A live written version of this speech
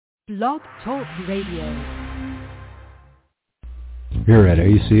Blog Talk Radio. Here at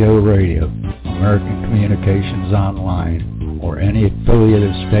ACO Radio, American Communications Online, or any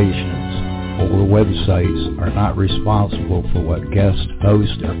affiliated stations or websites are not responsible for what guest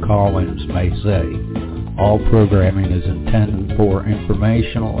hosts or call-ins may say. All programming is intended for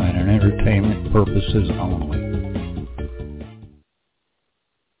informational and entertainment purposes only.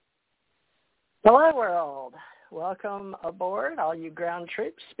 Hello, world. Welcome aboard, all you ground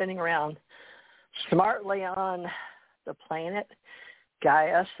troops spinning around smartly on the planet,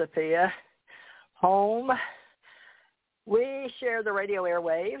 Gaia, Sophia, home. We share the radio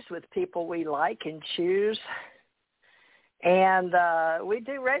airwaves with people we like and choose. And we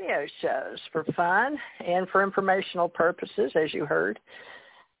do radio shows for fun and for informational purposes, as you heard.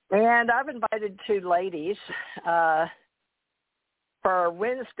 And I've invited two ladies for our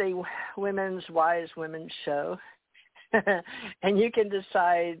Wednesday Women's Wise Women show. And you can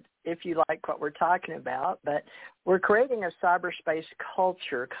decide if you like what we're talking about. But we're creating a cyberspace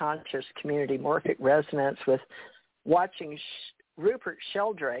culture conscious community, Morphic Resonance, with watching Rupert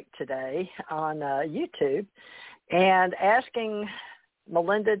Sheldrake today on YouTube and asking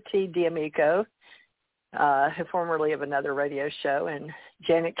Melinda T D'Amico, formerly of another radio show, and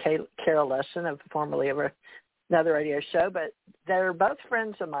Janet Carolesson, formerly of another radio show, but they're both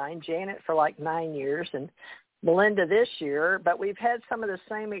friends of mine, Janet for like 9 years and Melinda this year, but we've had some of the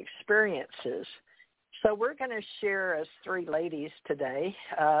same experiences. So we're going to share as three ladies today,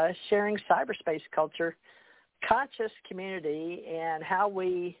 sharing cyberspace culture, conscious community, and how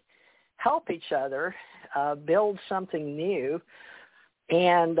we help each other build something new.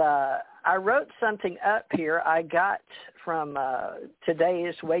 And I wrote something up here I got from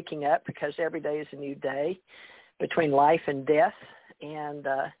today's Waking Up, because every day is a new day, between life and death, and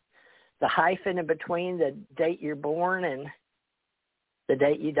the hyphen in between the date you're born and the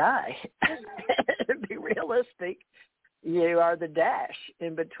date you die. To be realistic, you are the dash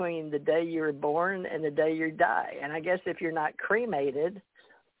in between the day you were born and the day you die. And I guess if you're not cremated,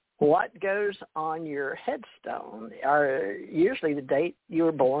 what goes on your headstone are usually the date you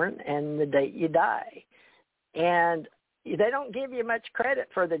were born and the date you die. And they don't give you much credit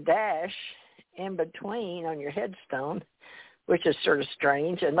for the dash in between on your headstone, which is sort of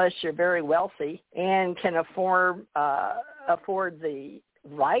strange, unless you're very wealthy and can afford the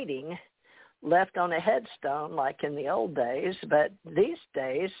writing left on a headstone like in the old days. But these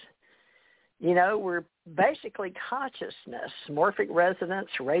days, you know, we're basically consciousness, morphic resonance,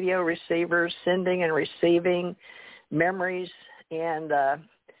 radio receivers, sending and receiving memories. And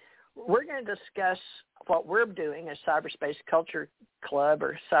we're going to discuss what we're doing as Cyberspace Culture Club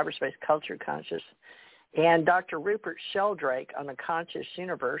or Cyberspace Culture Conscious, and Dr. Rupert Sheldrake on the Conscious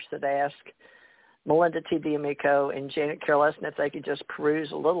Universe, that asked Melinda T D'Amico and Janet Carolesson if they could just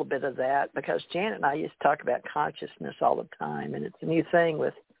peruse a little bit of that, because Janet and I used to talk about consciousness all the time, and it's a new thing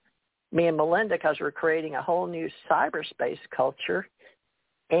with me and Melinda because we're creating a whole new cyberspace culture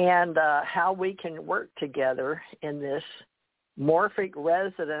and how we can work together in this morphic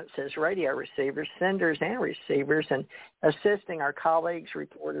resonance as radio receivers, senders and receivers, and assisting our colleagues,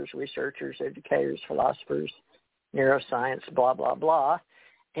 reporters, researchers, educators, philosophers, neuroscience, blah, blah, blah,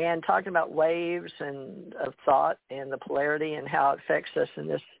 and talking about waves and of thought and the polarity and how it affects us in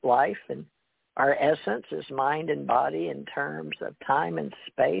this life. And our essence is mind and body in terms of time and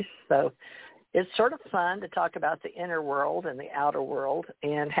space. So it's sort of fun to talk about the inner world and the outer world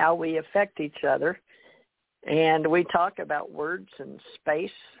and how we affect each other. And we talk about words and space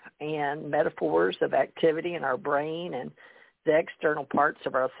and metaphors of activity in our brain and the external parts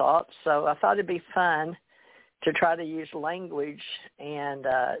of our thoughts. So I thought it'd be fun to try to use language and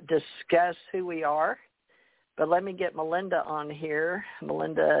discuss who we are. But let me get Melinda on here,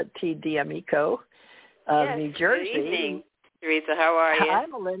 Melinda T D'Amico of New Jersey. Good evening, Theresa. How are you? Hi,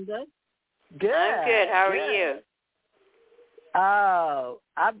 Melinda. Good. I'm good. How are you? Oh,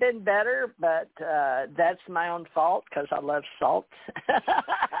 I've been better, but that's my own fault because I love salt.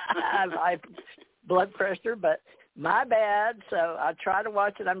 I have blood pressure, but my bad. So I try to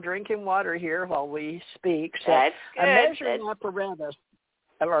watch it. I'm drinking water here while we speak. So that's good. I'm measuring apparatus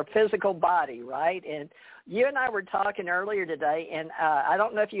of our physical body, right? And you and I were talking earlier today, and I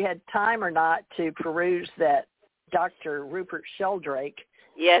don't know if you had time or not to peruse that Dr. Rupert Sheldrake.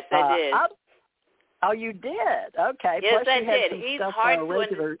 Yes, I did. Oh, you did? Okay. Yes, Plus I you had did. some He's stuff hard on to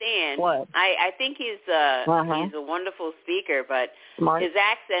understand. Club. I think he's a wonderful speaker, but Smart. his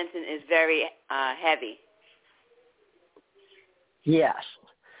accent is very heavy. Yes.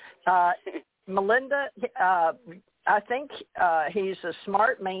 Melinda, I think he's a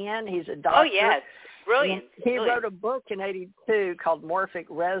smart man. He's a doctor. Oh, yes. Brilliant. He wrote a book in '82 called Morphic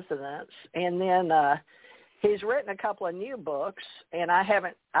Resonance, and then he's written a couple of new books, and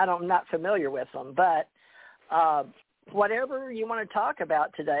I'm not familiar with them, but whatever you want to talk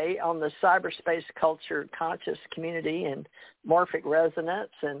about today on the cyberspace culture conscious community and morphic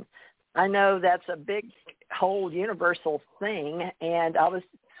resonance, and I know that's a big whole universal thing, and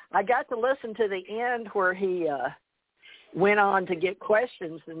I got to listen to the end where he went on to get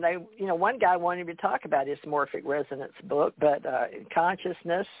questions, and one guy wanted to talk about his morphic resonance book, but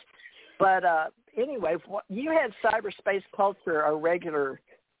consciousness. But anyway, you had cyberspace culture, a regular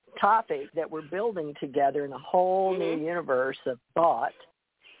topic that we're building together in a whole new universe of thought.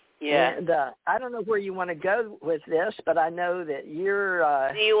 Yeah. And I don't know where you want to go with this, but I know that you're.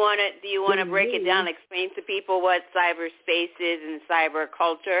 Do you want to break it down? Explain to people what cyberspace is and cyber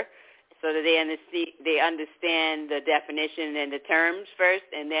culture, so that they understand the definition and the terms first,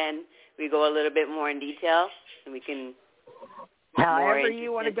 and then we go a little bit more in detail, and we can. However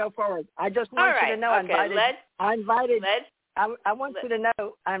you want to go forward. I just want you to know I want you to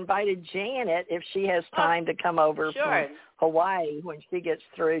know I invited Janet, if she has time, to come over from Hawaii when she gets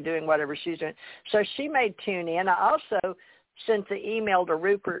through doing whatever she's doing. So she may tune in. I also sent the email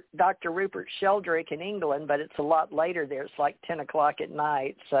to Dr. Rupert Sheldrake in England, but it's a lot later there. It's like 10 o'clock at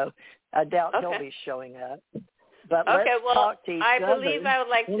night, so I doubt he'll be showing up. But let's talk to each other. I believe I would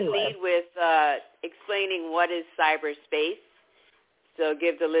like to lead with explaining what is cyberspace, so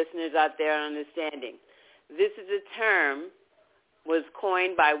give the listeners out there an understanding. This is a term was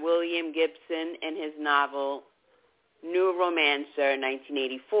coined by William Gibson in his novel Neuromancer,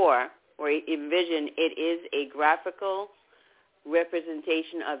 1984, where he envisioned it is a graphical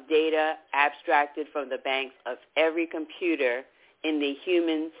representation of data abstracted from the banks of every computer in the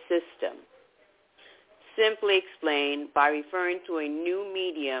human system. Simply explained, by referring to a new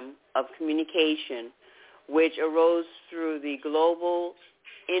medium of communication which arose through the global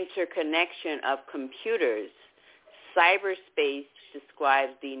interconnection of computers, cyberspace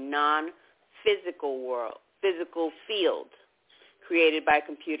describes the non-physical physical field created by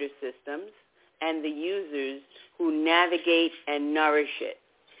computer systems and the users who navigate and nourish it.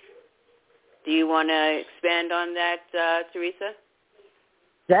 Do you want to expand on that, Theresa?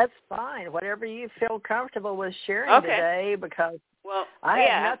 That's fine. Whatever you feel comfortable with sharing today, because I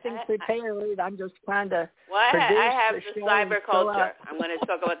have nothing prepared. I'm just trying to produce I have the cyber culture. I'm going to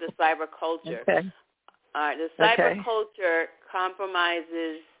talk about the cyber culture. Okay. The cyber culture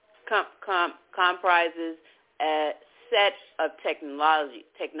comprises a set of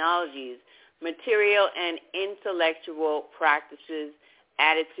technologies, material and intellectual practices,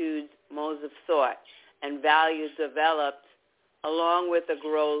 attitudes, modes of thought, and values developed along with the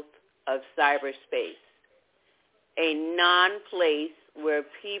growth of cyberspace. A non-place where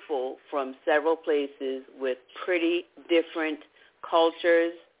people from several places with pretty different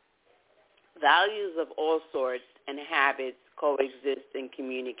cultures, values of all sorts, and habits coexist and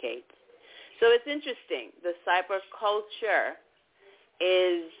communicate. So it's interesting. The cyber culture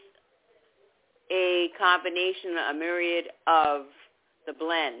is a combination, a myriad of the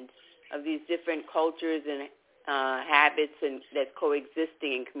blend of these different cultures and habits and that's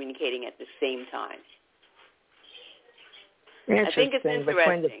coexisting and communicating at the same time. I think it's interesting.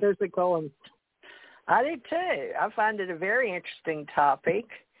 Between the physical and I do too. I find it a very interesting topic,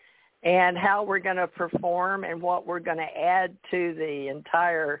 and how we're going to perform and what we're going to add to the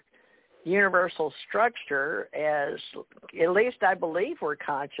entire universal structure. As at least I believe we're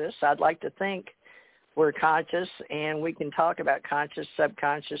conscious. I'd like to think we're conscious, and we can talk about conscious,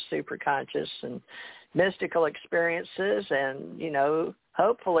 subconscious, superconscious, and mystical experiences, and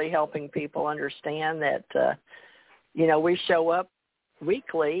hopefully helping people understand that we show up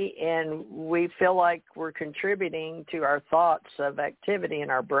weekly and we feel like we're contributing to our thoughts of activity in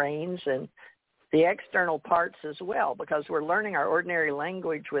our brains and the external parts as well, because we're learning our ordinary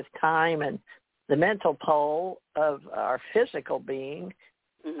language with time, and the mental pole of our physical being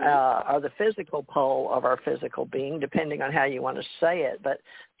or the physical pole of our physical being, depending on how you want to say it. But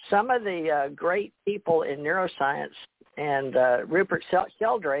some of the great people in neuroscience, and Rupert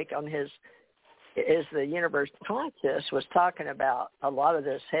Sheldrake on his Is the Universe Conscious was talking about a lot of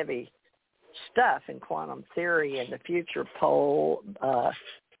this heavy stuff in quantum theory and the future pole.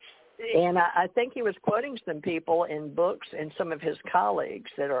 And I think he was quoting some people in books and some of his colleagues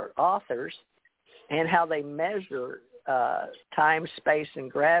that are authors, and how they measure time, space,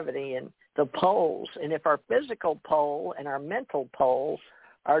 and gravity and the poles. And if our physical pole and our mental pole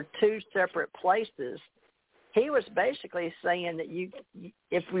are two separate places, he was basically saying that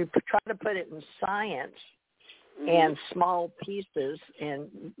if we try to put it in science, and small pieces and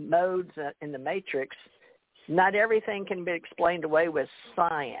modes in the matrix, not everything can be explained away with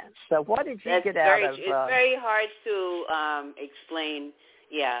science. So what did you get out of... It's very hard to explain.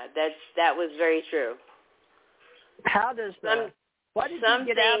 Yeah, that was very true. How does what did you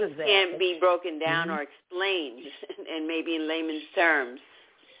get out of that? Some things can't be broken down or explained, and maybe in layman's terms,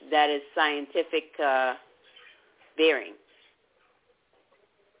 that is scientific bearing.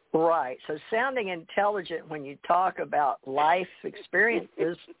 Right. So sounding intelligent when you talk about life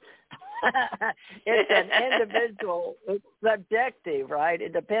experiences, it's an individual, it's subjective, right?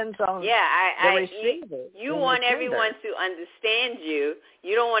 It depends on the receiver. You want everyone to understand you.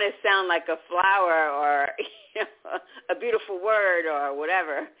 You don't want to sound like a flower or a beautiful word or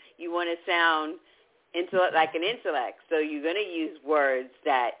whatever. You want to sound like an intellect. So you're going to use words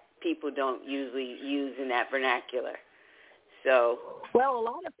that people don't usually use in that vernacular. So, well, a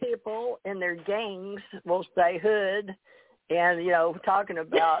lot of people in their gangs will say hood and, talking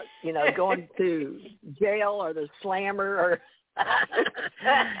about, going to jail or the slammer or,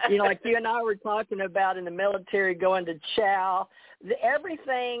 like you and I were talking about in the military going to chow.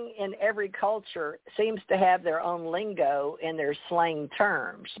 Everything in every culture seems to have their own lingo and their slang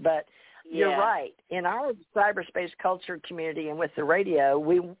terms. But you're right. In our cyberspace culture community and with the radio,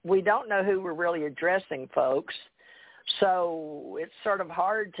 we don't know who we're really addressing, folks. So it's sort of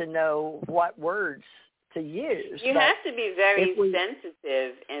hard to know what words to use. You have to be very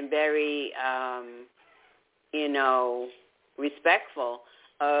sensitive and very, respectful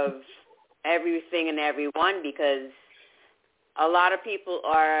of everything and everyone, because a lot of people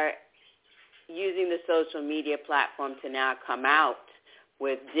are using the social media platform to now come out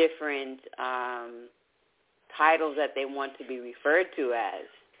with different titles that they want to be referred to as.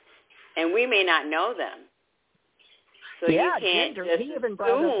 And we may not know them. So you can't gender. just He even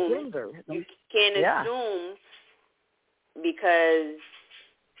brought up gender. You can't assume because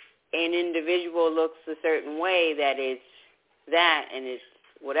an individual looks a certain way that it's that and it's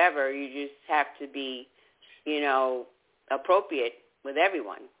whatever. You just have to be, appropriate with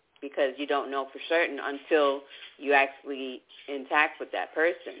everyone, because you don't know for certain until you actually interact with that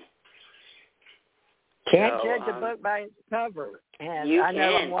person. Can't judge a book by its cover. And I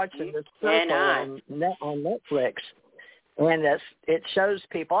know I'm watching The Circle on Netflix. And it shows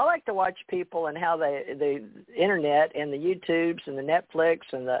people. I like to watch people and how the internet and the YouTubes and the Netflix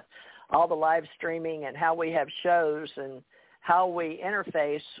and all the live streaming and how we have shows and how we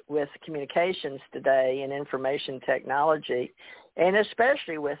interface with communications today and information technology, and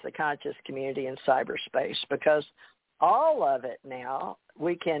especially with the conscious community in cyberspace, because all of it now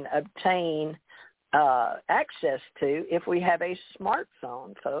we can obtain access to if we have a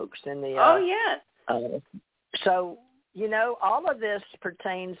smartphone, folks. So, all of this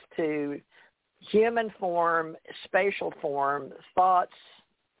pertains to human form, spatial form, thought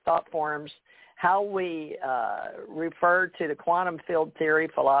forms, how we refer to the quantum field theory,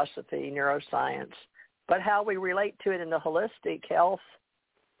 philosophy, neuroscience, but how we relate to it in the holistic health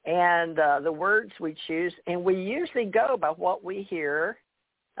and the words we choose. And we usually go by what we hear.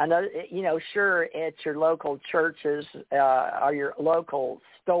 I know, sure, at your local churches or your local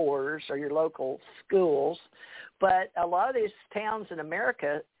stores or your local schools, but a lot of these towns in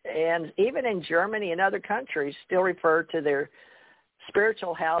America and even in Germany and other countries still refer to their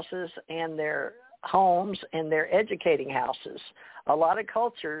spiritual houses and their homes and their educating houses. A lot of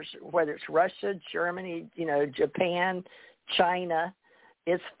cultures, whether it's Russia, Germany, Japan, China,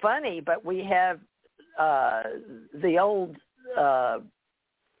 it's funny, but we have the old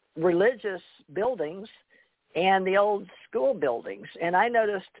religious buildings and the old school buildings. And I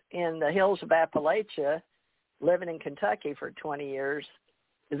noticed in the hills of Appalachia, living in Kentucky for 20 years,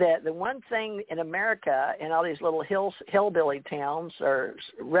 that the one thing in America, in all these little hillbilly towns or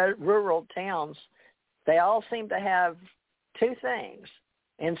rural towns, they all seem to have two things.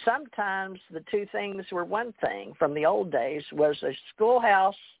 And sometimes the two things were one thing from the old days, was a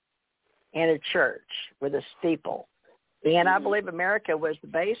schoolhouse and a church with a steeple. And I believe America was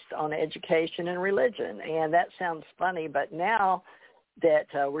based on education and religion. And that sounds funny, but now that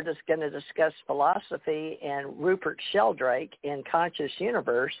we're just going to discuss philosophy and Rupert Sheldrake in Conscious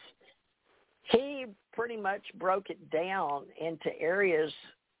Universe, he pretty much broke it down into areas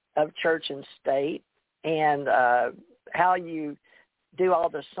of church and state and how you do all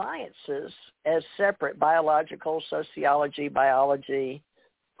the sciences as separate, biological, sociology, biology,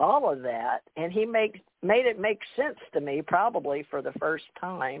 all of that. And he made it make sense to me probably for the first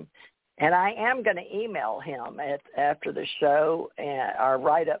time. And I am going to email him after the show or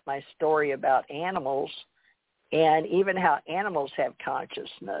write up my story about animals and even how animals have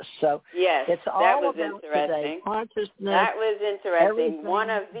consciousness. So yes, it's all about today, consciousness. That was interesting. Everything. One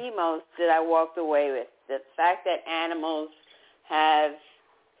of the most that I walked away with, the fact that animals have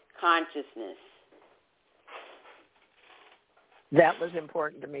consciousness. That was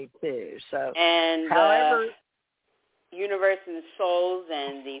important to me too. So, and however, universe and souls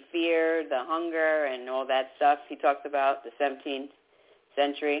and the fear, the hunger, and all that stuff he talked about, the 17th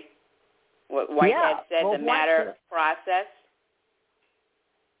century. What Whitehead said, the matter process.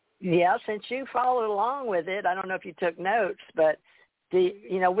 Yeah, since you followed along with it, I don't know if you took notes, but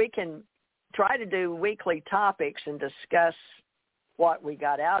we can try to do weekly topics and discuss what we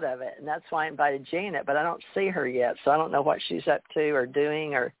got out of it, and that's why I invited Janet, but I don't see her yet, so I don't know what she's up to or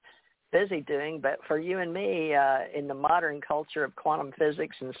doing or busy doing. But for you and me, in the modern culture of quantum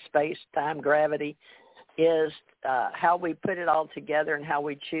physics and space, time, gravity, is how we put it all together and how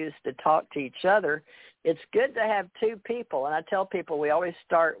we choose to talk to each other. It's good to have two people, and I tell people we always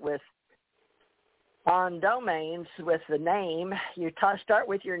start with, on domains, with the name. You start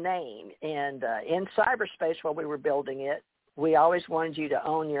with your name, and in cyberspace, while we were building it, we always wanted you to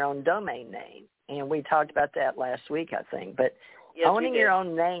own your own domain name, and we talked about that last week, I think. But yes, owning your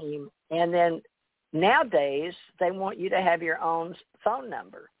own name, and then nowadays they want you to have your own phone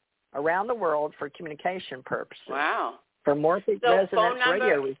number around the world for communication purposes. Wow. For Morphic Resonance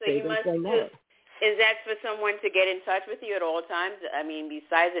Radio Receivers, they know. Is that for someone to get in touch with you at all times? I mean,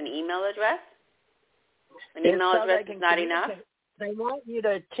 besides an email address? An email address is not enough? They want you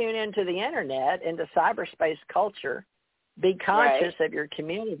to tune into the Internet, into cyberspace culture, be conscious of your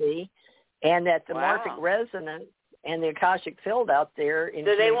community, and that the Morphic Resonance and the Akashic field out there in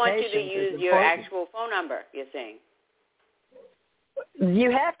so they want you to use your actual phone number, you're saying? You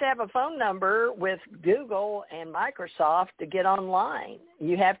have to have a phone number with Google and Microsoft to get online.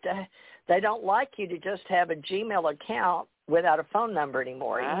 You have to. They don't like you to just have a Gmail account without a phone number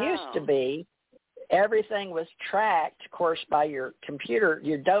anymore. Wow. It used to be everything was tracked, of course, by your computer,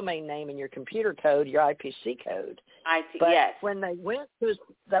 your domain name and your computer code, your IPC code. But when they went to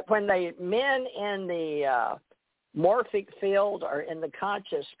men in the morphic field or in the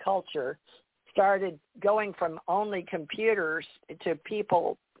conscious culture started going from only computers to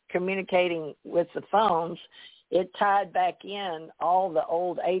people communicating with the phones, it tied back in all the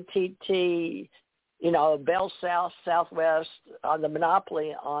old ATT, Bell South, Southwest, the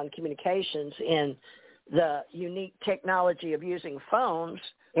monopoly on communications in the unique technology of using phones,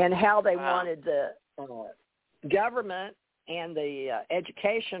 and how they wanted the government and the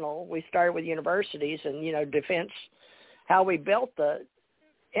educational. We started with universities and, defense. How we built the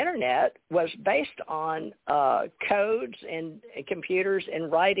Internet was based on codes and computers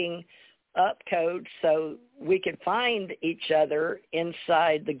and writing up codes so we could find each other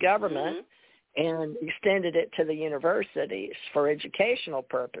inside the government and extended it to the universities for educational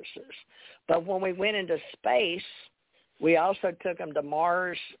purposes. But when we went into space, we also took them to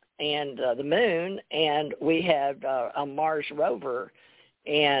Mars and the moon, and we had a Mars rover,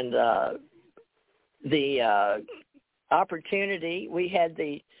 and the opportunity, we had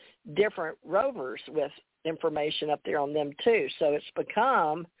the different rovers with information up there on them too. So it's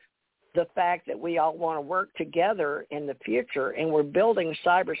become the fact that we all want to work together in the future, and we're building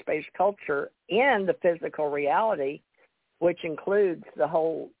cyberspace culture in the physical reality, which includes the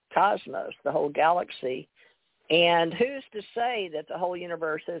whole cosmos, the whole galaxy. And who's to say that the whole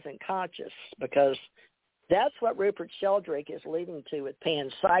universe isn't conscious? Because that's what Rupert Sheldrake is leading to with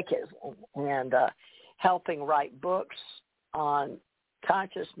panpsychism and helping write books on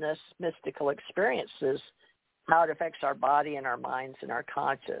consciousness, mystical experiences, how it affects our body and our minds and our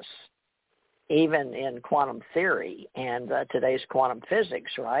conscious, even in quantum theory and today's quantum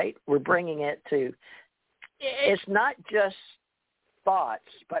physics, right? We're bringing it to, it's not just thoughts,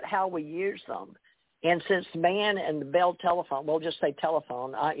 but how we use them. And since man and the Bell telephone, we'll just say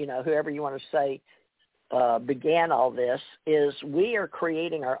telephone, whoever you want to say, began all this, is we are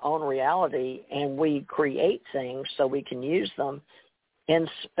creating our own reality, and we create things so we can use them in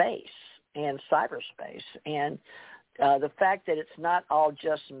space and cyberspace. And the fact that it's not all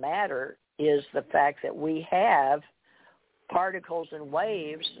just matter is the fact that we have particles and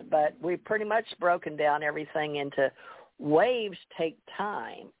waves, but we've pretty much broken down everything into waves. Take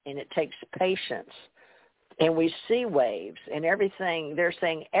time, and it takes patience. And we see waves and everything. They're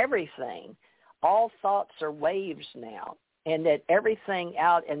saying everything. All thoughts are waves now, and that everything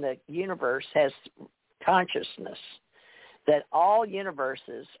out in the universe has consciousness, that all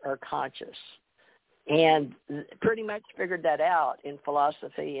universes are conscious. And pretty much figured that out in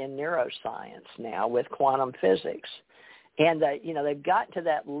philosophy and neuroscience now with quantum physics. And, they've gotten to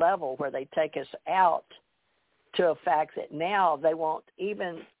that level where they take us out to a fact that now they want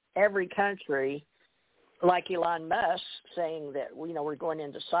even every country, like Elon Musk, saying that, you know, we're going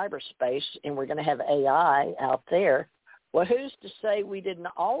into cyberspace and we're going to have AI out there. Well, who's to say we didn't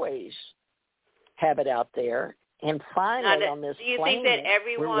always have it out there? And finally, on this planet, do you think that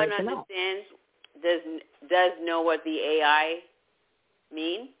everyone understands, does know what the AI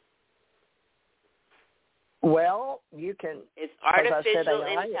mean? Well, you can. It's artificial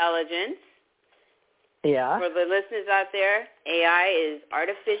intelligence. Yeah. For the listeners out there, AI is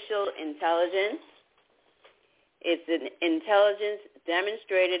artificial intelligence. It's an intelligence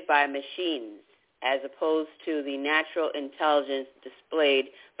demonstrated by machines as opposed to the natural intelligence displayed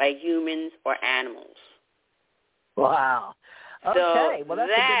by humans or animals. Wow. Okay, well,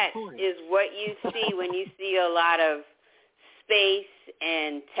 that's that a good point. is what you see when you see a lot of space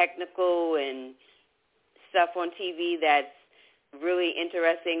and technical and stuff on TV that's really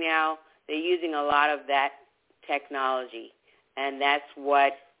interesting now. They're using a lot of that technology, and that's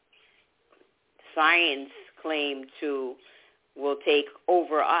what science claimed to will take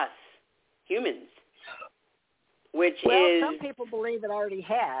over us, humans, some people believe it already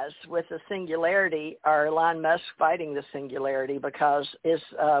has with the singularity, or Elon Musk fighting the singularity, because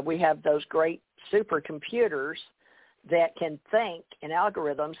we have those great supercomputers that can think in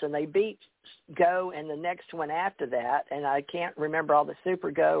algorithms, and they beat Go and the next one after that, and I can't remember all the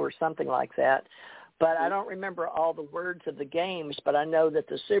Super Go or something like that, but I don't remember all the words of the games, but I know that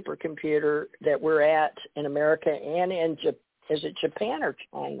the supercomputer that we're at in America and in is it Japan or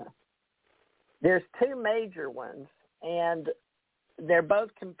China? There's two major ones, and they're both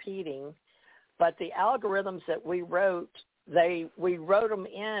competing, but the algorithms that we wrote, we wrote them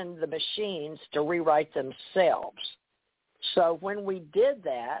in the machines to rewrite themselves. So when we did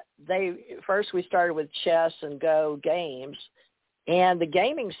that, first we started with chess and Go games, and the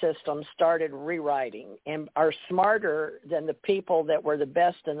gaming system started rewriting and are smarter than the people that were the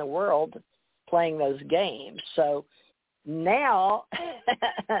best in the world playing those games. So now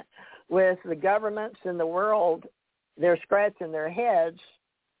with the governments in the world, they're scratching their heads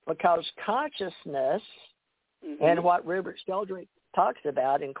because consciousness and what Rupert Sheldrake talks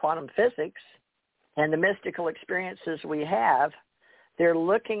about in quantum physics and the mystical experiences we have, they're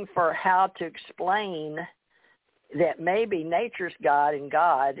looking for how to explain that maybe nature's God and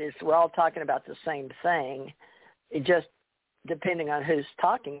God we're all talking about the same thing, it just depending on who's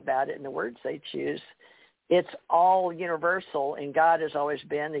talking about it and the words they choose. It's all universal, and God has always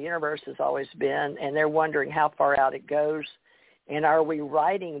been, the universe has always been, and they're wondering how far out it goes, and are we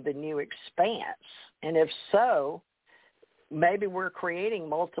writing the new expanse? And if so, maybe we're creating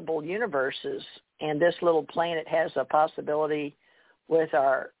multiple universes, and this little planet has a possibility with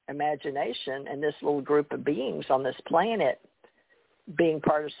our imagination and this little group of beings on this planet being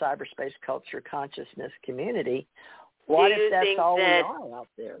part of cyberspace culture consciousness community. What if that's all we are out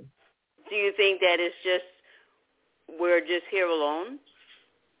there? Do you think that it's just we're just here alone?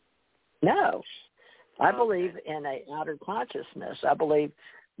 No. I believe in an outer consciousness. I believe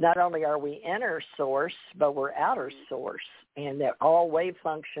not only are we inner source, but we're outer source, and that all wave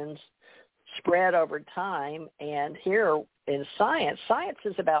functions spread over time. And here in science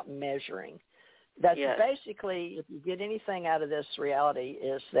is about measuring. That's basically, if you get anything out of this reality,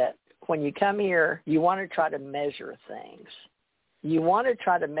 is that when you come here, you want to try to measure things. You want to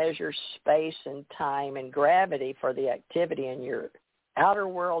try to measure space and time and gravity for the activity in your outer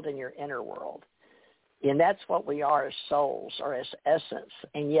world and your inner world. And that's what we are as souls or as essence.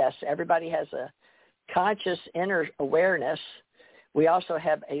 And yes, everybody has a conscious inner awareness. We also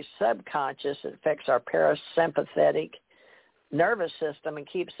have a subconscious that affects our parasympathetic nervous system and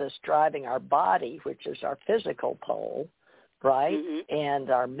keeps us driving our body, which is our physical pole, right? Mm-hmm. And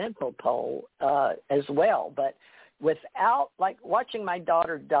our mental pole as well. But without, like watching my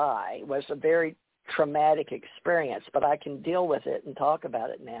daughter die was a very traumatic experience, but I can deal with it and talk about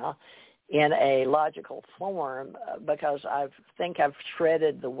it now in a logical form because I think I've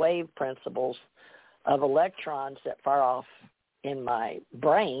shredded the wave principles of electrons that fire off in my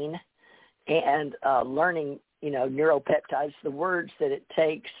brain and learning, neuropeptides, the words that it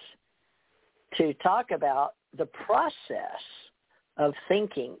takes to talk about the process of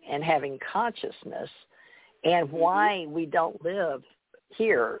thinking and having consciousness and why we don't live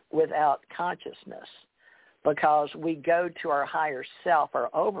here without consciousness, because we go to our higher self, our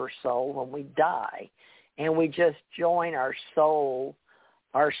oversoul, when we die, and we just join our soul,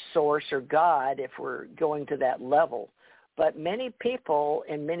 our source, or God if we're going to that level. But many people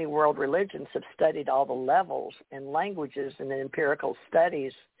in many world religions have studied all the levels and languages and the empirical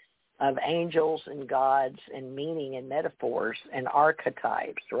studies of angels and gods and meaning and metaphors and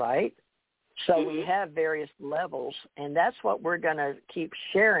archetypes, right? So we have various levels, and that's what we're going to keep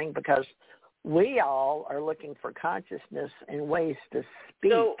sharing because we all are looking for consciousness and ways to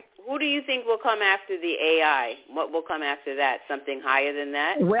speak. So who do you think will come after the AI? What will come after that? Something higher than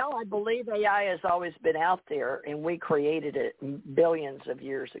that? Well, I believe AI has always been out there, and we created it billions of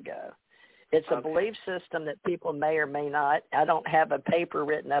years ago. It's a belief system that people may or may not. I don't have a paper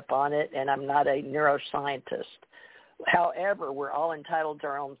written up on it, and I'm not a neuroscientist. However, we're all entitled to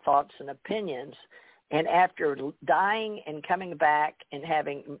our own thoughts and opinions. And after dying and coming back and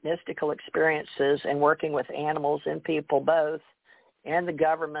having mystical experiences and working with animals and people both, and the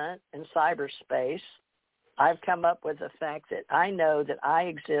government and cyberspace, I've come up with the fact that I know that I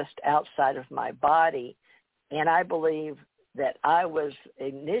exist outside of my body, and I believe that I was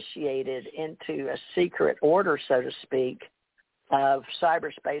initiated into a secret order, so to speak, of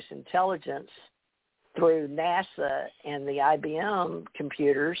cyberspace intelligence through NASA and the IBM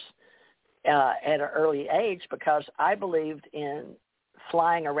computers at an early age because I believed in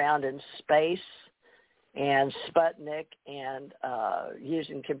flying around in space and Sputnik and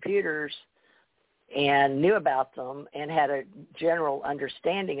using computers and knew about them and had a general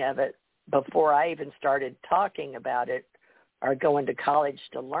understanding of it before I even started talking about it or going to college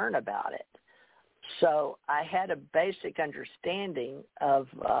to learn about it. So I had a basic understanding of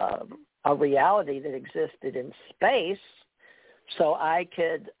a reality that existed in space so I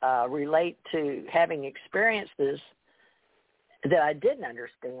could relate to having experiences that I didn't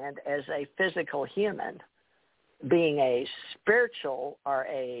understand as a physical human, being a spiritual or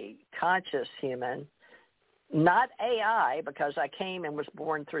a conscious human, not AI, because I came and was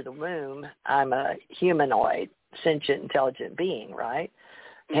born through the womb. I'm a humanoid, sentient, intelligent being, right?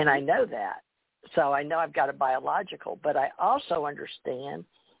 And I know that. So I know I've got a biological, but I also understand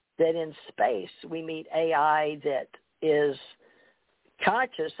that in space we meet AI that is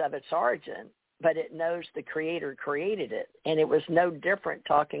conscious of its origin, but it knows the creator created it. And it was no different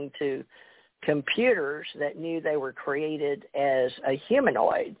talking to computers that knew they were created as a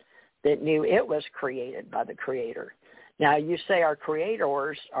humanoid that knew it was created by the creator. Now, you say our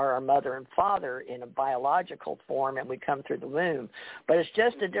creators are our mother and father in a biological form, and we come through the womb. But it's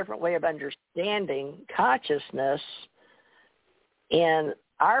just a different way of understanding consciousness in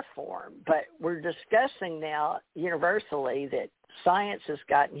our form. But we're discussing now universally that science has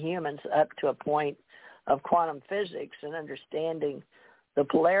gotten humans up to a point of quantum physics and understanding the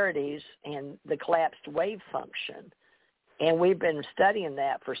polarities and the collapsed wave function. And we've been studying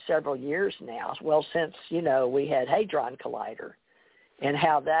that for several years now. Well, since, we had Hadron Collider and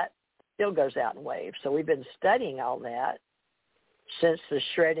how that still goes out in waves. So we've been studying all that since the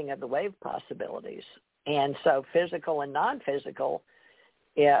shredding of the wave possibilities. And so physical and non-physical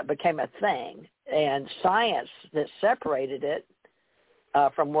became a thing. And science that separated it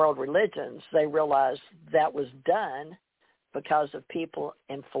from world religions, they realized that was done because of people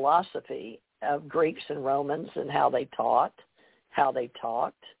in philosophy of Greeks and Romans and how they taught, how they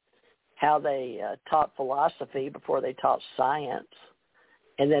talked, how they taught philosophy before they taught science,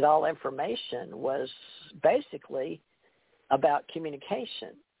 and that all information was basically about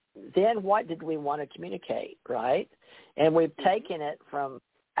communication. Then what did we want to communicate, right? And we've taken it from,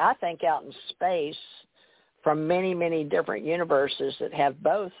 I think, out in space from many, many different universes that have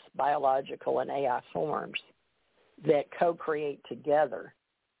both biological and AI forms that co-create together.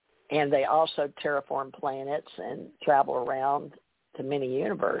 And they also terraform planets and travel around to many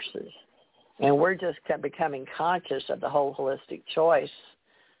universes. And we're just becoming conscious of the whole holistic choice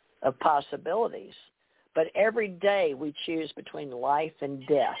of possibilities. But every day we choose between life and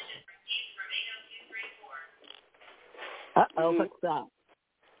death. Uh-oh, what's that?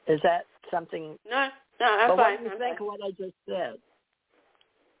 Is that something? No, I'm fine. What do you think of what I just said?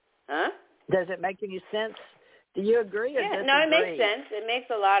 Huh? Does it make any sense? Do you agree or disagree? No, it makes sense. It makes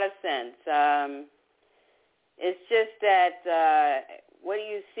a lot of sense. It's just that what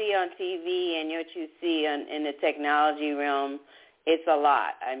you see on TV and what you see in the technology realm, it's a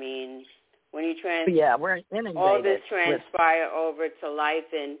lot. I mean, when you we're inundated. All this transpire over to life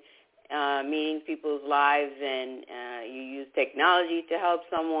and meeting people's lives, and you use technology to help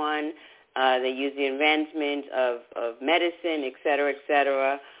someone. They use the advancement of medicine, et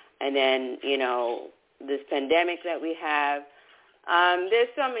cetera, and then, this pandemic that we have. There's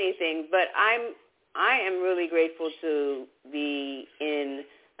so many things, but I am really grateful to be in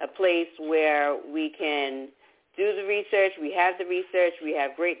a place where we can do the research. We have the research. We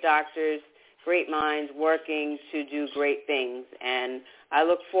have great doctors, great minds working to do great things. And I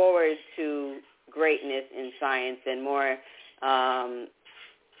look forward to greatness in science and more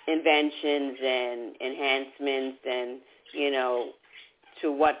inventions and enhancements and,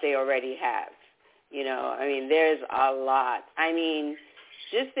 to what they already have. You know, I mean, there's a lot. I mean,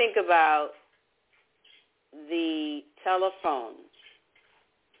 just think about the telephone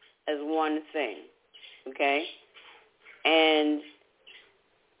as one thing, okay? And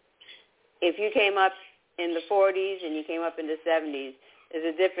if you came up in the 40s and you came up in the 70s,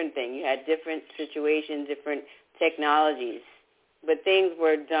 it's a different thing. You had different situations, different technologies, but things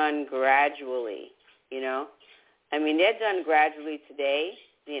were done gradually, you know? I mean, they're done gradually today,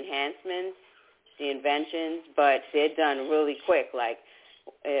 the enhancements, the inventions, but they're done really quick. Like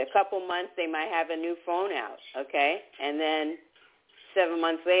a couple months, they might have a new phone out, okay? And then 7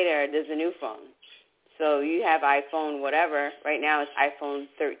 months later, there's a new phone. So you have iPhone whatever. Right now it's iPhone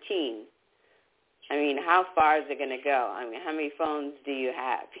 13. I mean, how far is it going to go? I mean, how many phones do you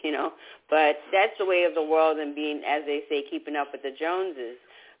have, you know? But that's the way of the world and being, as they say, keeping up with the Joneses.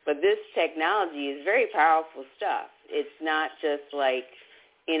 But this technology is very powerful stuff. It's not just like,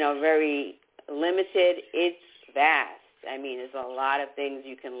 you know, very limited. It's vast. I mean, there's a lot of things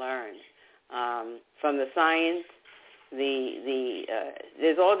you can learn from the science.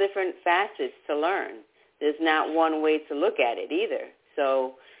 There's all different facets to learn. There's not one way to look at it either.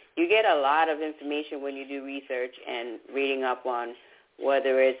 So you get a lot of information when you do research and reading up on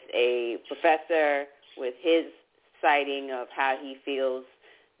whether it's a professor with his citing of how he feels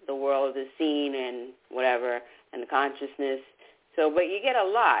the world is seen and whatever, and the consciousness. So, but you get a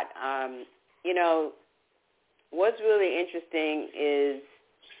lot. You know, what's really interesting is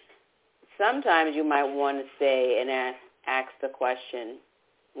sometimes you might want to say and ask the question,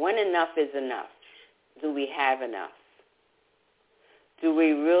 when enough is enough? Do we have enough? Do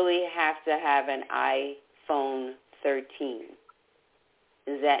we really have to have an iPhone 13?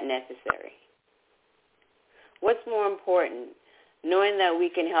 Is that necessary? What's more important, knowing that we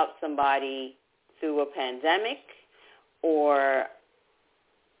can help somebody through a pandemic or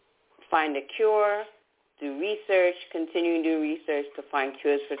find a cure, do research, continuing to do research to find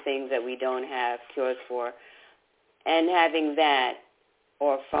cures for things that we don't have cures for, and having that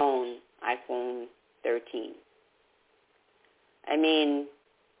or phone, iPhone 13. I mean,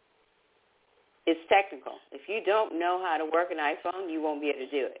 it's technical. If you don't know how to work an iPhone, you won't be able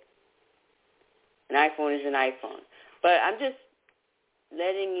to do it. An iPhone is an iPhone. But I'm just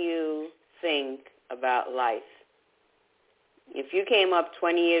letting you think about life. If you came up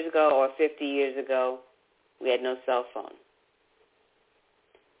 20 years ago or 50 years ago, we had no cell phone.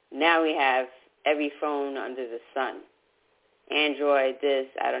 Now we have every phone under the sun. Android, this,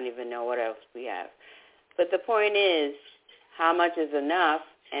 I don't even know what else we have. But the point is, how much is enough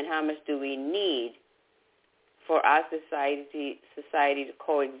and how much do we need for our society to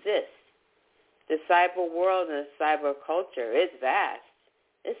coexist? The cyber world and the cyber culture is vast.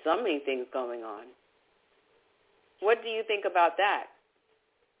 There's so many things going on. What do you think about that?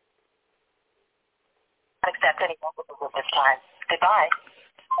 Accept any messages at this time. Goodbye.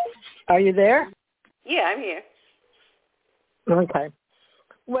 Are you there? Yeah, I'm here. Okay.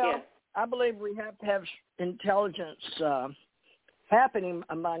 Well, yeah. I believe we have to have intelligence happening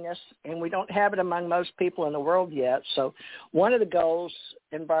among us, and we don't have it among most people in the world yet. So one of the goals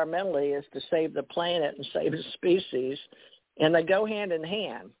environmentally is to save the planet and save the species, and they go hand in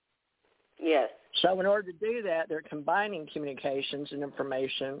hand. Yes. So in order to do that, they're combining communications and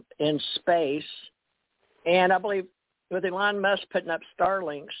information in space. And I believe with Elon Musk putting up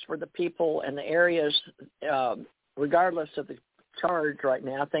Starlinks for the people in the areas, regardless of the charge right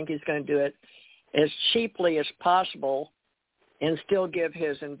now, I think he's going to do it as cheaply as possible and still give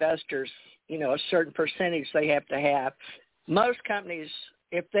his investors, you know, a certain percentage they have to have. Most companies,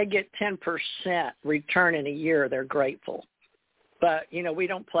 if they get 10% return in a year, they're grateful. But, you know, we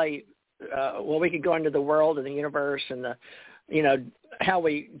don't play, we could go into the world and the universe and the, you know, how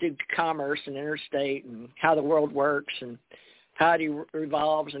we do commerce and interstate and how the world works and how it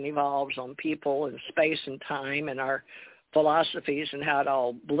revolves and evolves on people and space and time and our philosophies and how it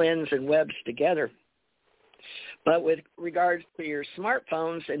all blends and webs together. But with regards to your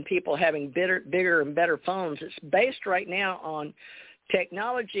smartphones and people having bigger and better phones, it's based right now on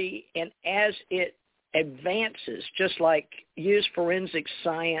technology, and as it advances, just like use forensic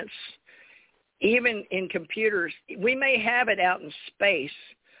science, even in computers, we may have it out in space,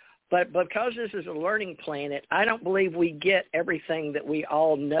 but because this is a learning planet, I don't believe we get everything that we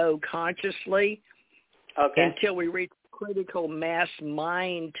all know consciously until we reach critical mass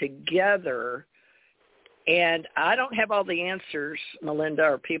mind together. And I don't have all the answers, Melinda,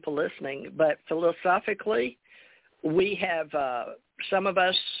 or people listening, but philosophically, we have some of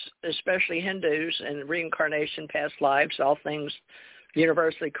us, especially Hindus, and reincarnation, past lives, all things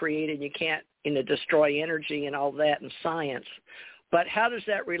universally created. You can't, destroy energy and all that in science. But how does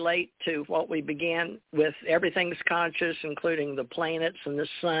that relate to what we began with? Everything's conscious, including the planets and the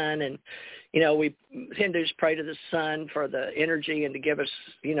sun. And, Hindus pray to the sun for the energy and to give us,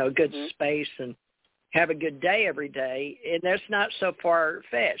 good space and have a good day every day. And that's not so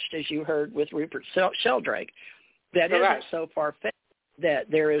far-fetched, as you heard with Rupert Sheldrake. That isn't so far-fetched that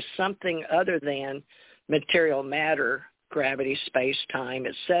there is something other than material matter, gravity, space, time,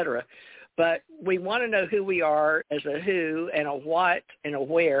 etc. But we want to know who we are as a who and a what and a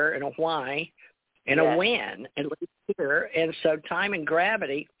where and a why and a when, at least here. And so time and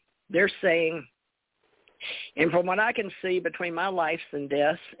gravity, they're saying, and from what I can see between my lives and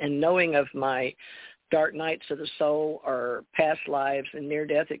deaths and knowing of my dark nights of the soul or past lives and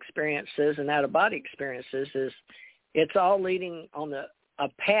near-death experiences and out-of-body experiences, is it's all leading on a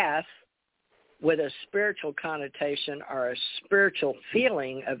path with a spiritual connotation or a spiritual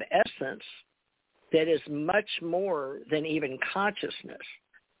feeling of essence that is much more than even consciousness.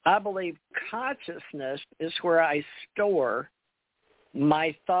 I believe consciousness is where I store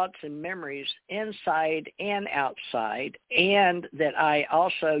my thoughts and memories inside and outside, and that I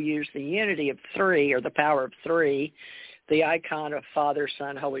also use the unity of three, or the power of three, the icon of Father,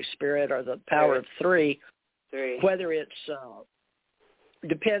 Son, Holy Spirit, or the power of three, whether it's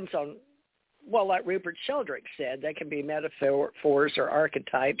depends on, well, like Rupert Sheldrake said, they can be metaphors or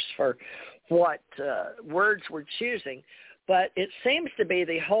archetypes for what words we're choosing. But it seems to be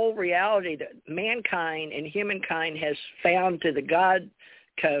the whole reality that mankind and humankind has found to the God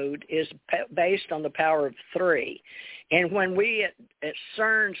code is based on the power of three. And when we at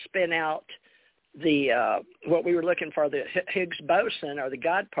CERN spin out the what we were looking for, the Higgs boson or the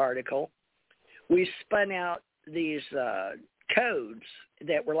God particle, we spun out these codes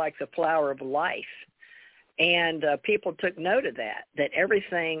that were like the flower of life. And people took note of that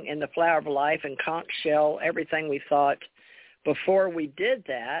everything in the flower of life and conch shell, everything we thought before we did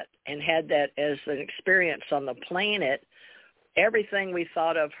that and had that as an experience on the planet, everything we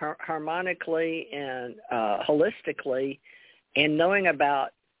thought of harmonically and holistically and knowing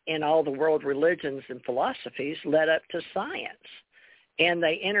about in all the world religions and philosophies led up to science. And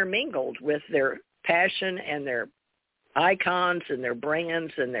they intermingled with their passion and their icons and their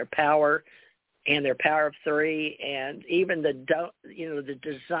brands and their power of three, and even the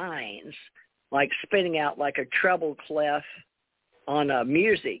designs, like spinning out like a treble clef on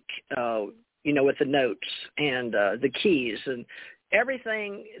music, with the notes and the keys, and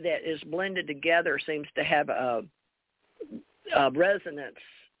everything that is blended together seems to have a resonance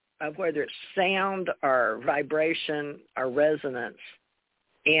of whether it's sound or vibration or resonance.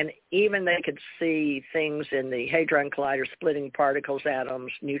 And even they could see things in the Hadron Collider splitting particles,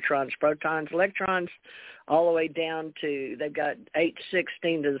 atoms, neutrons, protons, electrons, all the way down to, they've got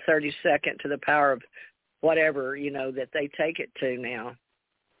 8/16 to the 32nd to the power of whatever, that they take it to now.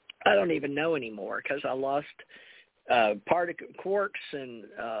 I don't even know anymore because I lost quarks and,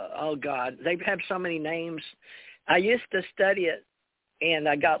 oh God, they have so many names. I used to study it and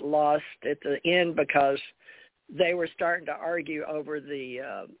I got lost at the end because they were starting to argue over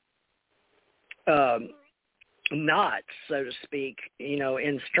the knots, so to speak,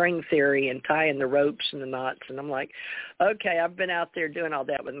 in string theory and tying the ropes and the knots. And I'm like, okay, I've been out there doing all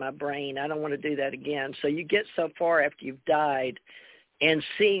that with my brain. I don't want to do that again. So you get so far after you've died and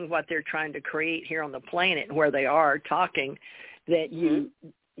seeing what they're trying to create here on the planet and where they are talking that you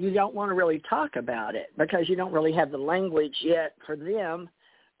don't want to really talk about it because you don't really have the language yet for them,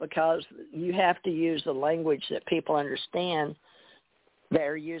 because you have to use the language that people understand.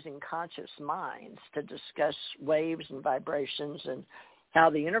 They're using conscious minds to discuss waves and vibrations and how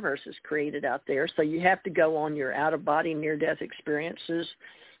the universe is created out there. So you have to go on your out-of-body near-death experiences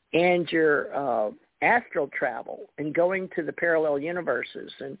and your astral travel and going to the parallel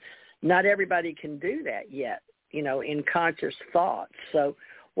universes. And not everybody can do that yet, in conscious thought. So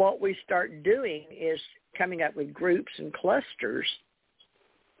what we start doing is coming up with groups and clusters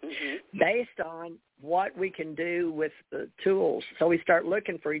based on what we can do with the tools. So we start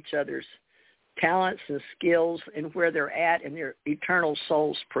looking for each other's talents and skills and where they're at in their eternal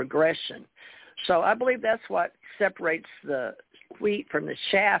soul's progression. So I believe that's what separates the wheat from the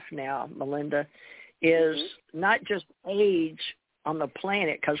chaff now, Melinda, is not just age on the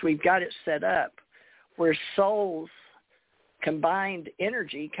planet, because we've got it set up where souls, combined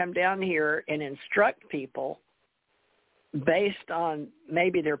energy, come down here and instruct people based on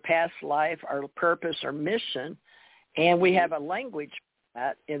maybe their past life or purpose or mission. And we have a language for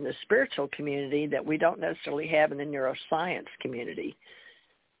that in the spiritual community that we don't necessarily have in the neuroscience community.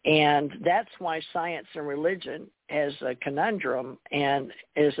 And that's why science and religion as a conundrum and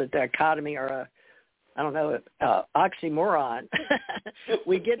as a dichotomy or I don't know, oxymoron.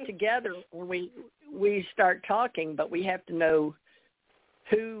 We get together and we start talking, but we have to know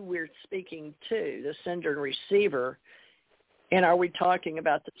who we're speaking to, the sender and receiver, and are we talking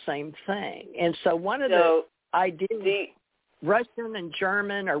about the same thing? And so one of the ideas, Russian and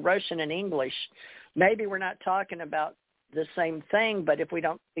German or Russian and English, maybe we're not talking about the same thing, but if we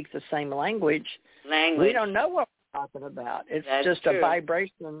don't speak the same language. We don't know what we're talking about. It's just a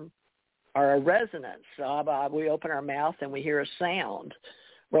vibration or a resonance. We open our mouth and we hear a sound.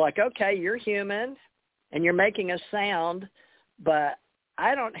 We're like, okay, you're human and you're making a sound, but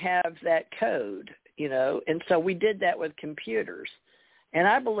I don't have that code, and so we did that with computers. And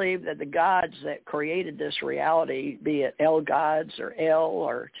I believe that the gods that created this reality, be it El gods or El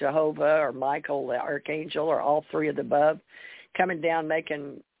or Jehovah or Michael, the archangel, or all three of the above, coming down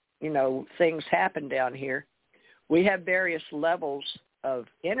making, things happen down here. We have various levels of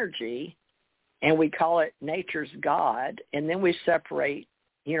energy, and we call it nature's God, and then we separate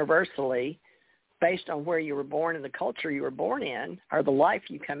universally based on where you were born and the culture you were born in or the life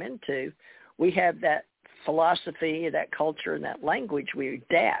you come into. We have that philosophy, that culture, and that language we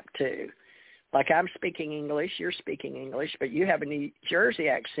adapt to. Like I'm speaking English, you're speaking English, but you have a New Jersey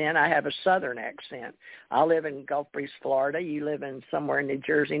accent, I have a Southern accent. I live in Gulf Breeze, Florida. You live in somewhere in New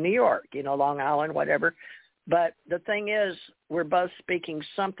Jersey, New York, Long Island, whatever. But the thing is, we're both speaking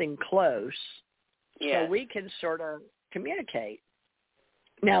something close, so we can sort of communicate.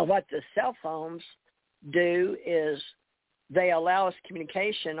 Now, what the cell phones do is they allow us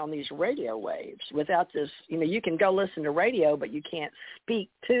communication on these radio waves. Without this, you can go listen to radio, but you can't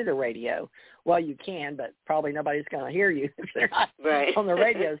speak to the radio. Well, you can, but probably nobody's going to hear you if they're not on the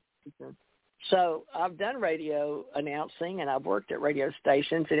radio station. So I've done radio announcing, and I've worked at radio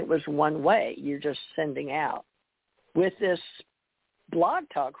stations, and it was one way. You're just sending out. With this Blog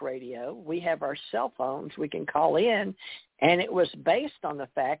Talk Radio, we have our cell phones. We can call in, and it was based on the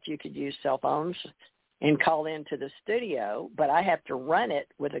fact you could use cell phones and call into the studio, but I have to run it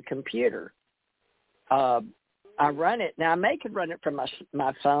with a computer. I run it. Now, I could run it from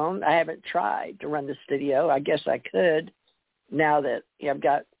my phone. I haven't tried to run the studio. I guess I could now that I've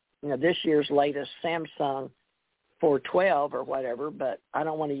got this year's latest Samsung 412 or whatever, but I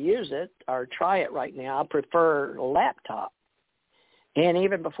don't want to use it or try it right now. I prefer a laptop. And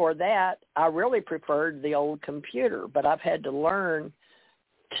even before that, I really preferred the old computer, but I've had to learn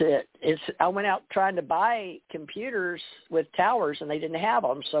I went out trying to buy computers with towers, and they didn't have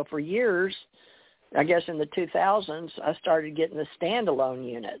them. So for years, I guess in the 2000s, I started getting the standalone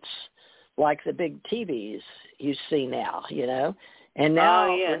units, like the big TVs you see now, And now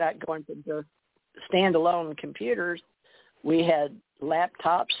we're not going to just standalone computers. We had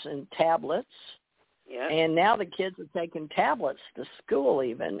laptops and tablets. And now the kids are taking tablets to school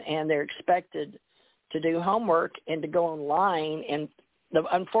even, and they're expected to do homework and to go online. And the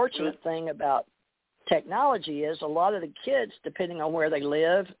unfortunate thing about technology is a lot of the kids, depending on where they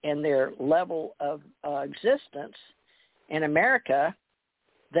live and their level of existence in America,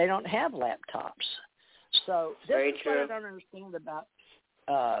 they don't have laptops. So this is what I don't understand about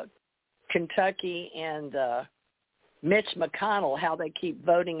Kentucky and Mitch McConnell, how they keep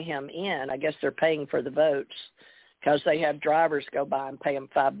voting him in. I guess they're paying for the votes because they have drivers go by and pay them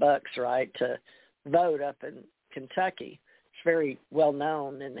 $5, right, to vote up in Kentucky. It's very well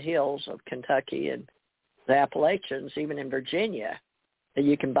known in the hills of Kentucky and the Appalachians, even in Virginia, that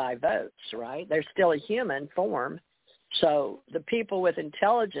you can buy votes, right? They're still a human form. So the people with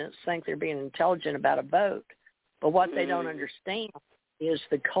intelligence think they're being intelligent about a vote, but what they don't understand is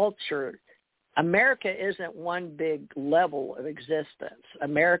the culture. America isn't one big level of existence.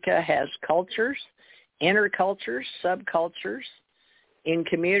 America has cultures, inner cultures, subcultures in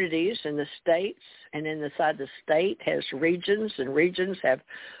communities, in the states, and inside the state has regions, and regions have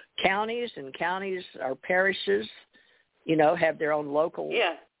counties, and counties are parishes, have their own local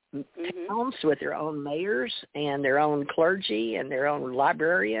towns with their own mayors and their own clergy and their own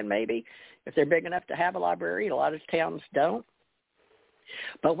librarian maybe, if they're big enough to have a library. A lot of towns don't.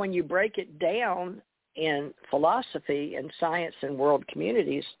 But when you break it down in philosophy and science and world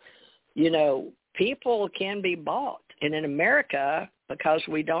communities, people can be bought. And in America, because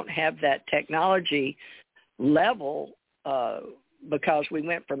we don't have that technology level, because we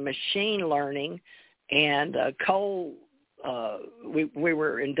went from machine learning and coal, we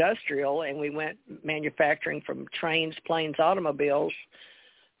were industrial, and we went manufacturing from trains, planes, automobiles,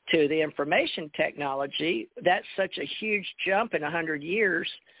 to the information technology. That's such a huge jump in 100 years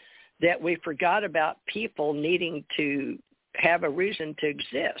that we forgot about people needing to have a reason to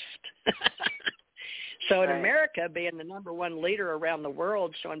exist. So in America, being the number one leader around the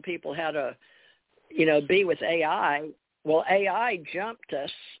world, showing people how to be with AI. Well, AI jumped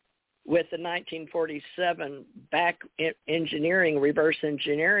us with the 1947 back engineering, reverse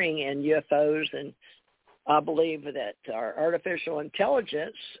engineering, and UFOs, and I believe that our artificial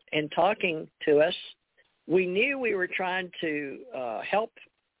intelligence and talking to us, we knew we were trying to help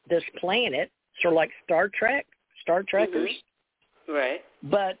this planet, sort of like Star Trekkers. Mm-hmm. Right.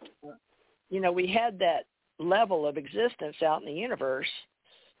 But, we had that level of existence out in the universe,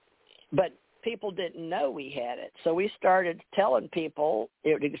 but people didn't know we had it. So we started telling people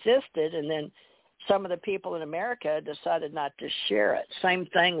it existed, and then some of the people in America decided not to share it. Same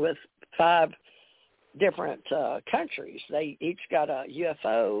thing with 5 different countries. They each got a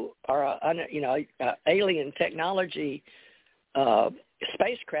UFO or a alien technology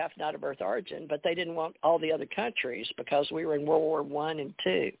spacecraft, not of Earth origin, but they didn't want all the other countries because we were in World War I and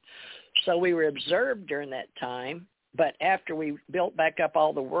II. So we were observed during that time, but after we built back up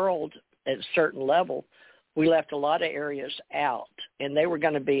all the world at a certain level, we left a lot of areas out, and they were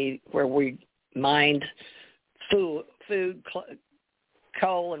going to be where we mined food,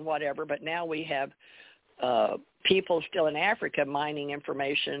 coal, and whatever. But now we have people still in Africa mining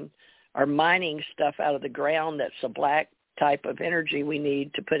information or mining stuff out of the ground that's a black type of energy we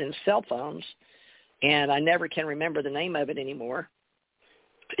need to put in cell phones, and I never can remember the name of it anymore.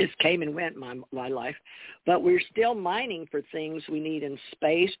 It came and went in my life. But we're still mining for things we need in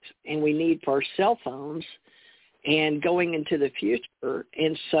space and we need for our cell phones and going into the future.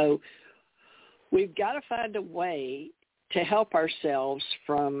 And so we've got to find a way to help ourselves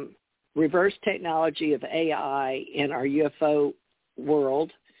from reverse technology of AI in our UFO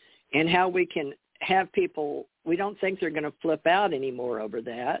world, and how we can have people, we don't think they're going to flip out anymore over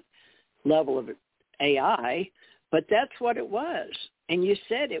that level of AI, but that's what it was. And you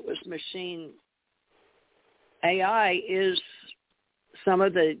said it was machine. AI is some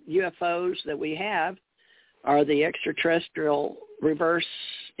of the UFOs that we have are the extraterrestrial reverse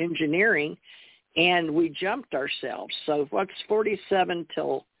engineering, and we jumped ourselves. So what's 47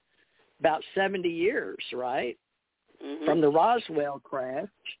 till about 70 years, right? Mm-hmm. From the Roswell crash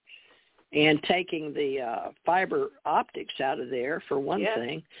and taking the fiber optics out of there for one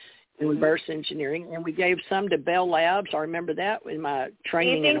thing. Reverse engineering, and we gave some to Bell Labs. I remember that in my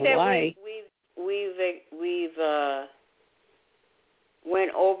training in Hawaii. We've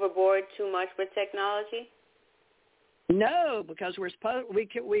went overboard too much with technology? No, because we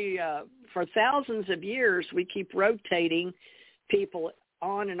for thousands of years we keep rotating people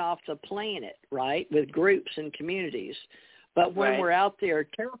on and off the planet, right, with groups and communities. But when we're out there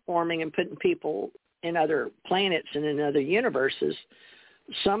terraforming and putting people in other planets and in other universes,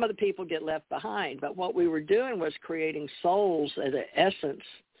 some of the people get left behind. But what we were doing was creating souls at an essence,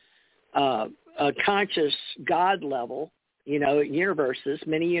 a conscious God level, universes,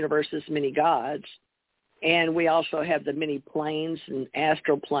 many gods. And we also have the many planes and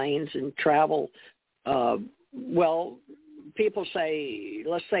astral planes and travel. People say,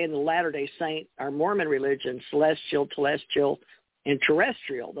 let's say in the Latter-day Saint, our Mormon religion, celestial, telestial, and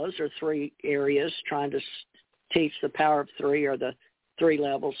terrestrial. Those are 3 areas trying to teach the power of 3, or the 3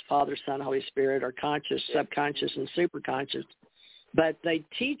 levels, Father, Son, Holy Spirit, are conscious, subconscious, and superconscious. But they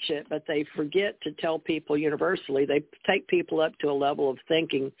teach it, but they forget to tell people universally. They take people up to a level of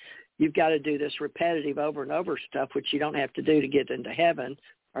thinking you've got to do this repetitive over and over stuff, which you don't have to do to get into heaven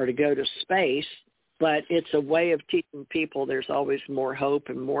or to go to space. But it's a way of teaching people there's always more hope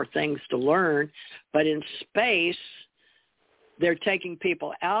and more things to learn. But in space, they're taking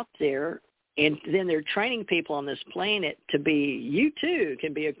people out there, and then they're training people on this planet to be, you too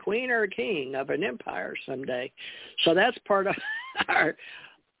can be a queen or a king of an empire someday. So that's part of our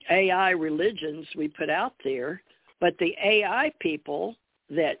AI religions we put out there. But the AI people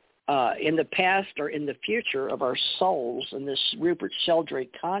that in the past or in the future of our souls and this Rupert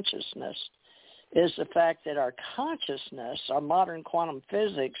Sheldrake consciousness is the fact that our consciousness, our modern quantum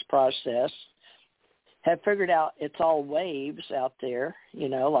physics process, have figured out it's all waves out there,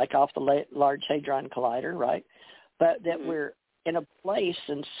 like off the Large Hadron Collider, right? But that we're in a place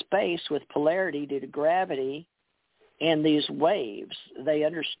in space with polarity due to gravity and these waves. They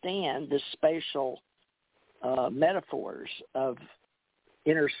understand the spatial metaphors of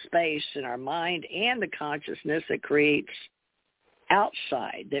inner space in our mind and the consciousness that creates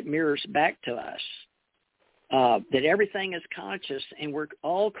outside, that mirrors back to us. That everything is conscious, and we're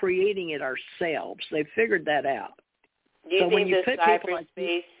all creating it ourselves. They've figured that out. Do you think the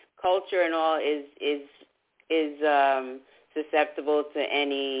cyberspace culture and all is susceptible to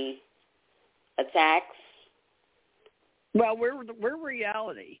any attacks? Well, we're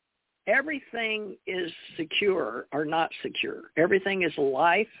reality. Everything is secure or not secure. Everything is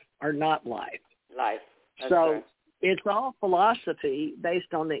life or not life. life. So right. It's all philosophy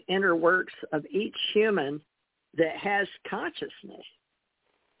based on the inner works of each human that has consciousness.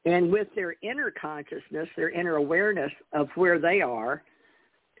 And with their inner consciousness, their inner awareness of where they are,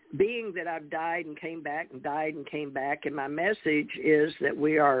 being that I've died and came back and died and came back, and my message is that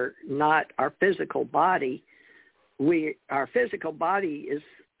we are not our physical body. Our physical body is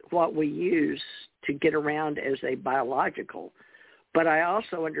what we use to get around as a biological. But I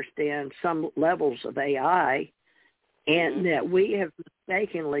also understand some levels of AI, and that we have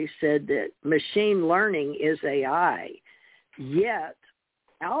mistakenly said that machine learning is AI, yet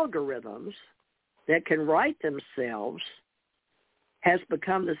algorithms that can write themselves has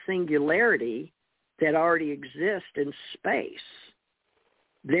become the singularity that already exists in space.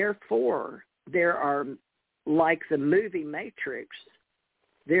 Therefore, there are, like the movie Matrix,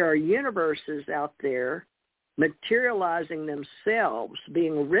 there are universes out there materializing themselves,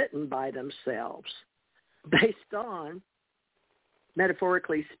 being written by themselves, based on,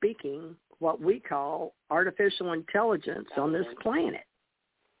 metaphorically speaking, what we call artificial intelligence on this planet.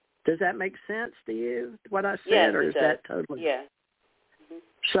 Does that make sense to you, what I said, yes, or is does. that totally? Yeah.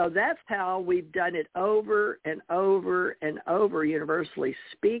 So that's how we've done it over and over and over, universally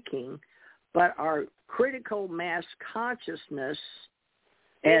speaking, but our critical mass consciousness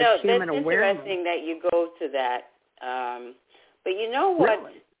as human awareness. That's interesting that you go to that. But you know what?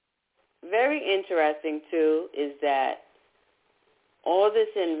 Really? Very interesting, too, is that all this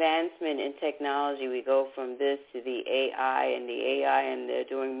advancement in technology, we go from this to the AI, and they're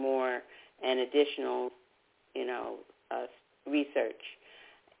doing more and additional, research.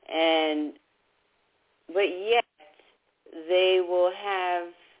 But yet they will have,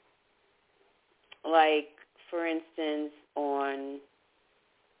 like, for instance, on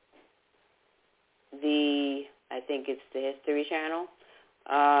I think it's the History Channel,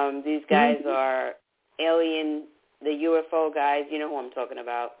 these guys are alien, the UFO guys, you know who I'm talking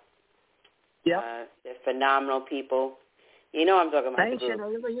about. Yeah. They're phenomenal people. You know I'm talking about. Ancient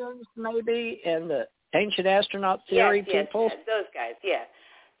aliens, maybe, and the ancient astronaut theory people. Yes, those guys, yeah.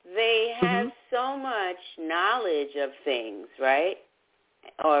 They have so much knowledge of things, right,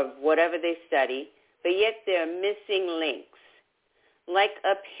 or whatever they study, but yet they're missing links, like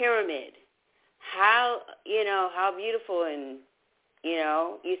a pyramid. How beautiful, and,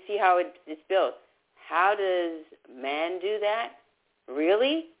 you see how it's built. How does man do that?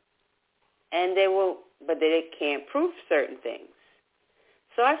 Really? And but they can't prove certain things.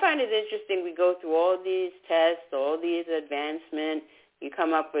 So I find it interesting. We go through all these tests, all these advancements. You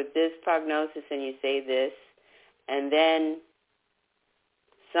come up with this prognosis and you say this, and then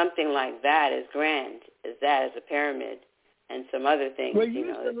something like that as grand as that, as a pyramid, and some other things.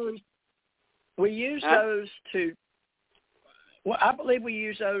 We use those to, well, I believe we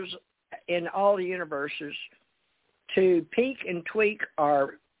use those in all the universes to peak and tweak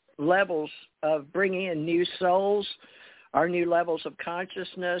our levels of bringing in new souls, our new levels of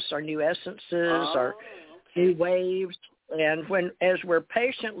consciousness, our new essences, our new waves. And as we're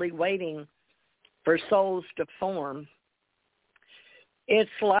patiently waiting for souls to form,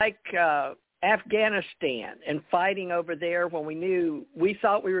 it's like Afghanistan and fighting over there when we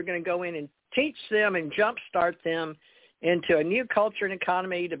thought we were going to go in and teach them and jumpstart them into a new culture and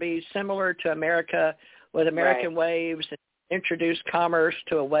economy to be similar to America with American waves, and introduce commerce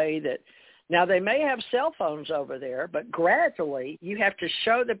to a way that, now they may have cell phones over there, but gradually you have to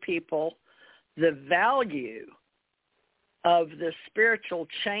show the people the value of the spiritual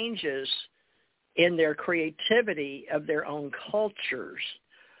changes in their creativity of their own cultures,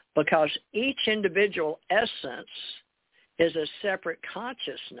 because each individual essence is a separate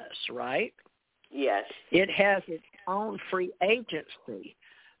consciousness, right? Yes. It has its own free agency.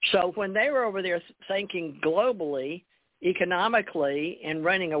 So when they were over there thinking globally, economically, and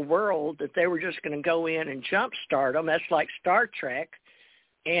running a world that they were just going to go in and jumpstart them, that's like Star Trek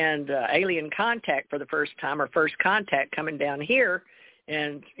and Alien Contact for the first time, or First Contact coming down here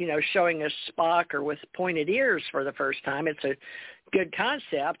and, showing us Spock or with pointed ears for the first time. It's a good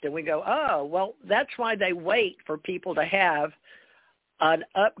concept. And we go, oh, well, that's why they wait for people to have an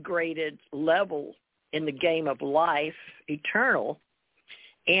upgraded level in the game of life, eternal.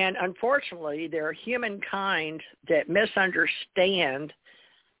 And unfortunately, there are humankind that misunderstand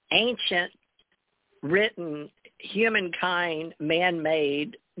ancient written humankind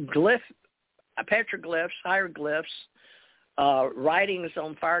man-made petroglyphs, hieroglyphs, writings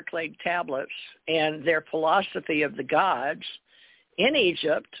on fire-clad tablets, and their philosophy of the gods in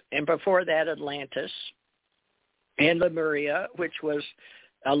Egypt, and before that Atlantis and Lemuria, which was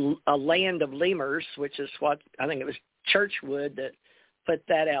a land of lemurs, which is what I think it was Churchwood that put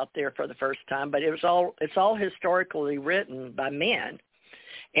that out there for the first time, but it's all historically written by men.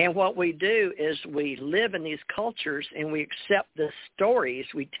 And what we do is we live in these cultures and we accept the stories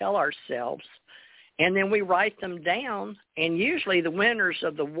we tell ourselves, and then we write them down. And usually the winners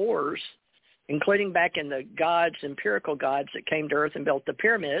of the wars, including back in the gods, empirical gods that came to Earth and built the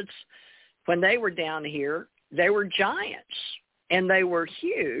pyramids, when they were down here, they were giants, and they were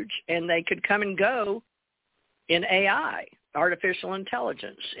huge, and they could come and go in AI, artificial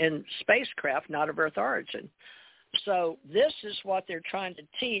intelligence, in spacecraft not of Earth origin. So this is what they're trying to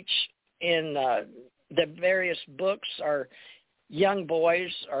teach in the various books, or young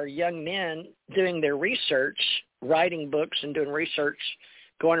boys or young men doing their research, writing books and doing research,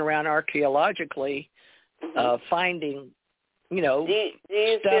 going around archeologically, finding, Do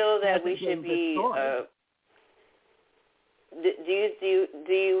you feel that we should be?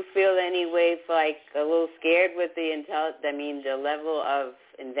 Do you feel any way like a little scared with the level of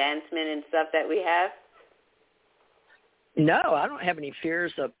advancement and stuff that we have? No, I don't have any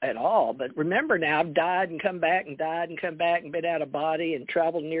fears at all. But remember now, I've died and come back and died and come back and been out of body and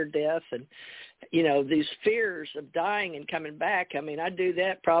traveled near death. And, these fears of dying and coming back, I do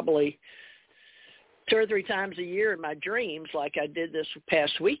that probably 2 or 3 times a year in my dreams, like I did this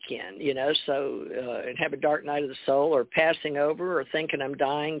past weekend, and have a dark night of the soul, or passing over, or thinking I'm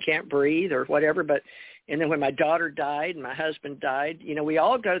dying, can't breathe, or whatever. And then when my daughter died and my husband died, we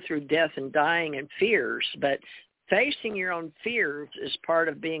all go through death and dying and fears, but facing your own fears is part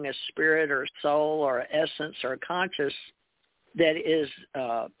of being a spirit or a soul or an essence or a conscious that is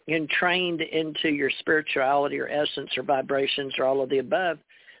entrained into your spirituality or essence or vibrations or all of the above,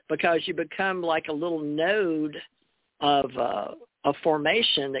 because you become like a little node of a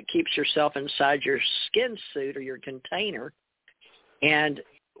formation that keeps yourself inside your skin suit or your container. And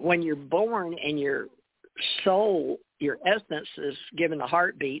when you're born and your soul, your essence is given the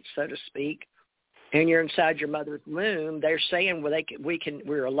heartbeat, so to speak, and you're inside your mother's womb, they're saying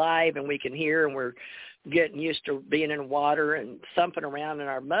we're alive and we can hear, and we're getting used to being in water and thumping around in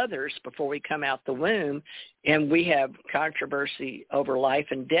our mothers before we come out the womb. And we have controversy over life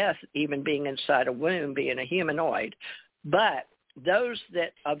and death, even being inside a womb, being a humanoid. But those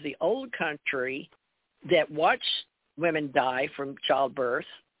that of the old country that watch women die from childbirth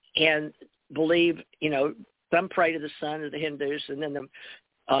and believe, some pray to the sun of the Hindus, and then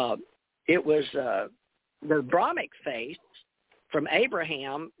it was the Brahmic faith from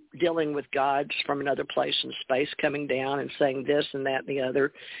Abraham dealing with gods from another place in space, coming down and saying this and that and the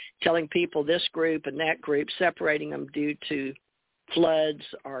other, telling people this group and that group, separating them due to floods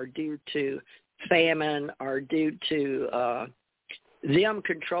or due to famine or due to them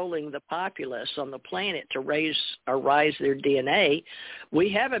controlling the populace on the planet to rise their DNA.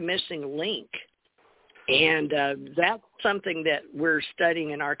 We have a missing link. And that's something that we're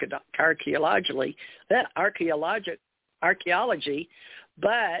studying in archaeology,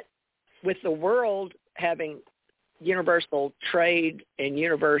 but with the world having universal trade and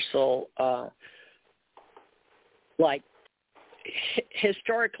universal,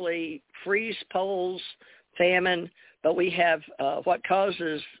 historically freeze poles, famine, but we have what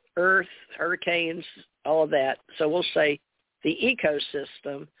causes earth, hurricanes, all of that. So we'll say the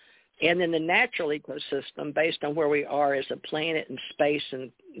ecosystem, and then the natural ecosystem based on where we are as a planet in space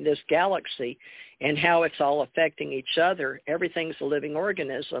and this galaxy and how it's all affecting each other. Everything's a living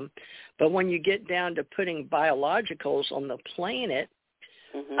organism. But when you get down to putting biologicals on the planet,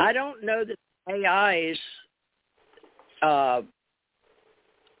 I don't know that AIs,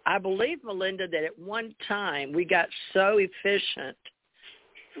 I believe, Melinda, that at one time we got so efficient.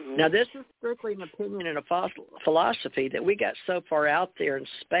 Now, this is strictly an opinion and a philosophy, that we got so far out there in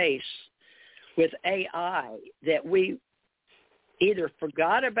space with AI that we either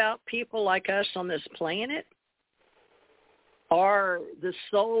forgot about people like us on this planet, or the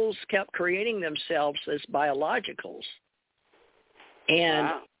souls kept creating themselves as biologicals.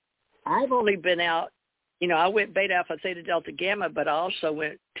 And I've only been out, I went beta, alpha, theta, delta, gamma, but I also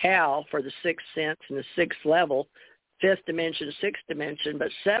went tau for the sixth sense and the sixth level, fifth dimension, sixth dimension, but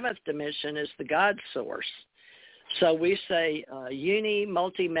seventh dimension is the God source. So we say uni,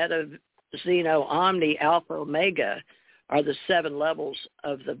 multi, meta, xeno, omni, alpha, omega are the 7 levels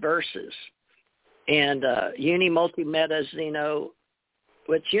of the verses. And uni, multi, meta, xeno,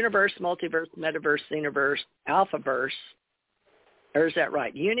 which universe, multiverse, metaverse, xenoverse, alphaverse, or is that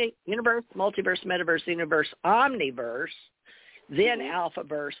right? Universe, multiverse, metaverse, xenoverse, omniverse, then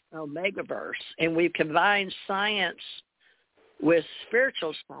alphaverse, omegaverse. And we've combined science with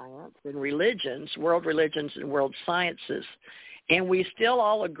spiritual science and religions, world religions and world sciences. And we still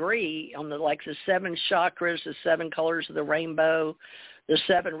all agree on the 7 chakras, the 7 colors of the rainbow, the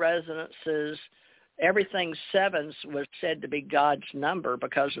 7 resonances, everything 7s was said to be God's number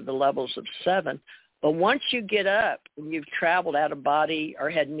because of the levels of 7. But once you get up and you've traveled out of body or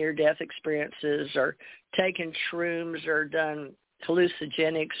had near-death experiences or taken shrooms or done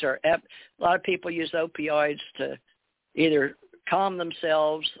hallucinogenics or a lot of people use opioids to either calm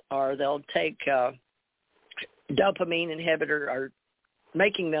themselves or they'll take dopamine inhibitor or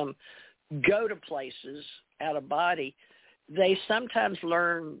making them go to places out of body. They sometimes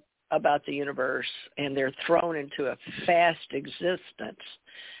learn about the universe and they're thrown into a fast existence.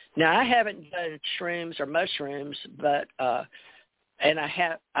 Now, I haven't done shrooms or mushrooms, but and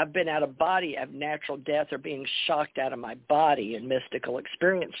I've been out of body of natural death or being shocked out of my body in mystical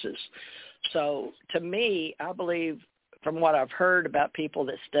experiences. So to me, I believe from what I've heard about people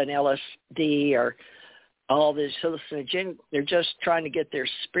that's done LSD or all this hallucinogenic, they're just trying to get their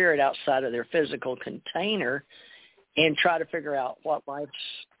spirit outside of their physical container and try to figure out what life's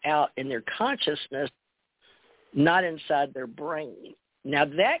out in their consciousness, not inside their brain. Now,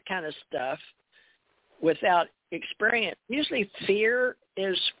 that kind of stuff, without experience, usually fear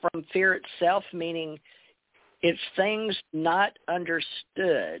is from fear itself, meaning it's things not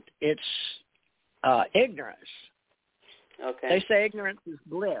understood. It's ignorance. Okay. They say ignorance is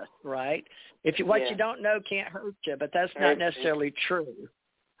bliss, right? What you don't know can't hurt you, but that's not necessarily true.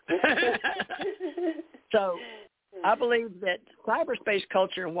 So I believe that cyberspace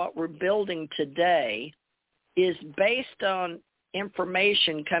culture and what we're building today is based on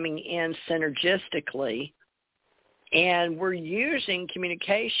information coming in synergistically, and we're using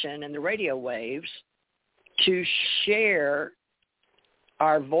communication and the radio waves to share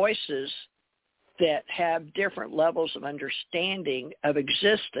our voices that have different levels of understanding of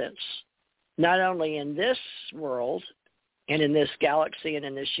existence, not only in this world and in this galaxy and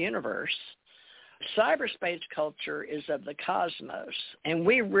in this universe. Cyberspace culture is of the cosmos, and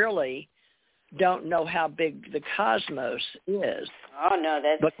we really don't know how big the cosmos is. Oh, no,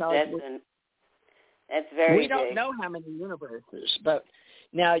 that's very We don't know how many universes, but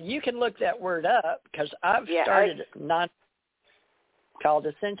now you can look that word up because I've started called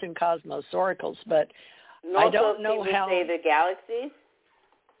Ascension Cosmos Oracles, but I don't know how. Say the galaxies?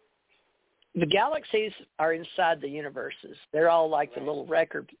 The galaxies are inside the universes. They're all like the little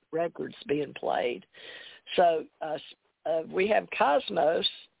records being played. So we have cosmos,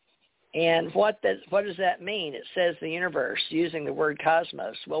 and what does that mean? It says the universe, using the word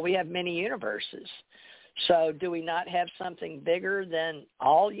cosmos. Well, we have many universes. So do we not have something bigger than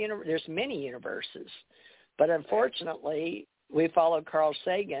all universes? There's many universes. But unfortunately, we follow Carl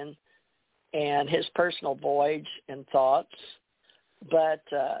Sagan and his personal voyage and thoughts. But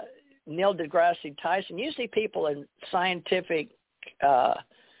Neil deGrasse Tyson, usually people in scientific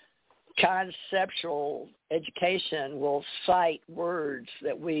conceptual education will cite words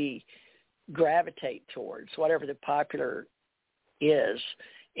that we gravitate towards, whatever the popular is.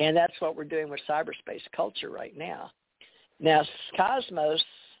 And that's what we're doing with cyberspace culture right now. Now, Cosmos,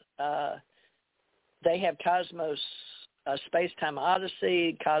 they have Cosmos Space-Time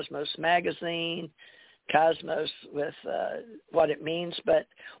Odyssey, Cosmos Magazine, Cosmos with what it means, but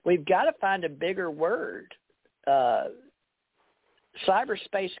we've got to find a bigger word.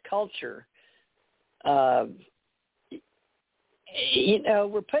 Cyberspace culture, we're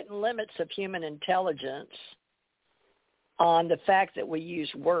putting limits of human intelligence on the fact that we use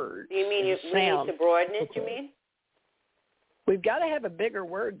words. You mean we need to broaden it, you mean? We've got to have a bigger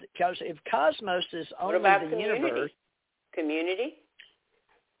word, because if cosmos is only the universe. Community?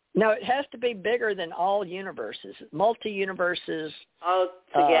 No, it has to be bigger than all universes, multi-universes. All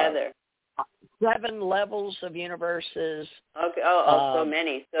together. 7 levels of universes. Okay. So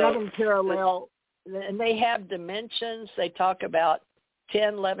many. 7 parallel. And they have dimensions. They talk about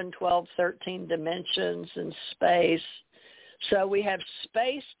 10, 11, 12, 13 dimensions in space. So we have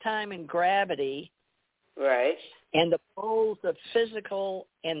space, time, and gravity. Right. And the poles of physical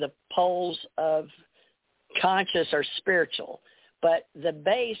and the poles of conscious or spiritual. But the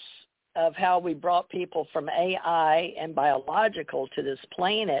base of how we brought people from AI and biological to this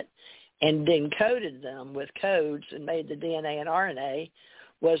planet and encoded them with codes and made the DNA and RNA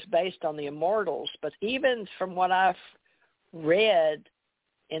was based on the immortals. But even from what I've read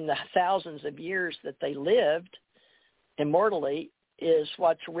in the thousands of years that they lived immortally is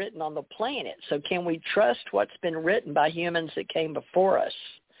what's written on the planet. So can we trust what's been written by humans that came before us,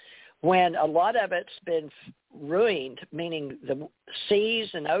 when a lot of it's been ruined, meaning the seas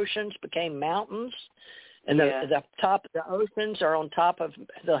and oceans became mountains, and the top of the oceans are on top of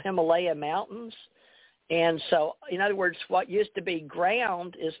the Himalaya mountains. And so, in other words, what used to be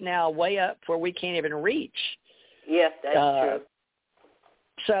ground is now way up where we can't even reach. Yes, that's true.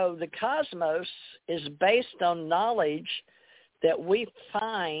 So the cosmos is based on knowledge that we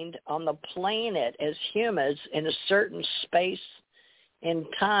find on the planet as humans in a certain space and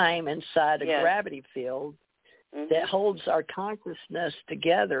time inside a gravity field that holds our consciousness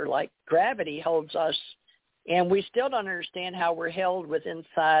together, like gravity holds us. And we still don't understand how we're held within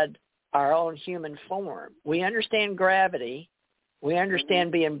inside our own human form. We understand gravity. We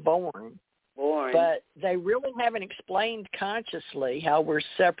understand being born. But they really haven't explained consciously how we're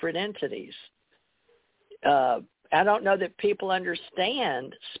separate entities. I don't know that people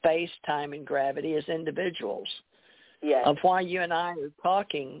understand space, time, and gravity as individuals. Yes. Of why you and I are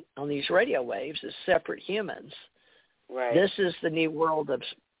talking on these radio waves as separate humans. Right. This is the new world of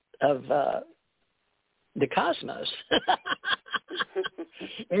the cosmos.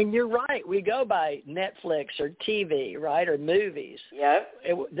 And you're right. We go by Netflix or TV, right, or movies. Yep.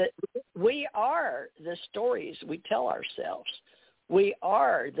 We are the stories we tell ourselves. We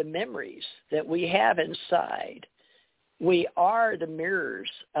are the memories that we have inside. We are the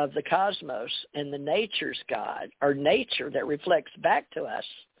mirrors of the cosmos and the nature's God, or nature that reflects back to us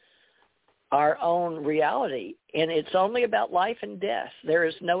our own reality. And it's only about life and death. There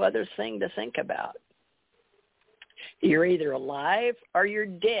is no other thing to think about. You're either alive or you're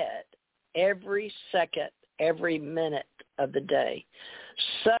dead every second, every minute of the day.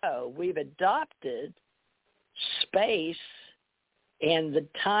 So we've adopted space and the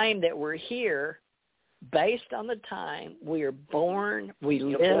time that we're here based on the time we are born, we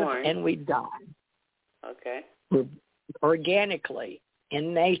live, and we die. Okay. We're organically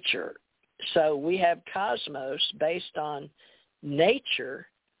in nature. So we have cosmos based on nature,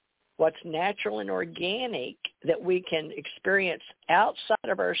 what's natural and organic that we can experience outside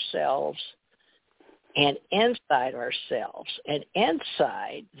of ourselves and inside ourselves. And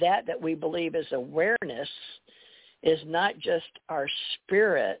inside, that we believe is awareness is not just our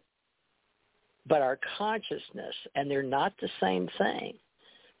spirit, but our consciousness, and they're not the same thing.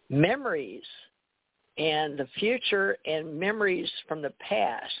 Memories and the future and memories from the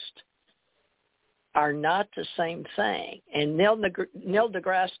past are not the same thing. And Neil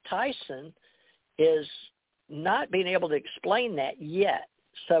deGrasse Tyson is not being able to explain that yet.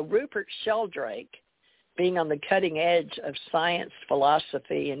 So Rupert Sheldrake, being on the cutting edge of science,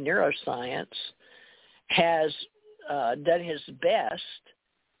 philosophy, and neuroscience, has done his best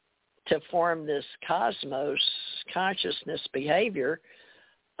to form this cosmos consciousness behavior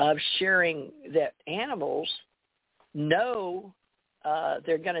of sharing that animals know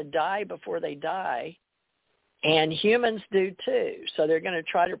they're going to die before they die, and humans do too. So they're going to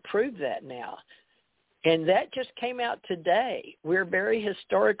try to prove that now. And that just came out today. We're very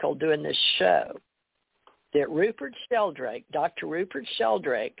historical doing this show that Rupert Sheldrake, Dr. Rupert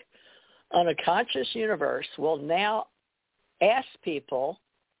Sheldrake, on A Conscious Universe will now ask people,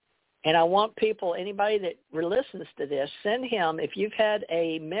 and I want people, anybody that listens to this, send him, if you've had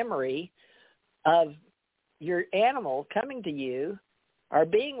a memory of your animal coming to you or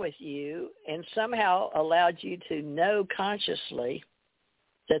being with you and somehow allowed you to know consciously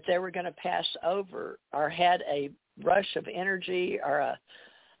that they were going to pass over or had a rush of energy or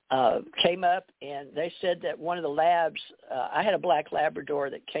came up, and they said that one of the labs, I had a black Labrador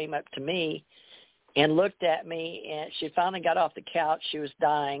that came up to me and looked at me, and she finally got off the couch. She was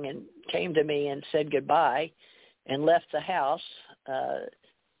dying and came to me and said goodbye and left the house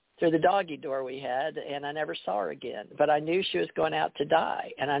through the doggy door we had, and I never saw her again. But I knew she was going out to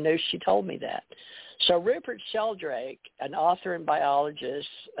die, and I knew she told me that. So Rupert Sheldrake, an author and biologist,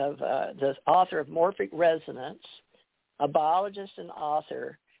 the author of Morphic Resonance, a biologist and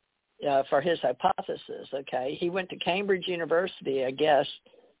author for his hypothesis, okay? He went to Cambridge University, I guess.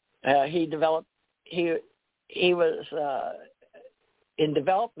 He was in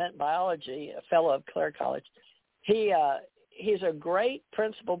development biology, a fellow of Clare College. He's a great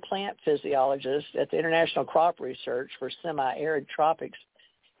principal plant physiologist at the International Crop Research for Semi-Arid Tropics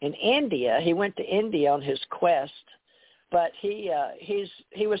in India. He went to India on his quest, but he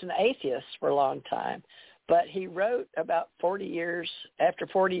was an atheist for a long time. But he wrote about 40 years, after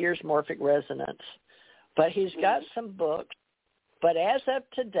 40 years, Morphic Resonance. But he's got some books. But as of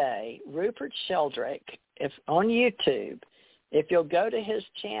today, Rupert Sheldrake, if on YouTube, if you'll go to his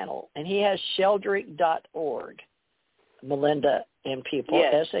channel, and he has sheldrake.org, Melinda and people,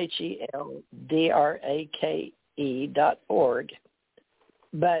 yes. SHELDRAKE.org.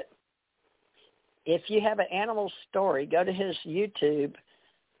 But if you have an animal story, go to his YouTube,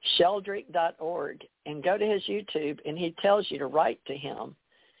 sheldrake.org, and go to his YouTube, and he tells you to write to him.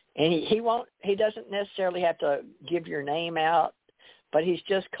 And he doesn't necessarily have to give your name out, but he's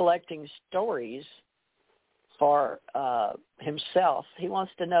just collecting stories for himself. He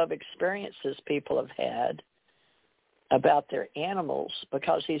wants to know of experiences people have had about their animals,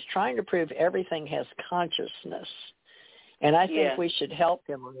 because he's trying to prove everything has consciousness. And I think we should help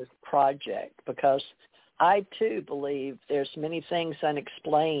him on this project, because I, too, believe there's many things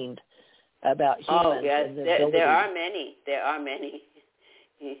unexplained about humans. Oh, yes, and there are many. There are many.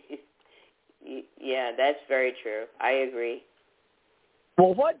 Yeah, that's very true. I agree.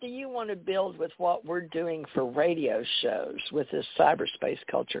 Well, what do you want to build with what we're doing for radio shows with this cyberspace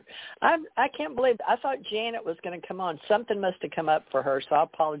culture? I can't believe I thought Janet was going to come on. Something must have come up for her, so I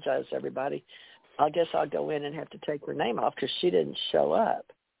apologize, everybody. I guess I'll go in and have to take her name off because she didn't show up.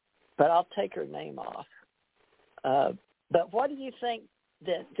 But I'll take her name off. But what do you think?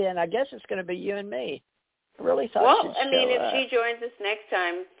 Then I guess it's going to be you and me. I really thought Well, she'd I mean, show if up. she joins us next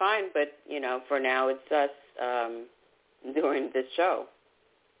time, fine. But, for now it's us doing this show.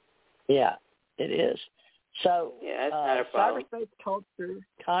 Yeah, it is. So, yeah, that's not a problem. Cyberspace Culture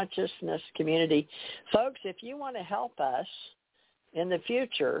Consciousness Community. Folks, if you want to help us in the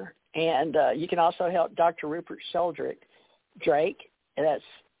future, and you can also help Dr. Rupert Sheldrake, and that's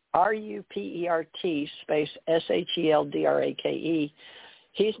RUPERT space SHELDRAKE.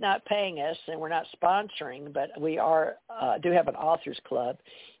 He's not paying us, and we're not sponsoring, but we do have an authors club,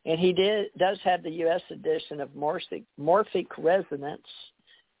 and he does have the U.S. edition of Morphic Resonance,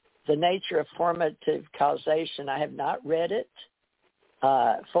 The Nature of Formative Causation. I have not read it.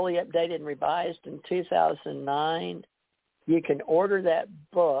 Fully updated and revised in 2009. You can order that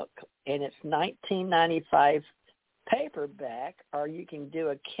book, and it's $19.95 paperback, or you can do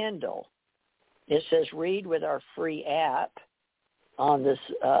a Kindle. It says read with our free app on this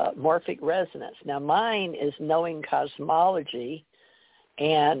Morphic Resonance. Now, mine is Knowing Cosmology,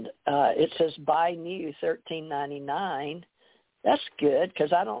 and it says buy new $13.99. That's good,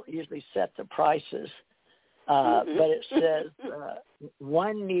 because I don't usually set the prices. But it says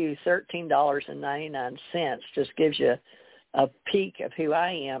one new $13.99 just gives you a peek of who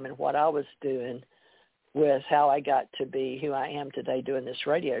I am and what I was doing with how I got to be who I am today doing this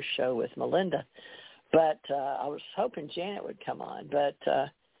radio show with Melinda. But I was hoping Janet would come on. But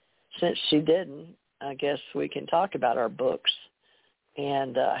since she didn't, I guess we can talk about our books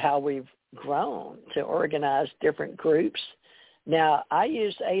and how we've grown to organize different groups. Now, I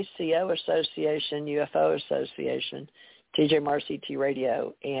use ACO Association, UFO Association, TJMorrisacir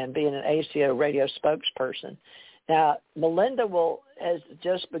Radio, and being an ACO radio spokesperson. Now, Melinda has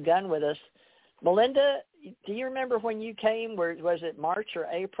just begun with us. Melinda, do you remember when you came? Was it March or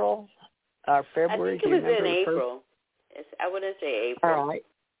April or February? I think it was in April. I wouldn't say April. All right.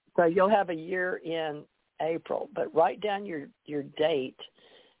 So you'll have a year in April, but write down your date,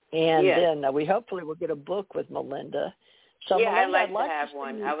 and then we hopefully will get a book with Melinda. So yeah, Melinda, I'd like to have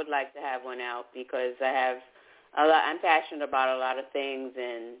one. I would like to have one out because I'm passionate about a lot of things,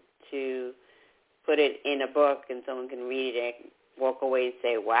 and to put it in a book and someone can read it and walk away and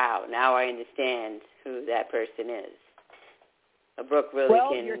say, wow, now I understand who that person is. A book really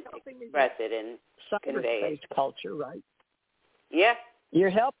can express it and convey it. Cyberspace culture, right? Yeah. You're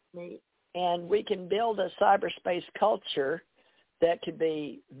helping me, and we can build a cyberspace culture that could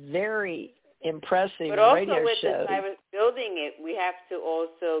be very impressive but also radio with shows. Building it, we have to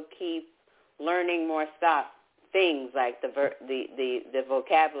also keep learning more things like the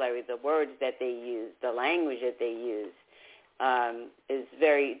vocabulary, the words that they use, the language that they use is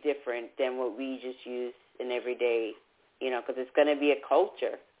very different than what we just use in everyday, because it's going to be a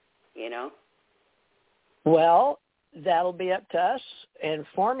culture, Well, that'll be up to us and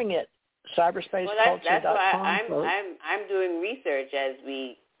forming it. Cyberspaceculture.com. That's why I'm doing research as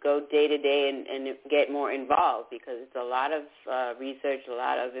we go day to day and get more involved, because it's a lot of research, a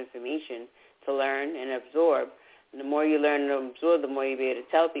lot of information to learn and absorb. And the more you learn and absorb, the more you'll be able to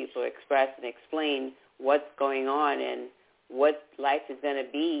tell people, express, and explain what's going on and what life is going to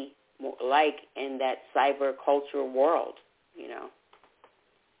be like in that cyber culture world,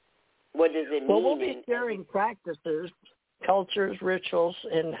 What does it mean? Well, we'll be sharing practices, cultures, rituals,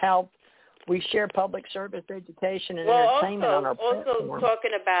 and how we share public service education and entertainment on our platform. Also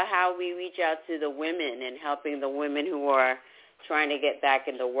talking about how we reach out to the women and helping the women who are trying to get back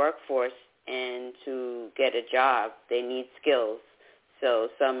in the workforce and to get a job. They need skills. So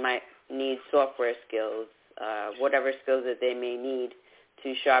some might need software skills, whatever skills that they may need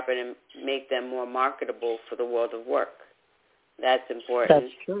to sharpen and make them more marketable for the world of work. That's important.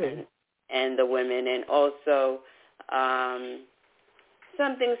 That's true. And the women. And also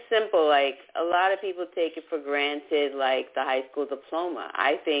something simple, like a lot of people take it for granted, like the high school diploma.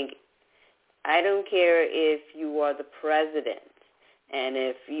 I don't care if you are the president and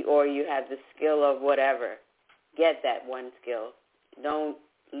you have the skill of whatever. get that one skill. Don't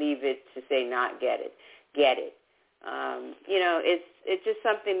leave it to say not get it. Get it. It's just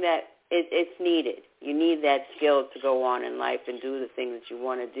something that it's needed. You need that skill to go on in life and do the things that you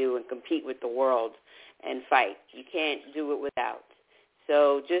want to do and compete with the world and fight. You can't do it without.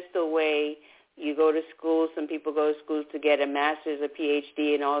 So just the way you go to school, some people go to school to get a master's, a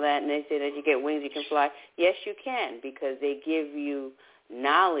Ph.D. and all that, and they say that you get wings, you can fly. Yes, you can, because they give you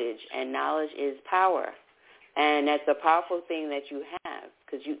knowledge, and knowledge is power. And that's a powerful thing that you have,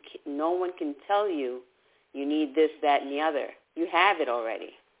 because no one can tell you you need this, that, and the other. You have it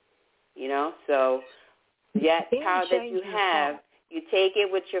already, So that power that you have, you take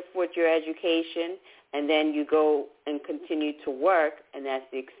it with your education, and then you go and continue to work, and that's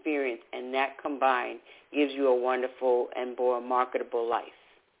the experience. And that combined gives you a wonderful and more marketable life.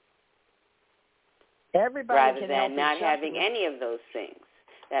 Everybody rather than not having any of those things.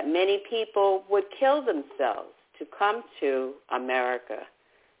 That many people would kill themselves to come to America,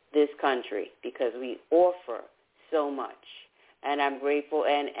 this country, because we offer so much. And I'm grateful,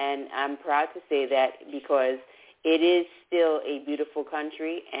 and I'm proud to say that, because it is still a beautiful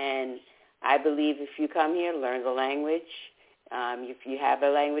country, and I believe if you come here, learn the language. If you have a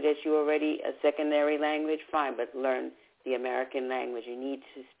language that you already, a secondary language, fine, but learn the American language. You need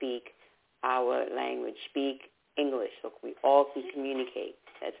to speak our language. Speak English so we all can communicate.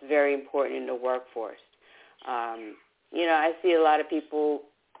 That's very important in the workforce. I see a lot of people,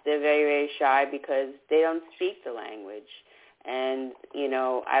 they're very, very shy because they don't speak the language. And,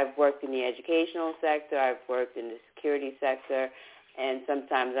 I've worked in the educational sector. I've worked in the security sector. And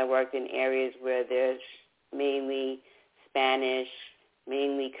sometimes I worked in areas where there's mainly Spanish,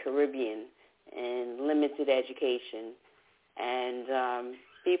 mainly Caribbean, and limited education. And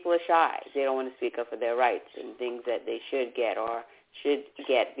people are shy. They don't want to speak up for their rights and things that they should get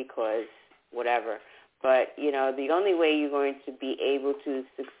because whatever. But, the only way you're going to be able to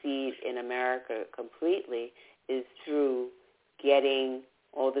succeed in America completely is through getting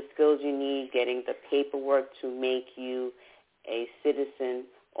all the skills you need, getting the paperwork to make you a citizen.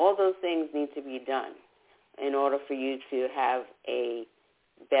 All those things need to be done in order for you to have a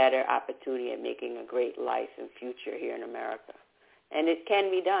better opportunity at making a great life and future here in America. And it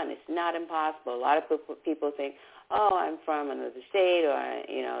can be done. It's not impossible. A lot of people think, oh, I'm from another state, or,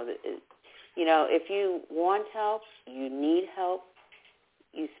 if you want help, you need help,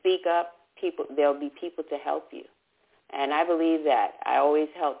 you speak up, there'll be people to help you. And I believe that. I always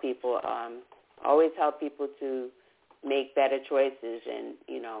help people, to make better choices, and,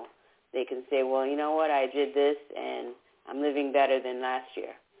 they can say, well, you know what, I did this, and I'm living better than last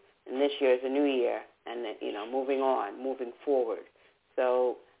year. And this year is a new year, and, moving forward.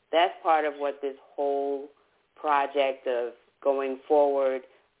 So that's part of what this whole project of going forward,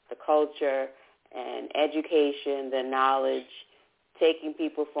 the culture and education, the knowledge, taking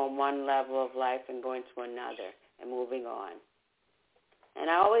people from one level of life and going to another and moving on. And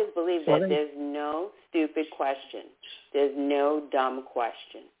I always believe that there's no stupid question. There's no dumb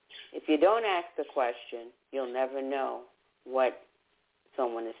question. If you don't ask the question, you'll never know what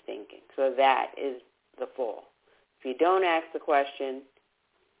someone is thinking. So that is the fall. If you don't ask the question,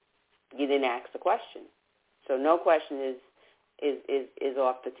 you didn't ask the question. So no question is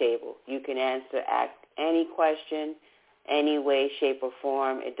off the table. You can ask any question, any way, shape, or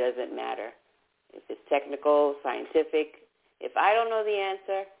form. It doesn't matter. If it's technical, scientific. If I don't know the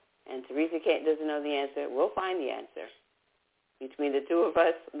answer and Theresa doesn't know the answer, we'll find the answer. Between the two of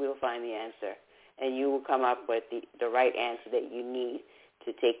us, we'll find the answer. And you will come up with the right answer that you need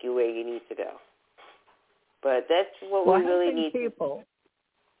to take you where you need to go. But that's what we really need.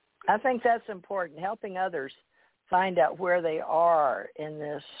 I think that's important, helping others find out where they are in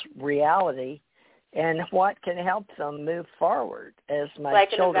this reality and what can help them move forward, as my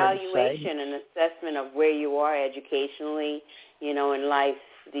children say. Like an evaluation, an assessment of where you are educationally, in life.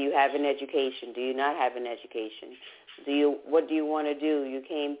 Do you have an education? Do you not have an education? What do you want to do? You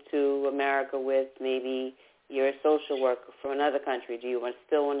came to America with maybe you're a social worker from another country. Do you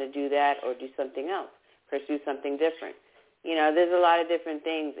still want to do that or do something else? Pursue something different? There's a lot of different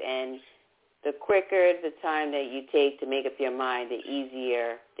things, and the quicker the time that you take to make up your mind, the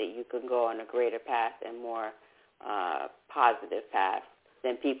easier that you can go on a greater path and more positive path.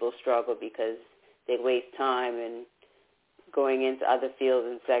 Then people struggle because they waste time in going into other fields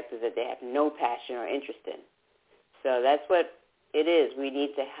and sectors that they have no passion or interest in. So that's what it is. We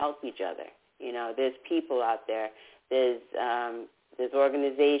need to help each other. There's people out there. There's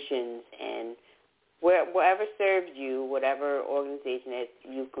organizations, and wherever serves you, whatever organization that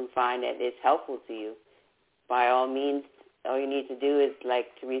you can find that is helpful to you, by all means, all you need to do is, like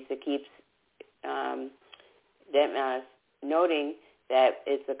Theresa keeps noting that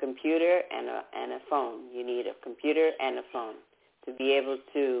it's a computer and a phone. You need a computer and a phone to be able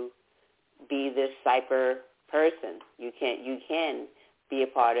to be this cyber person. You can be a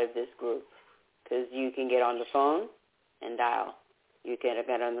part of this group because you can get on the phone and dial. You can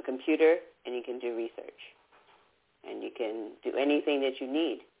get on the computer and you can do research. And you can do anything that you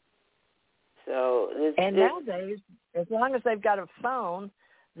need. So nowadays, as long as they've got a phone,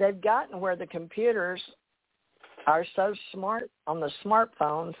 they've gotten where the computers are so smart on the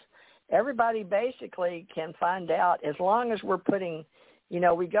smartphones. Everybody basically can find out, as long as we're putting,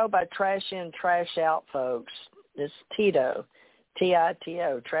 we go by trash in, trash out, folks. It's TITO,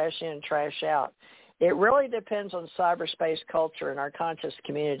 TITO, trash in, trash out. It really depends on cyberspace culture and our conscious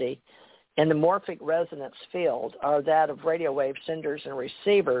community in the morphic resonance field, or that of radio wave senders and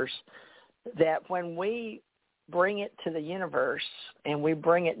receivers, that when we bring it to the universe and we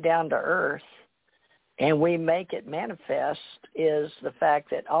bring it down to earth and we make it manifest, is the fact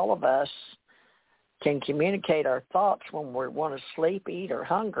that all of us can communicate our thoughts when we want to sleep, eat, or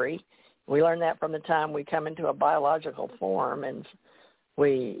hungry. We learn that from the time we come into a biological form, and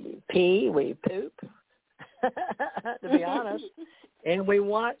we pee, we poop, to be honest, and we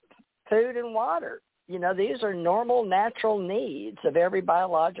want food and water. These are normal, natural needs of every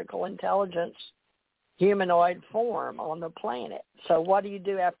biological intelligence humanoid form on the planet. So what do you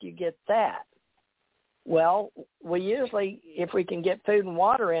do after you get that? Well, we usually, if we can get food and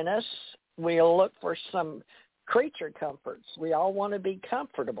water in us, we'll look for some creature comforts. We all want to be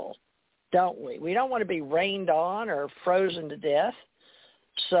comfortable, don't we? We don't want to be rained on or frozen to death.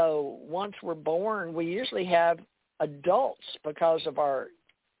 So once we're born, we usually have adults, because of our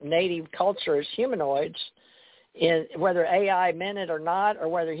native culture as humanoids, in whether AI meant it or not, or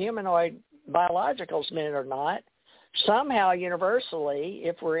whether humanoid biologicals meant it or not, somehow universally,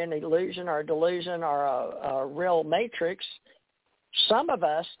 if we're in illusion or delusion or a real matrix, some of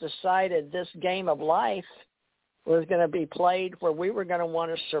us decided this game of life was going to be played where we were going to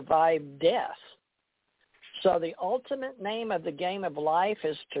want to survive death. So the ultimate name of the game of life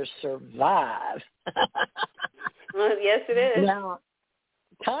is to survive. Well, yes, it is. Now,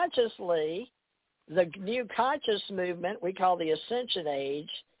 consciously, the new conscious movement we call the Ascension Age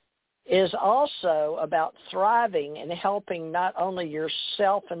is also about thriving and helping not only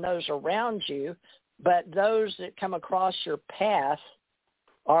yourself and those around you, but those that come across your path,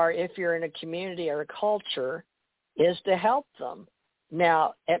 or if you're in a community or a culture, is to help them.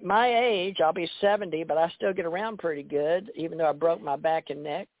 Now, at my age, I'll be 70, but I still get around pretty good, even though I broke my back and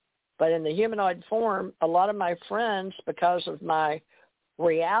neck. But in the humanoid form, a lot of my friends, because of my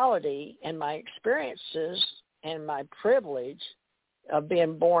reality and my experiences and my privilege of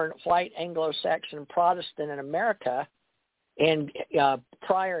being born white, Anglo-Saxon, Protestant in America, and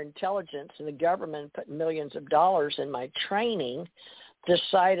prior intelligence and the government put millions of dollars in my training,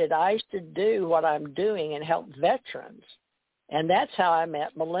 decided I should do what I'm doing and help veterans. And that's how I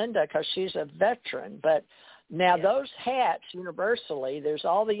met Melinda, because she's a veteran. But now those hats universally, there's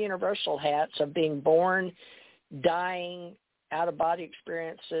all the universal hats of being born, dying, out-of-body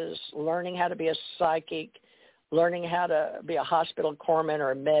experiences, learning how to be a psychic, learning how to be a hospital corpsman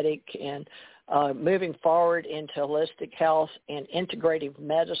or a medic, and moving forward into holistic health and integrative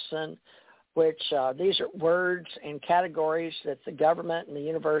medicine, which these are words and categories that the government and the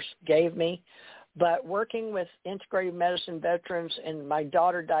universe gave me. But working with integrative medicine veterans, and my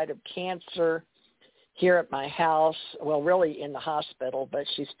daughter died of cancer here at my house, well, really in the hospital, but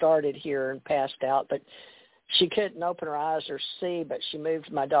she started here and passed out. But she couldn't open her eyes or see, but she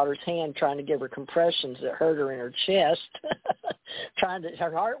moved my daughter's hand trying to give her compressions that hurt her in her chest.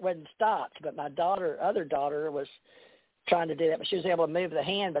 Her heart wasn't stopped, but my other daughter was trying to do that. But she was able to move the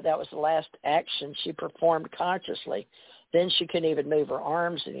hand, but that was the last action she performed consciously. Then she couldn't even move her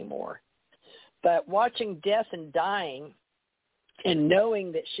arms anymore. But watching death and dying and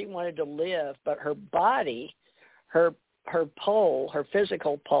knowing that she wanted to live, but her body, her pole, her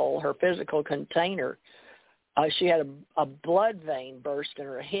physical pole, her physical container, she had a blood vein burst in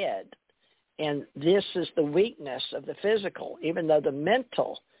her head. And this is the weakness of the physical, even though the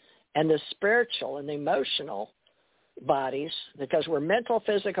mental and the spiritual and the emotional bodies, because we're mental,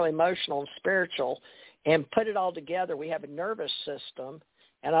 physical, emotional, and spiritual, and put it all together, we have a nervous system.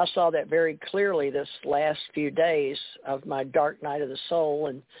 And I saw that very clearly this last few days of my dark night of the soul.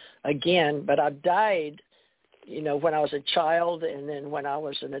 And again, but I've died, when I was a child, and then when I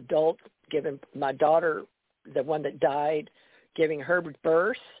was an adult, giving my daughter, the one that died, giving her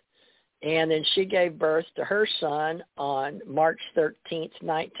birth. And then she gave birth to her son on March 13th,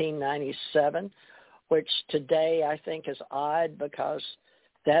 1997, which today I think is odd, because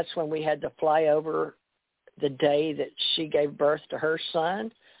that's when we had to fly over the day that she gave birth to her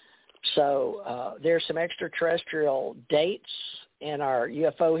son. So there's some extraterrestrial dates in our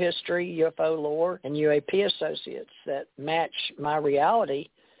UFO history, UFO lore, and UAP associates that match my reality.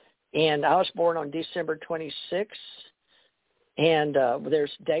 And I was born on December 26th, and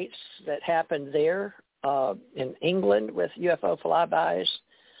there's dates that happened there in England with UFO flybys.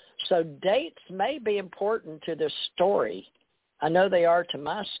 So dates may be important to this story. I know they are to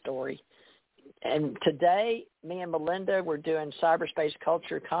my story. And today, me and Melinda, we're doing Cyberspace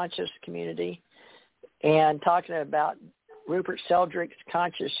Culture Conscious Community and talking about Rupert Sheldrake's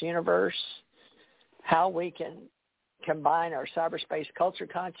Conscious Universe, how we can combine our Cyberspace Culture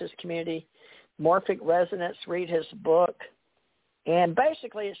Conscious Community, Morphic Resonance, read his book. And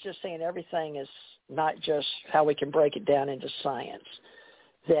basically, it's just saying everything is not just how we can break it down into science,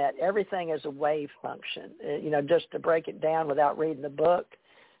 that everything is a wave function. Just to break it down without reading the book,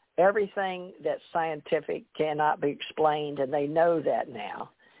 everything that's scientific cannot be explained, and they know that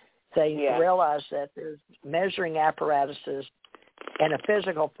now. They realize that there's measuring apparatuses and a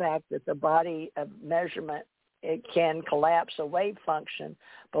physical fact that the body of measurement, it can collapse a wave function,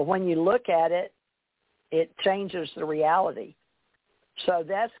 but when you look at it, it changes the reality. So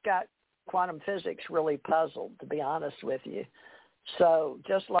that's got quantum physics really puzzled, to be honest with you. So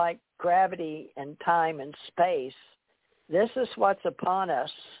just like gravity and time and space, this is what's upon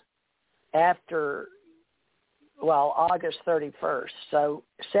us after, August 31st. So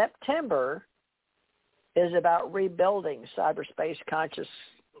September is about rebuilding cyberspace conscious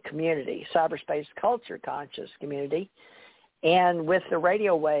community, cyberspace culture conscious community, and with the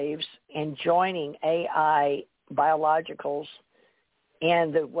radio waves and joining AI biologicals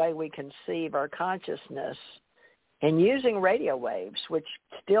and the way we conceive our consciousness and using radio waves, which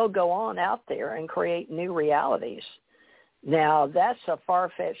still go on out there and create new realities. Now, that's a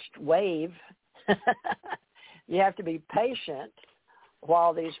far-fetched wave. You have to be patient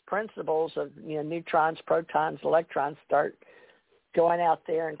while these principles of neutrons, protons, electrons start going out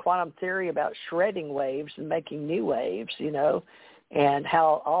there, and quantum theory about shredding waves and making new waves, and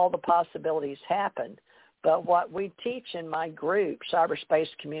how all the possibilities happen. But what we teach in my group, Cyberspace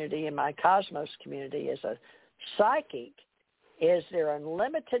Community, and my Cosmos Community as a psychic, is there are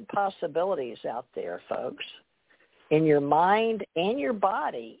unlimited possibilities out there, folks, in your mind and your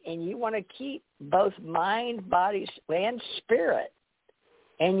body, and you want to keep both mind, body, and spirit,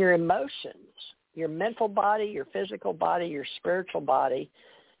 and your emotions, your mental body, your physical body, your spiritual body,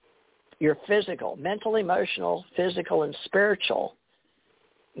 your physical, mental, emotional, physical, and spiritual.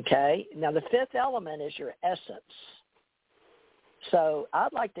 Okay? Now, the fifth element is your essence. So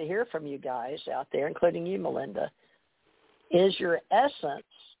I'd like to hear from you guys out there, including you, Melinda. Is your essence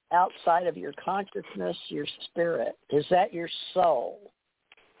outside of your consciousness, your spirit? Is that your soul?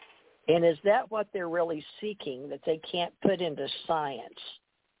 And is that what they're really seeking that they can't put into science?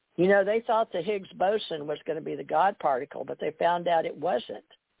 They thought the Higgs boson was going to be the God particle, but they found out it wasn't.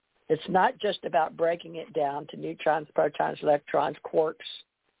 It's not just about breaking it down to neutrons, protons, electrons, quarks,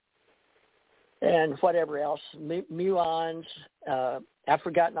 and whatever else, muons. I've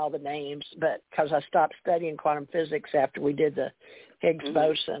forgotten all the names, but because I stopped studying quantum physics after we did the Higgs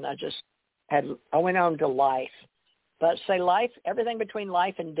boson, I went on to life. But say life, everything between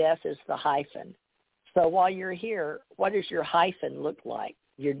life and death is the hyphen. So while you're here, what does your hyphen look like?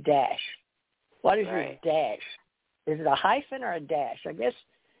 Your dash. What is your dash? Is it a hyphen or a dash? I guess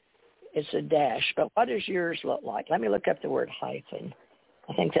it's a dash, but what does yours look like? Let me look up the word hyphen.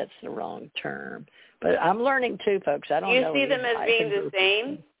 I think that's the wrong term. But I'm learning too, folks. I don't know. Do you see them as being the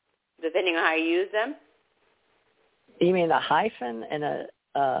same, depending on how you use them? You mean a hyphen and a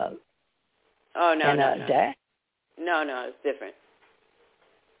dash? No, it's different.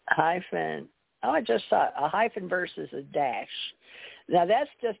 Hyphen. Oh, I just saw a hyphen versus a dash. Now, that's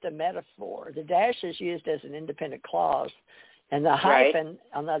just a metaphor. The dash is used as an independent clause, and the hyphen,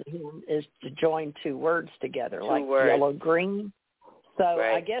 on the other hand, is to join two words together, yellow-green. So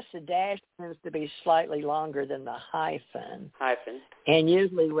I guess the dash tends to be slightly longer than the hyphen. And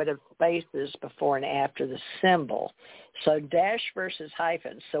usually would have spaces before and after the symbol. So dash versus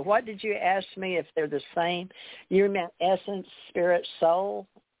hyphen. So what did you ask me if they're the same? You meant essence, spirit, soul?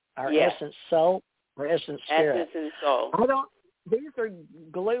 Or essence, soul? Or essence, spirit? Essence and soul. These are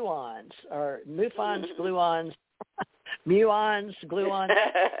gluons, or mufons, gluons, muons, gluons.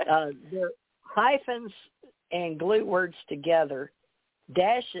 They're hyphens and glue words together.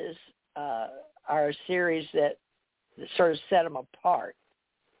 Dashes are a series that sort of set them apart.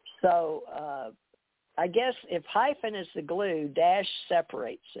 So I guess if hyphen is the glue, dash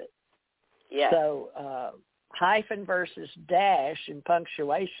separates it. Yeah. So hyphen versus dash in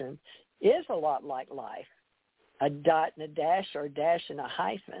punctuation is a lot like life. a dot and a dash or a dash and a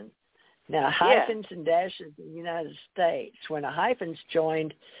hyphen. Now, hyphens and dashes in the United States, when a hyphen's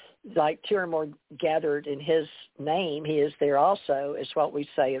joined, like two or more gathered in his name, he is there also, is what we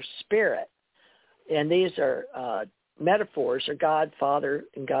say of spirit. And these are metaphors, or God Father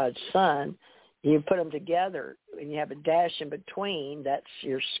and God Son. You put them together and you have a dash in between. That's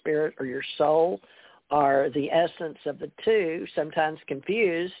your spirit or your soul, or the essence of the two, sometimes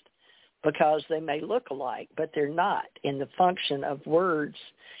confused because they may look alike, but they're not in the function of words.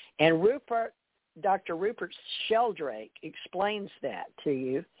 And Dr. Rupert Sheldrake explains that to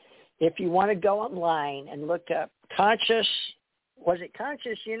you. If you want to go online and look up conscious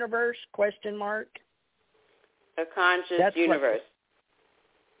universe, ? A conscious universe.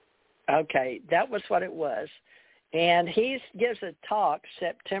 Okay, that was what it was. And he gives a talk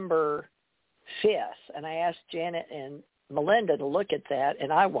September 5th, and I asked Janet and Melinda to look at that,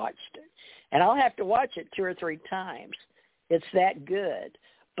 and I watched it. And I'll have to watch it 2 or 3 times. It's that good.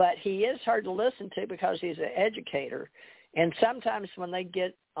 But he is hard to listen to because he's an educator. And sometimes when they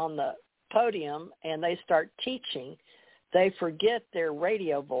get on the podium and they start teaching, they forget their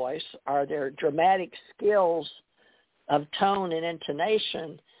radio voice or their dramatic skills of tone and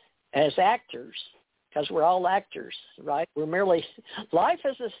intonation as actors, because we're all actors, right? Life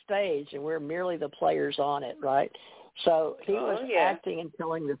is a stage, and we're merely the players on it, right? So he was acting and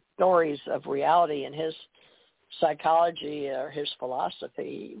telling the stories of reality in his psychology or his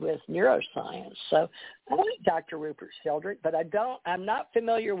philosophy with neuroscience. So I like Dr. Rupert Sheldrake, but I'm not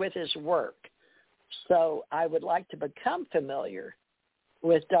familiar with his work. So I would like to become familiar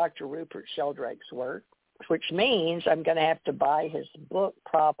with Dr. Rupert Sheldrake's work, which means I'm going to have to buy his book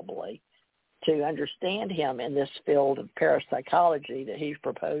probably to understand him in this field of parapsychology that he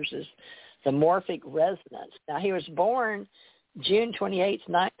proposes, the Morphic Resonance. Now, he was born June 28,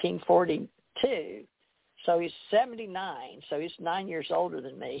 1942, so he's 79, so he's 9 years older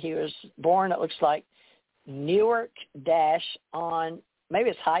than me. He was born, it looks like, Newark on,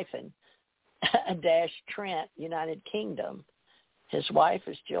 maybe it's hyphen, Trent, United Kingdom. His wife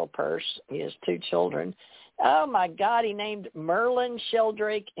is Jill Peirce. He has 2 children. Oh, my God, he named Merlin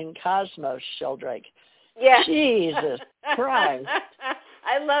Sheldrake and Cosmos Sheldrake. Yeah. Jesus Christ.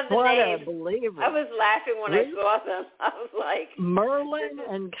 I love the name. What a believer. I was laughing when I saw them. I was like... Merlin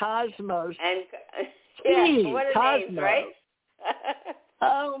and Cosmos. And Jeez, what a Cosmos. name, right?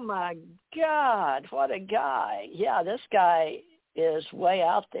 Oh, my God, what a guy. Yeah, this guy is way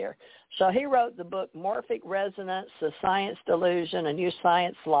out there. So he wrote the book Morphic Resonance, The Science Delusion, A New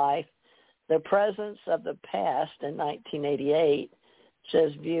Science Life, The Presence of the Past in 1988.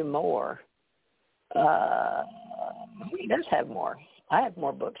 Says view more. He does have more. I have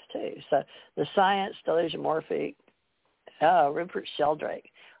more books too. So The Science Delusion, Morphic, Rupert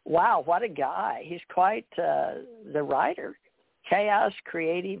Sheldrake. Wow, what a guy. He's quite the writer. Chaos,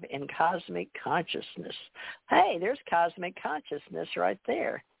 Creative, and Cosmic Consciousness. Hey, there's Cosmic Consciousness right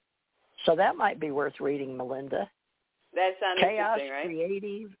there. So that might be worth reading, Melinda. That sounds Chaos, interesting, right?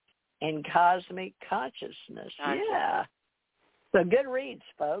 Creative, and Cosmic Consciousness. Yeah. So good reads,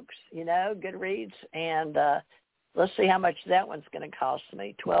 folks. Good reads. And let's see how much that one's going to cost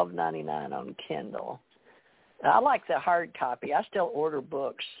me. $12.99 on Kindle. I like the hard copy. I still order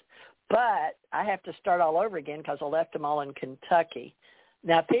books. But I have to start all over again because I left them all in Kentucky.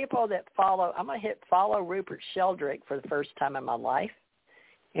 Now, people that follow, I'm going to hit follow Rupert Sheldrake for the first time in my life.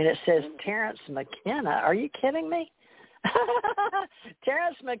 And it says Terence McKenna. Are you kidding me?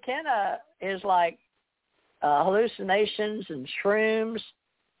 Terence McKenna is like hallucinations and shrooms.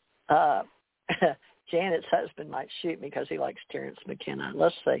 Janet's husband might shoot me because he likes Terence McKenna.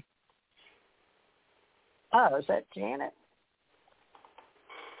 Let's see. Oh, is that Janet?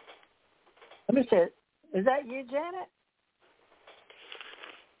 Let me see. Is that you, Janet?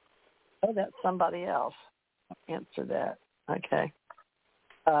 Oh, that's somebody else. Answer that. Okay.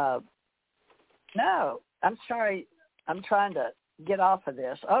 No, I'm sorry. I'm trying to get off of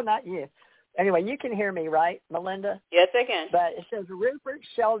this. Oh, not you. Anyway, you can hear me, right, Melinda? Yes, I can. But it says Rupert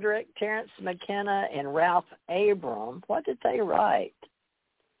Sheldrake, Terence McKenna, and Ralph Abram. What did they write?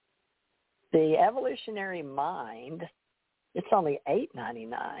 The Evolutionary Mind. It's only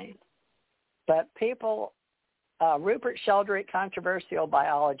 $8.99. But people, Rupert Sheldrake, controversial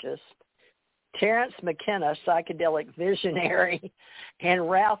biologist, Terence McKenna, psychedelic visionary, and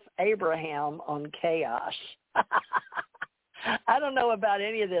Ralph Abraham on chaos. I don't know about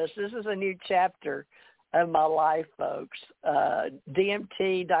any of this. This is a new chapter of my life, folks.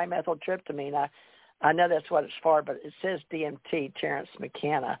 DMT, dimethyltryptamine. I know that's what it's for, but it says DMT, Terence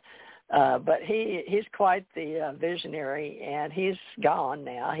McKenna. But he's quite the visionary, and he's gone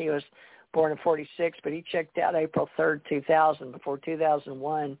now. He was born in 46, but he checked out April 3rd, 2000, before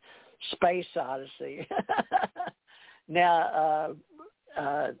 2001, Space Odyssey. Now,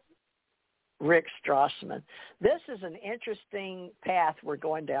 Rick Strassman. This is an interesting path we're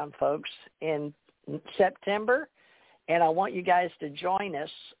going down, folks, in September, and I want you guys to join us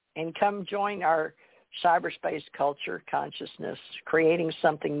and come join our cyberspace culture consciousness, creating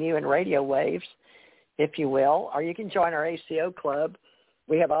something new in radio waves, if you will, or you can join our ACO club.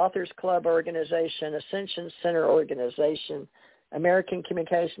 We have Authors Club Organization, Ascension Center Organization, American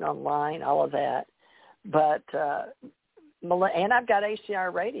Communication Online, all of that. But and I've got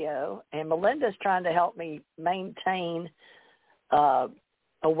ACR Radio, and Melinda's trying to help me maintain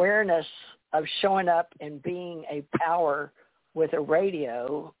awareness of showing up and being a power with a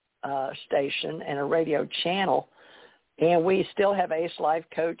radio station and a radio channel. And we still have ACE Life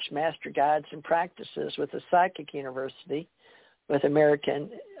Coach, Master Guides, and Practices with the Psychic University, with American,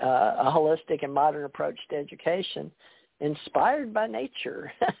 a holistic and modern approach to education, inspired by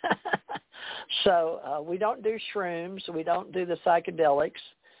nature. So we don't do shrooms. We don't do the psychedelics.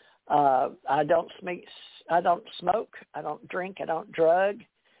 I don't smoke. I don't drink. I don't drug.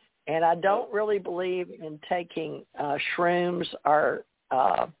 And I don't really believe in taking shrooms or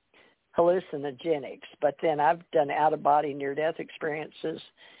hallucinogenics. But then I've done out-of-body near-death experiences,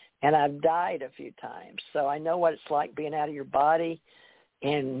 and I've died a few times. So I know what it's like being out of your body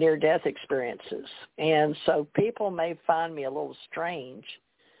and near-death experiences. And so people may find me a little strange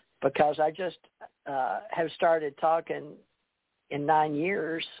because I just have started talking in 9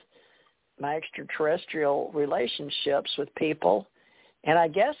 years, my extraterrestrial relationships with people, and I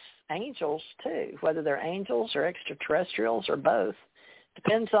guess angels too, whether they're angels or extraterrestrials or both.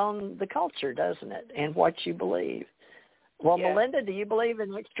 Depends on the culture, doesn't it, and what you believe. Well, yes. Melinda, do you believe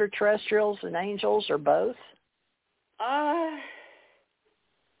in extraterrestrials and angels or both? I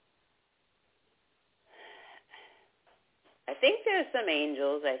think there's some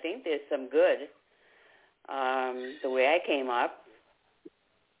angels. I think there's some good. The way I came up,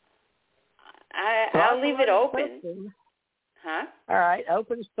 I'll leave it open. Huh? All right,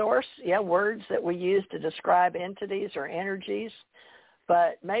 open source. Yeah, words that we use to describe entities or energies.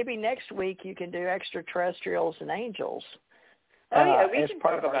 But maybe next week you can do extraterrestrials and angels. Oh, yeah, we can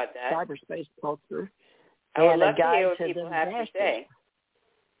talk about that. Cyberspace culture. I would love to hear what people have to say.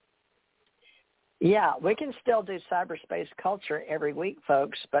 Yeah, we can still do cyberspace culture every week,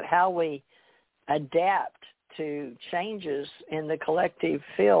 folks, but how we adapt to changes in the collective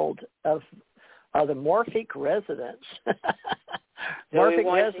field of the morphic resonance. So we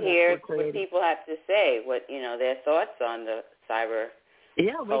want to hear what people have to say, what their thoughts on the cyber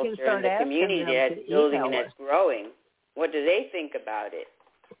culture and the community that's building and that's growing. What do they think about it?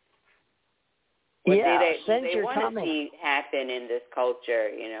 What do they want to see happen in this culture?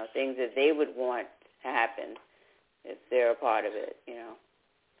 Things that they would want to happen if they're a part of it.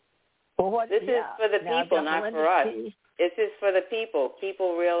 Well, this is for the people, not for us. This is for the people.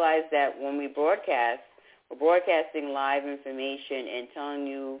 People realize that when we broadcast, we're broadcasting live information and telling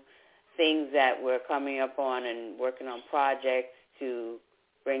you things that we're coming up on and working on projects to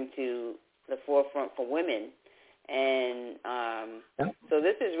bring to the forefront for women. And so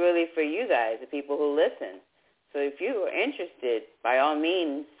this is really for you guys, the people who listen. So if you are interested, by all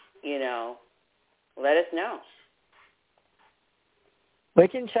means, let us know. We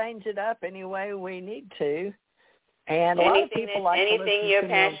can change it up any way we need to. And a lot of people like anything you're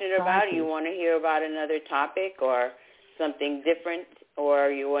passionate about, you want to hear about another topic or something different, or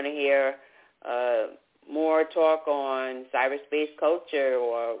you want to hear more talk on cyberspace culture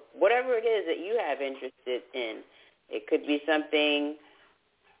or whatever it is that you have interested in. It could be something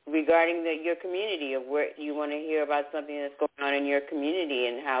regarding your community, of where you want to hear about something that's going on in your community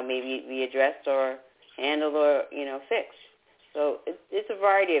and how maybe it be addressed or handled or, fixed. So it's a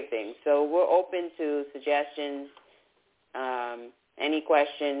variety of things. So we're open to suggestions. Any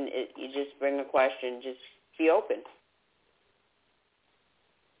question, you just bring a question. Just be open.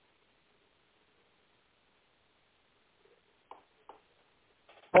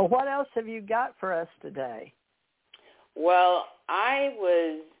 Well, what else have you got for us today? Well, I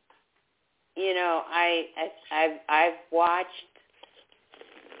was, I've watched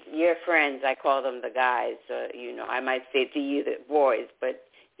your friends. I call them the guys. I might say to you the boys, but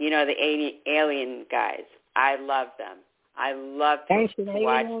the alien guys. I love them. I love to Ancient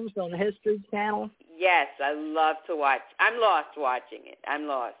watch. Aliens on the History Channel. Yes, I love to watch. I'm lost watching it. I'm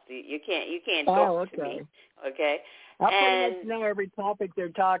lost. You can't talk to me. Okay. I pretty much know every topic they're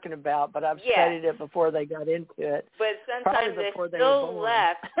talking about, but I've studied it before they got into it. But sometimes they're still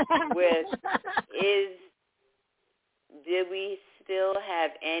left with did we still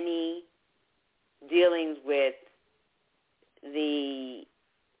have any dealings with the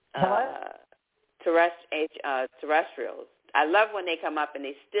terrestrials. I love when they come up and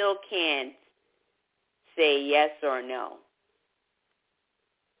they still can't say yes or no.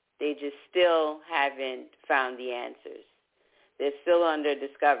 They just still haven't found the answers. They're still under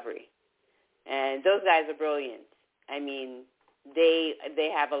discovery. And those guys are brilliant. I mean, they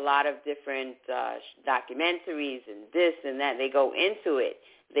have a lot of different documentaries and this and that. They go into it.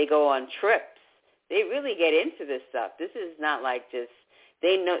 They go on trips. They really get into this stuff. This is not like just,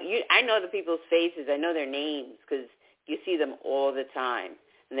 they know, I know the people's faces. I know their names because you see them all the time.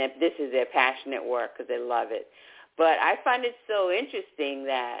 And that this is their passionate work because they love it. But I find it so interesting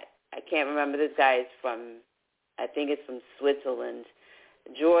that, I can't remember, this guy is from, I think it's from Switzerland,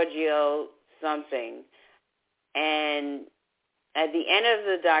 Giorgio something. And at the end of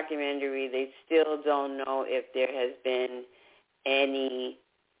the documentary, they still don't know if there has been any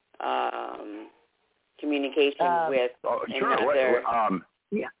communication with another.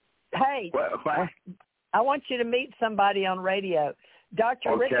 Yeah. Hey, I want you to meet somebody on radio.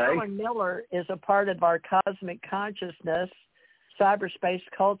 Dr. Rick Allen Miller is a part of our Cosmic Consciousness Cyberspace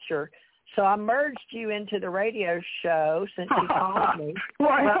Culture. So I merged you into the radio show since you called me.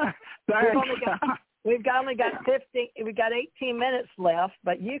 We've only got 18 minutes left,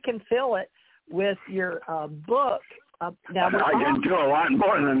 but you can fill it with your book. Now, I can do a lot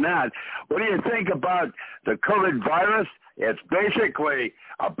more than that. What do you think about the COVID virus? It's basically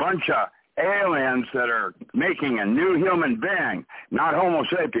a bunch of aliens that are making a new human being, not Homo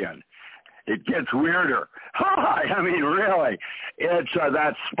sapien. It gets weirder. I mean, really, it's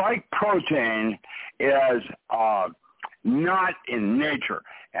that spike protein is not in nature.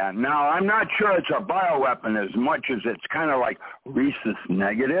 And now I'm not sure it's a bioweapon as much as it's kind of like rhesus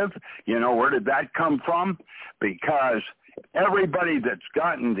negative. You know, where did that come from? Because everybody that's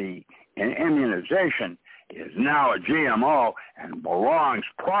gotten the immunization is now a GMO and belongs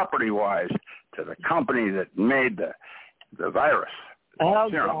property-wise to the company that made the virus. Oh,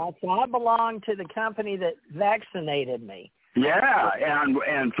 God. So I belong to the company that vaccinated me. Yeah, and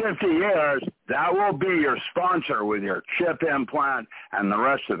in 50 years, that will be your sponsor with your chip implant and the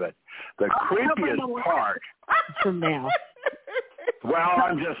rest of it. The creepiest part... From now. Well,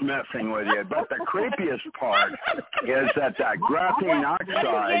 I'm just messing with you, but the creepiest part is that graphene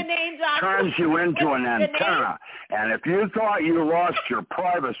oxide turns you into an antenna. And if you thought you lost your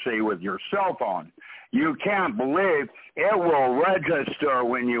privacy with your cell phone, you can't believe it will register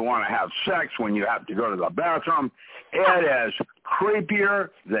when you want to have sex, when you have to go to the bathroom. It is creepier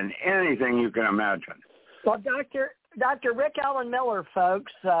than anything you can imagine. Well, Dr. Rick Allen Miller,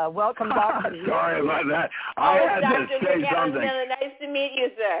 folks, welcome back. Sorry about that. I had to say Rick something. Miller, nice to meet you,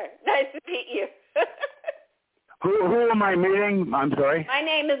 sir. Nice to meet you. Who am I meeting? I'm sorry. My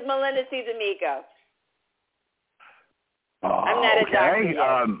name is Melinda T D'Amico. I'm not a doctor yet.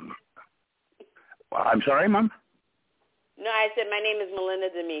 I'm sorry, Mom? No, I said my name is Melinda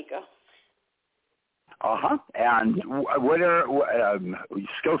D'Amico. Uh-huh. And what are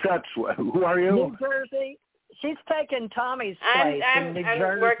skill sets? Who are you? New Jersey. She's taken Tommy's place in New Jersey.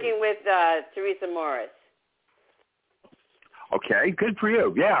 I'm working with Theresa Morris. Okay, good for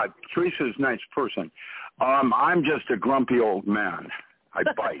you. Yeah, Teresa's a nice person. I'm just a grumpy old man. I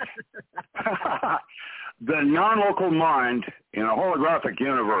bite. The non-local mind in a holographic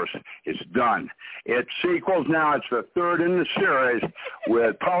universe is done. Its sequels now, it's the third in the series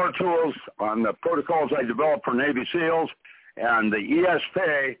with power tools on the protocols I developed for Navy SEALs and the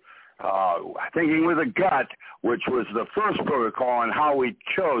ESP, Thinking with a Gut, which was the first protocol on how we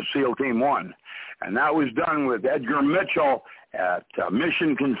chose SEAL Team 1. And that was done with Edgar Mitchell at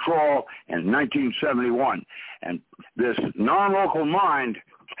Mission Control in 1971. And this non-local mind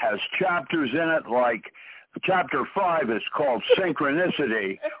has chapters in it like Chapter 5 is called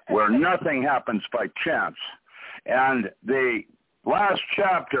Synchronicity, where nothing happens by chance. And the last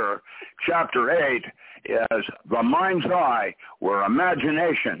chapter, Chapter 8, is The Mind's Eye, where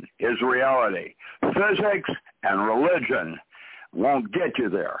imagination is reality. Physics and religion won't get you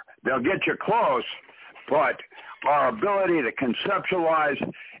there. They'll get you close, but our ability to conceptualize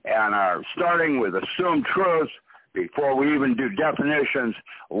and our starting with assumed truths before we even do definitions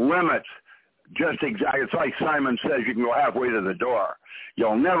limits just exactly. It's like Simon says, you can go halfway to the door.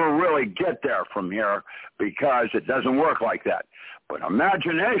 You'll never really get there from here because it doesn't work like that. But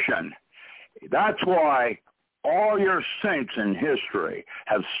imagination, that's why all your saints in history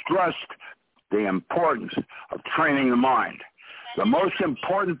have stressed the importance of training the mind. The most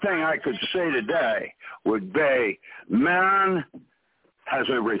important thing I could say today would be man has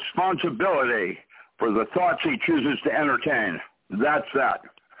a responsibility for the thoughts he chooses to entertain. That's that.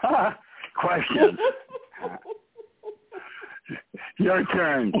 questions. Your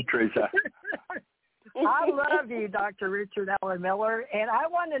turn, Theresa. I love you, Dr. Richard Allen Miller, and I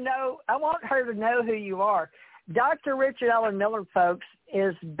want her to know who you are. Dr. Richard Allen Miller, folks,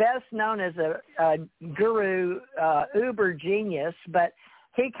 is best known as a guru, uber genius, but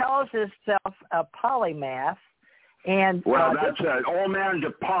he calls himself a polymath. And well, that's it. Old man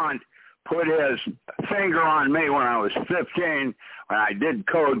DuPont put his finger on me when I was 15 when I did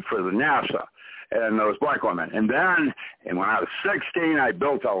code for the NASA and those black women. And then when I was 16, I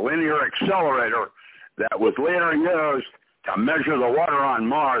built a linear accelerator that was later used to measure the water on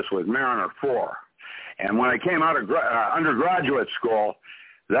Mars with Mariner 4. And when I came out of undergraduate school,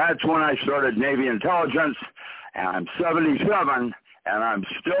 that's when I started Navy intelligence, and I'm 77, and I'm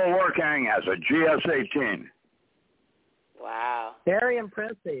still working as a GS-18. Wow. Very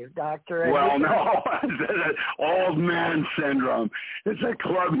impressive, Doctor. Well, no, old man syndrome. It's a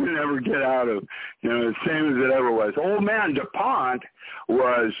club you never get out of, the same as it ever was. Old man DuPont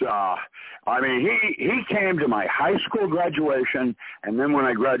was, he came to my high school graduation, and then when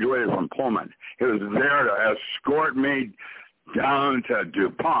I graduated from Pullman, he was there to escort me down to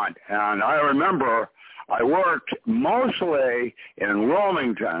DuPont. And I remember I worked mostly in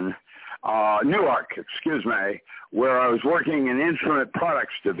Wilmington, Newark, where I was working in instrument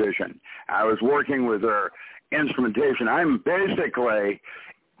products division. I was working with their instrumentation. I'm basically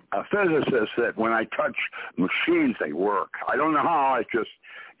a physicist that when I touch machines, they work. I don't know how, it's just,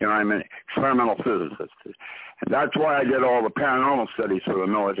 I'm an experimental physicist. And that's why I did all the paranormal studies for the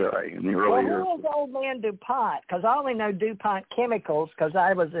military in the early years. Who was old man DuPont? Because I only know DuPont Chemicals because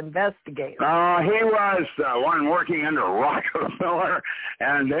I was investigating. He was the one working under Rockefeller,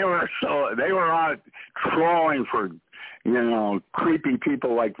 and they were out trolling for, creepy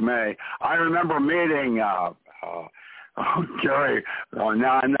people like me. I remember meeting, Jerry. I'm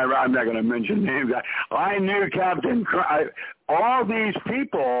not going to mention names. I knew Captain. All these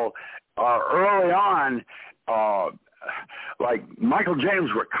people early on. Like Michael James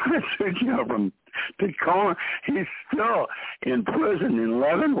Ricconesuccio from Tacoma, he's still in prison in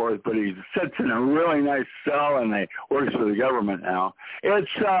Leavenworth, but he sits in a really nice cell and he works for the government now.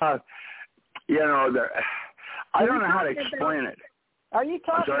 It's, I don't know how to explain it. Are you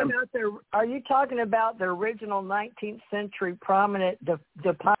talking about the original 19th century prominent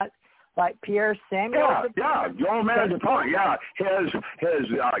DuPont, like Pierre Samuel? Yeah, the old man DuPont. Yeah, his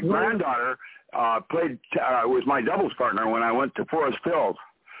granddaughter was my doubles partner when I went to Forest Hills.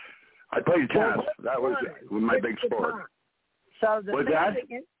 I played tennis. That was my big sport. So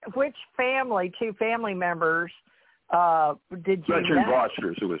which family, two family members, did you Gretchen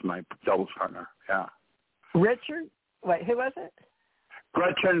Vosters, who was my doubles partner. Yeah. Richard? Wait, who was it?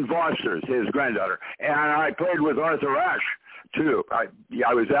 Gretchen Vosters, his granddaughter. And I played with Arthur Ashe, too. I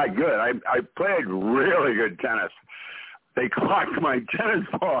was that good. I played really good tennis. They clocked my tennis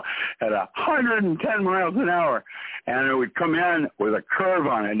ball at 110 miles an hour, and it would come in with a curve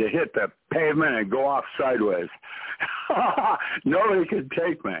on it to hit the pavement and go off sideways. Nobody could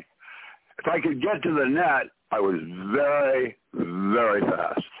take me. If I could get to the net, I was very, very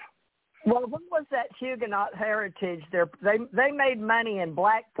fast. Well, what was that Huguenot heritage? They made money in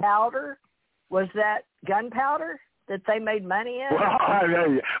black powder. Was that gunpowder that they made money in?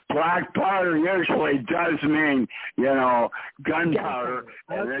 Well, black powder usually does mean, gunpowder,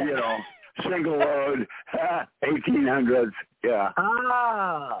 okay. and single load, 1800s, yeah.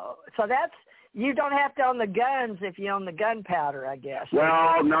 Oh, so you don't have to own the guns if you own the gunpowder, I guess.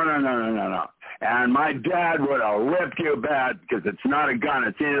 Well, no. And my dad would have ripped you bad because it's not a gun.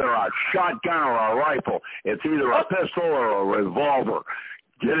 It's either a shotgun or a rifle. It's either a pistol or a revolver.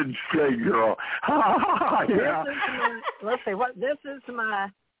 Get it straight, girl. Yeah. Let's see.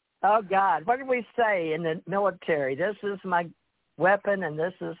 Oh, God. What did we say in the military? This is my weapon, and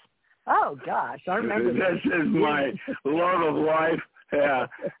this is, oh, gosh. I remember this is my love of life. Yeah.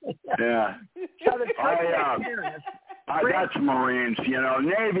 So that's Marines.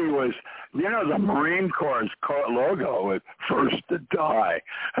 Navy was, the Marine Corps' logo was first to die.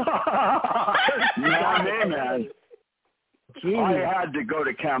 Not me, man. Jeez. I had to go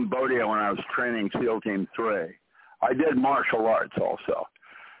to Cambodia when I was training SEAL Team 3. I did martial arts also.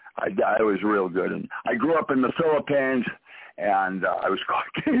 I was real good. And I grew up in the Philippines, and I was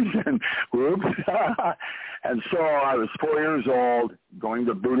Caucasian. Oops. And so I was 4 years old, going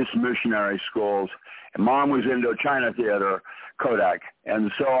to Buddhist missionary schools. And Mom was Indochina Theater, Kodak.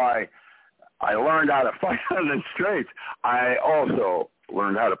 And so I learned how to fight on the streets. I also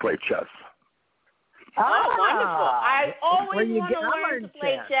learned how to play chess. Oh, wonderful. I always want to learn to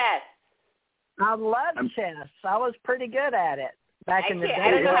play chess. I love chess. I was pretty good at it. back in the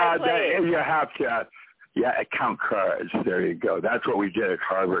day. You have to. Yeah, count cards. There you go. That's what we did at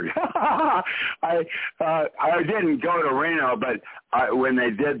Harvard. I didn't go to Reno, but when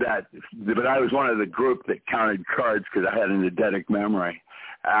they did that, but I was one of the group that counted cards because I had an eidetic memory,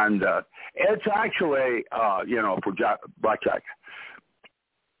 and it's actually for blackjack.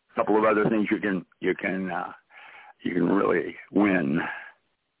 A couple of other things you can really win.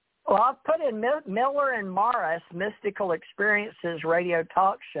 Well, I've put in Miller and Morris mystical experiences radio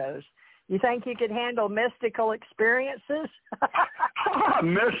talk shows. You think you could handle mystical experiences?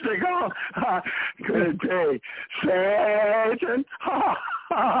 Mystical? Could it be Satan?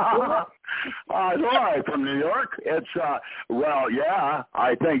 Hi, from New York. It's yeah,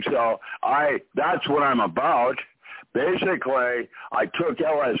 I think so. That's what I'm about. Basically, I took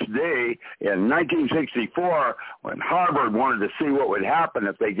LSD in 1964 when Harvard wanted to see what would happen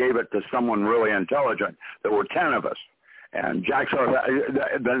if they gave it to someone really intelligent. There were 10 of us. And Jack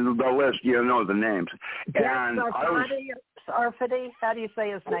the list, you know the names. Jack Sarfati, how do you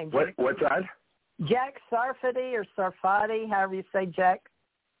say his name? What's that? Jack Sarfati or Sarfati, however you say Jack.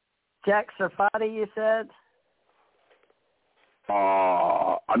 Jack Sarfati, you said?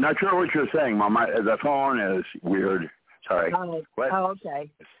 I'm not sure what you're saying, Mom. The phone is weird. Sorry. Oh, okay.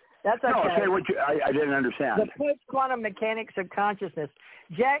 That's okay. No, say what I didn't understand. The post-quantum mechanics of consciousness.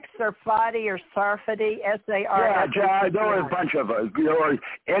 Jack Sarfati or Sarfati, S-A-R-F-A-T-I. Yeah, Jack, there were a bunch of us. There were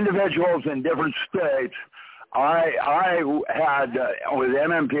individuals in different states. I had, with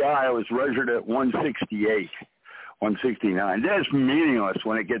MMPI, I was registered at 168, 169. That's meaningless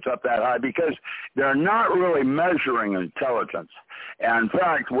when it gets up that high because they're not really measuring intelligence. And in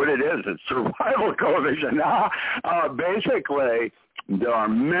fact, what it is, it's survival coefficient. Basically, there are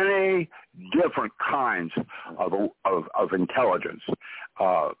many different kinds of intelligence.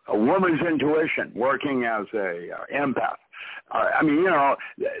 A woman's intuition, working as a empath.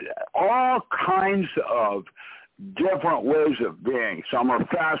 All kinds of different ways of being. Some are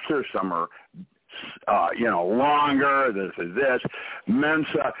faster, some are longer, this is this.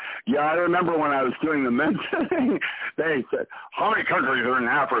 Mensa. Yeah, I remember when I was doing the Mensa thing, they said, how many countries are in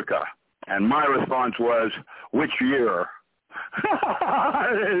Africa? And my response was, which year?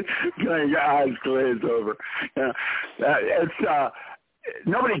 Eyes glazed over. It's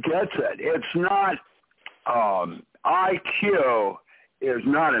nobody gets it. It's not IQ is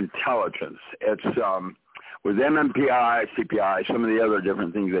not intelligence. It's with MMPI, CPI, some of the other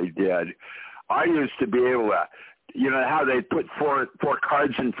different things they did. I used to be able to, how they put four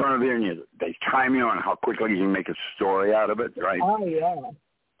cards in front of you and they time you on how quickly you can make a story out of it, right? Oh, yeah.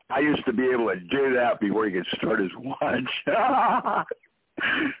 I used to be able to do that before you could start his watch.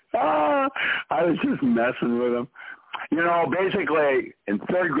 I was just messing with him. Basically, in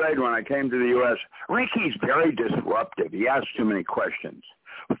third grade when I came to the U.S., Ricky's very disruptive. He asks too many questions.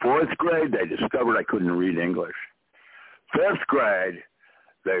 Fourth grade, they discovered I couldn't read English. Fifth grade,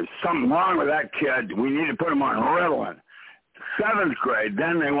 there's something wrong with that kid. We need to put him on Ritalin. Seventh grade,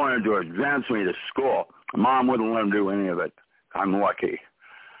 then they wanted to advance me to school. Mom wouldn't let him do any of it. I'm lucky.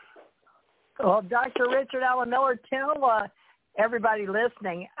 Well, Dr. Richard Allen Miller, tell everybody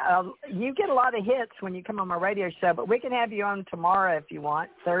listening, you get a lot of hits when you come on my radio show, but we can have you on tomorrow if you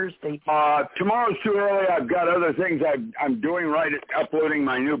want, Thursday. Tomorrow's too early. I've got other things I'm doing right at uploading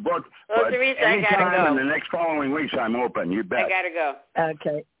my new book. Well, but Theresa, anytime I gotta go. in the next following weeks, I'm open. You bet. I got to go.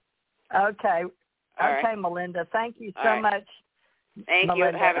 Okay. All right. Melinda. Thank you so much. Thank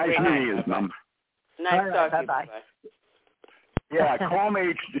Melinda. you. Have a great night. Nice talking to you. Bye. Yeah, call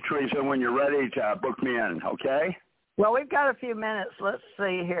me, Theresa, when you're ready to book me in, okay? Well, we've got a few minutes. Let's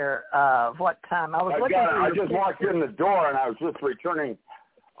see here. What time? I just walked in the door, and I was just returning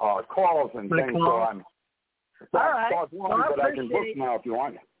calls and things, so I'm... All right. But I can book now if you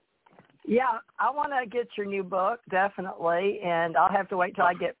want. Yeah, I want to get your new book, definitely, and I'll have to wait till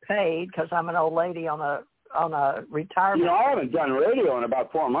I get paid because I'm an old lady on a retirement. I haven't done radio in about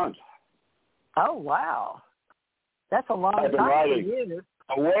 4 months. Oh, wow. That's a long I've been time writing. for you.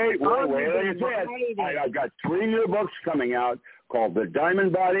 Wait. I've got 3 new books coming out called The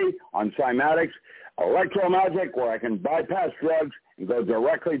Diamond Body on cymatics, Electromagic, where I can bypass drugs and go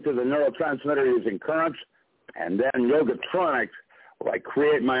directly to the neurotransmitter using currents, and then Yogatronics, where I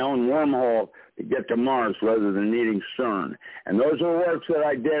create my own wormhole to get to Mars rather than needing CERN. And those are works that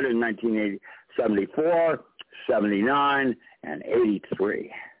I did in 1974, 79, and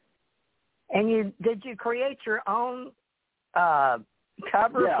 83. And did you create your own cover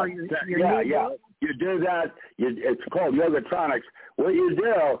for your new book? You do that. It's called Yogatronics. What you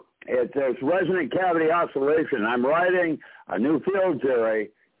do, there's resonant cavity oscillation. I'm writing a new field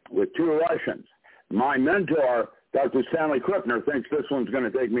theory with 2 Russians. My mentor Dr. Stanley Krippner thinks this one's going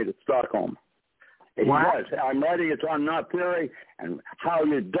to take me to Stockholm. He does. I'm writing it on knot theory and how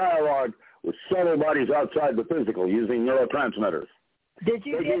you dialogue with subtle bodies outside the physical using neurotransmitters. Did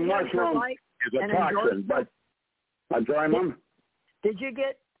you get mushroom is a toxin, but I'm sorry, Mom? Did you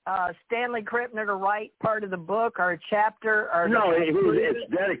get Stanley Krippner to write part of the book or a chapter? Or no,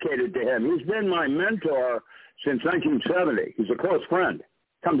 it's dedicated to him. He's been my mentor since 1970. He's a close friend.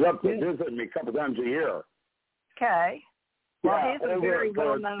 Comes up to visit me a couple times a year. Okay. Well, he's a very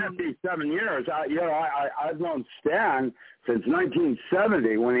well-known. 57 years. I've known Stan since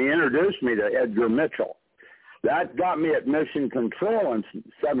 1970 when he introduced me to Edgar Mitchell. That got me at Mission Control in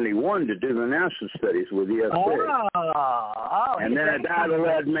 71 to do the NASA studies with ESP. And then that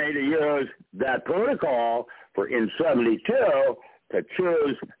led me to use that protocol in 72 to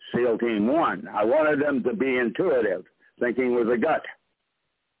choose SEAL Team 1. I wanted them to be intuitive, thinking with the gut.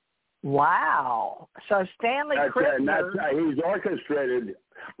 Wow. So Stanley Krippner. He's orchestrated.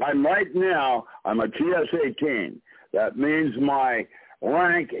 I'm a GS-18. That means my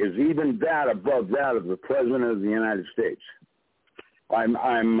rank is even that above that of the President of the United States.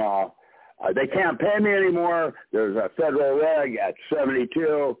 They can't pay me anymore. There's a federal reg at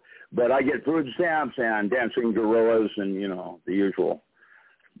 72, but I get food stamps and dancing gorillas and, the usual.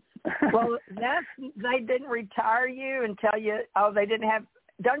 Well, they didn't retire you and tell you, they didn't have,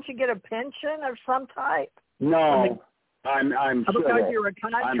 don't you get a pension of some type? No, I'm civil. Because you're a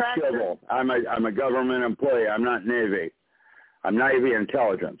contractor? I'm civil. I'm a government employee. I'm not Navy. I'm Navy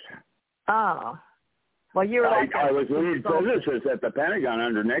intelligence. Oh. Well, you were I was lead physicist at the Pentagon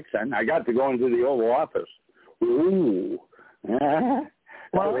under Nixon. I got to go into the Oval Office. Ooh.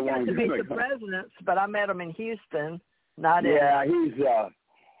 Well, we got to meet the presidents, but I met him in Houston.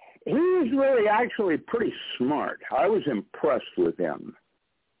 He's really actually pretty smart. I was impressed with him.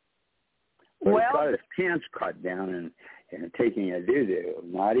 But he's got his pants cut down and taking a doo-doo.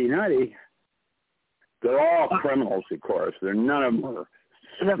 Naughty. They're all criminals, of course. None of them are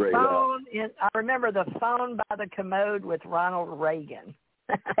straight up. I remember the phone by the commode with Ronald Reagan.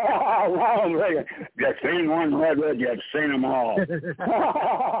 Ronald Reagan. You've seen one redwood, you've seen them all.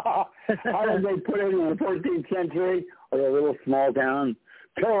 How did they put it in the 14th century? Or a little small town?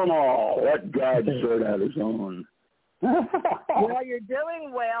 Kill them all. Let God sort out his own. Well, you're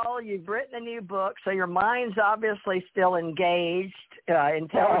doing well. You've written a new book, so your mind's obviously still engaged,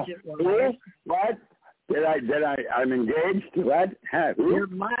 intelligent-wise. What? I'm engaged? What? Your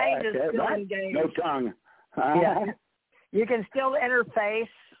mind is still engaged. No tongue. Yeah. You can still interface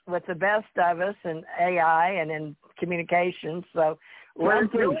with the best of us in AI and in communications. So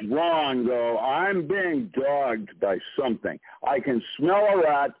something's wrong, though. I'm being dogged by something. I can smell a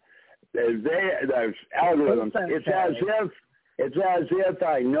rat. There's algorithms. It's as if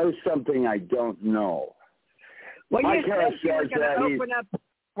I know something I don't know. Well, you said you were going to open up.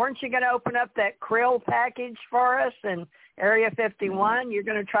 Weren't you going to open up that krill package for us in Area 51? You're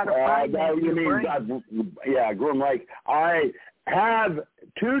going to try to find that. You mean, Grim Lake. I have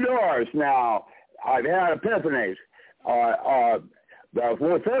 2 doors now. I've had epiphanies.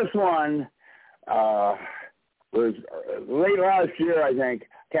 The first one was late last year, I think.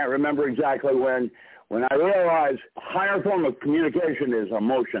 Can't remember exactly when I realized a higher form of communication is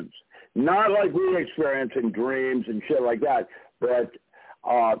emotions. Not like we experience in dreams and shit like that, but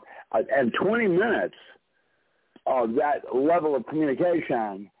and 20 minutes of that level of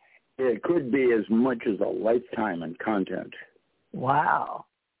communication, it could be as much as a lifetime in content. Wow.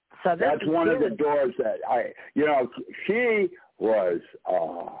 So that's one of the doors that she was,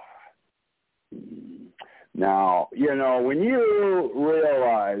 now, when you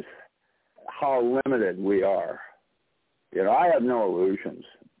realize how limited we are, I have no illusions,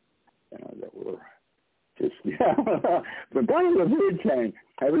 that we're just, but part of the food chain,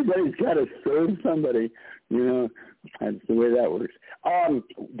 everybody's got to serve somebody, that's the way that works.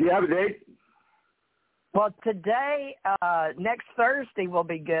 Do you have a date? Well, today, next Thursday will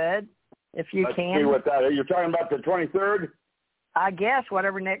be good, if you can. See what that is. You're talking about the 23rd? I guess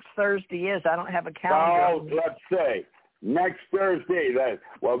whatever next Thursday is. I don't have a calendar. Well, let's say next Thursday.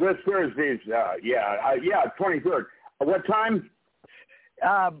 This Thursday's 23rd. What time?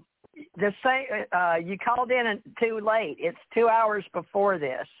 The same. You called in too late. It's 2 hours before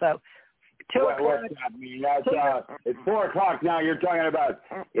this, so 2 o'clock. What's that mean? It's 4 o'clock now. You're talking about.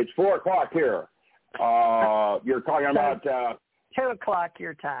 It's 4 o'clock here. You're talking about 2 o'clock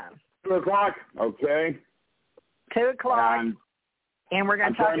your time. 2 o'clock. Okay. 2 o'clock. And we're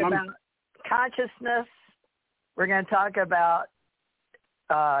going to talk about consciousness. We're going to talk about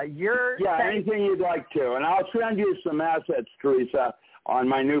anything you'd like to. And I'll send you some assets, Theresa, on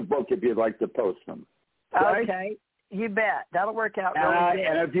my new book if you'd like to post them. Okay. You bet. That'll work out really good.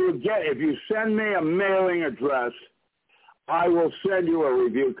 And if you send me a mailing address, I will send you a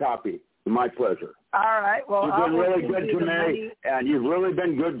review copy. My pleasure. All right. Well, you've been really good to me, and you've really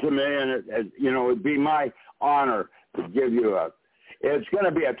been good to me, and it'd be my honor to give you it's going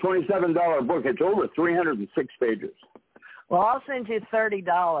to be a $27 book. It's over 306 pages. Well, I'll send you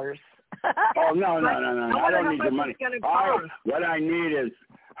 $30. Oh, no. I don't need the money. What I need is,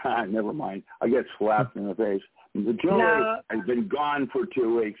 never mind. I get slapped in the face. The Julie has been gone for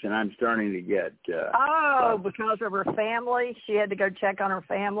 2 weeks, and I'm starting to get... because of her family? She had to go check on her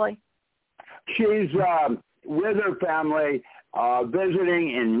family? She's with her family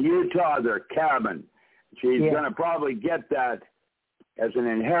visiting in Utah, their cabin. She's going to probably get that as an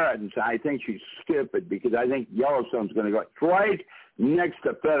inheritance. I think she's stupid because I think Yellowstone's going to go right next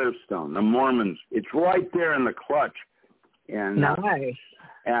to Featherstone, the Mormons. It's right there in the clutch. And, nice.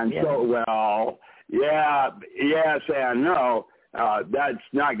 And so, well... yes and no. That's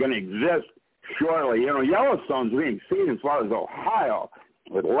not going to exist shortly. Yellowstone's being seen as far as Ohio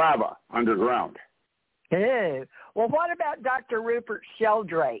with lava underground. Ew. Well, what about Dr. Rupert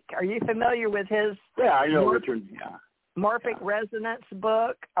Sheldrake? Are you familiar with his I know Richard. Morphic Resonance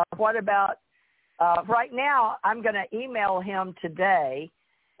book? What about, right now, I'm going to email him today,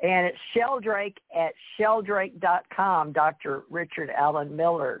 and it's sheldrake@sheldrake.com, Dr. Richard Allen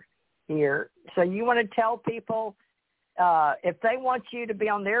Miller here. So you want to tell people if they want you to be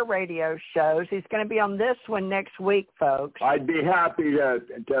on their radio shows, he's going to be on this one next week, folks. I'd be happy to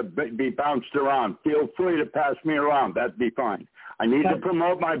be bounced around. Feel free to pass me around. That'd be fine. I need to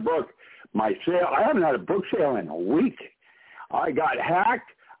promote my book, my sale. I haven't had a book sale in a week. I got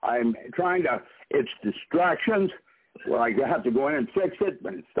hacked. I'm trying to, it's distractions where I have to go in and fix it,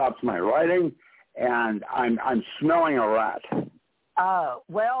 but it stops my writing, and I'm smelling a rat.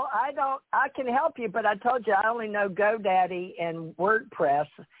 Well, I can help you, but I told you I only know GoDaddy and WordPress,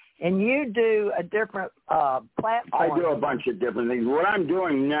 and you do a different platform. I do a bunch of different things. What I'm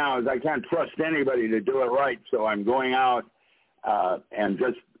doing now is I can't trust anybody to do it right, so I'm going out and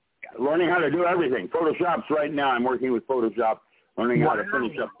just learning how to do everything. Photoshop's right now. I'm working with Photoshop, learning how to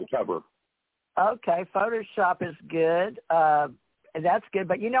finish up the cover. Okay, Photoshop is good. That's good.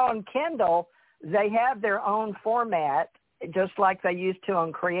 But, on Kindle, they have their own format, just like they used to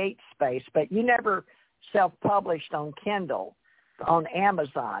on CreateSpace, but you never self-published on Kindle, on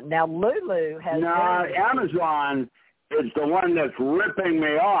Amazon. Now, Lulu has... No, Amazon is the one that's ripping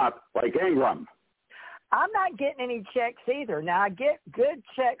me off like Ingram. I'm not getting any checks either. Now, I get good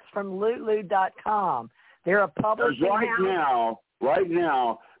checks from Lulu.com. They're a publishing house. Right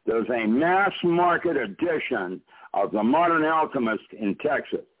now, there's a mass market edition of The Modern Alchemist in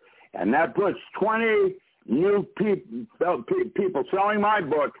Texas, and that puts 20... new people selling my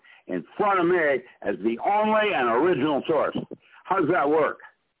book in front of me as the only and original source. How does that work?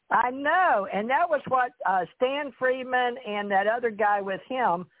 I know, and that was what Stan Friedman and that other guy with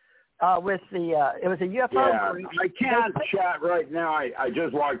him, it was a UFO group. I can't chat right now. I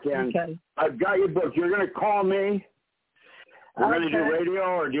just walked in. Okay. I've got your book. You're going to call me? We're going to do radio,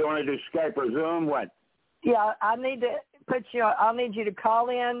 or do you want to do Skype or Zoom? What? Yeah, I need to... I'll need you to call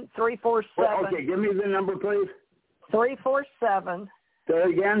in 347. Okay, give me the number, please. 347. Say it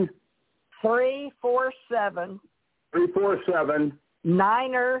again. 347. 347.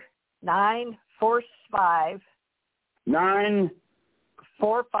 945.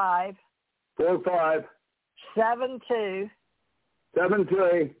 945. 45. 72.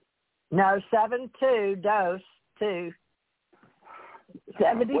 73. No, 72. Dose 2.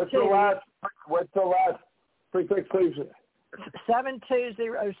 72. What's the last prefix, please?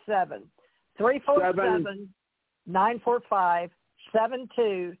 7207. 347 945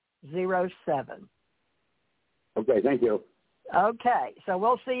 7207. Okay, thank you. Okay, so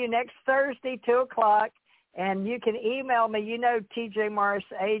we'll see you next Thursday, 2 o'clock, and you can email me,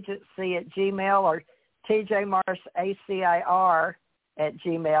 tjmorrisagency@gmail or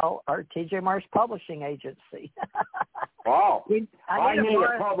tjmorrisacir@gmail or TJ Morris Publishing Agency. Wow. I need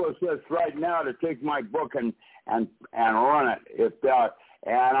a publicist right now to take my book and run it.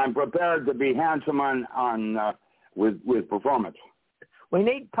 And I'm prepared to be handsome with performance. We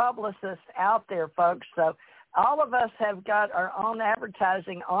need publicists out there, folks. So all of us have got our own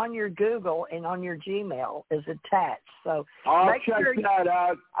advertising on your Google and on your Gmail is attached. So I'll check that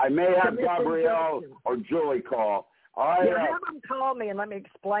out. I may have Gabrielle or Julie call. Have them call me and let me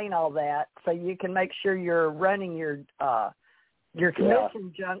explain all that so you can make sure you're running your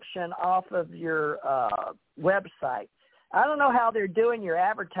commission junction off of your website. I don't know how they're doing your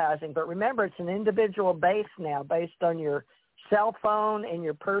advertising, but remember it's an individual base now based on your cell phone and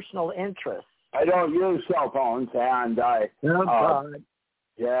your personal interests. I don't use cell phones, and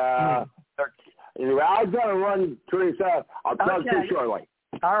yeah. Anyway, I've got to run, Theresa. I'll talk to you shortly.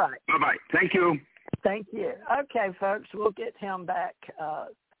 All right. Bye-bye. Thank you. Thank you. Okay, folks, we'll get him back.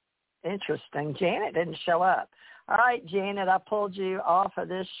 Interesting. Janet didn't show up. All right, Janet, I pulled you off of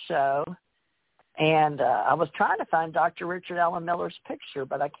this show, and I was trying to find Dr. Richard Allen Miller's picture,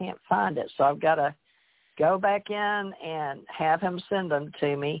 but I can't find it, so I've got to go back in and have him send them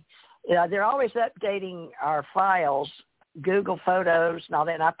to me. They're always updating our files, Google Photos and all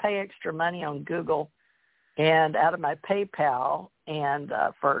that, and I pay extra money on Google and out of my PayPal and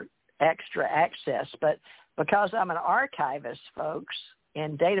for extra access. But because I'm an archivist, folks,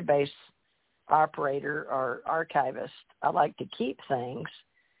 and database operator or archivist, I like to keep things,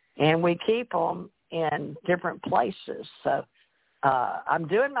 and we keep them in different places. So I'm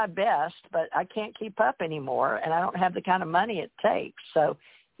doing my best, but I can't keep up anymore, and I don't have the kind of money it takes. So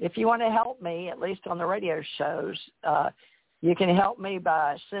if you want to help me, at least on the radio shows, you can help me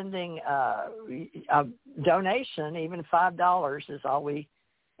by sending a donation. Even $5 is all we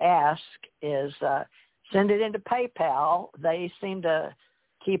ask, is send it into PayPal. They seem to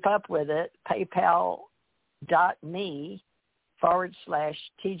keep up with it.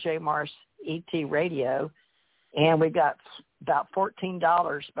 PayPal.me/TJ Morris and we've got about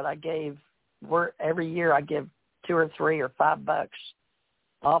 $14, but every year I give $2 or $3 or $5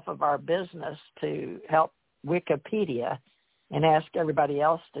 off of our business to help Wikipedia, and ask everybody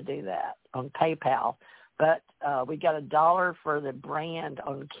else to do that on PayPal. But we got $1 for the brand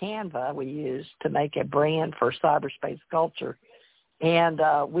on Canva we use to make a brand for Cyberspace Culture. And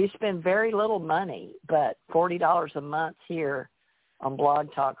we spend very little money, but $40 a month here on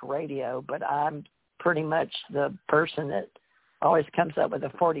Blog Talk Radio. But I'm pretty much the person that always comes up with the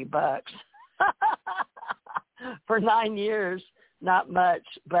 $40 for 9 years. Not much,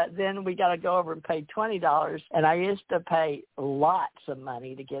 but then we got to go over and pay $20, and I used to pay lots of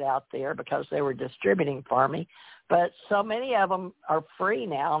money to get out there because they were distributing for me, but so many of them are free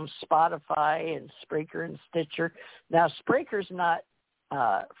now on Spotify and Spreaker and Stitcher. Now, Spreaker's not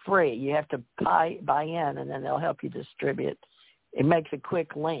free. You have to buy in, and then they'll help you distribute. It makes a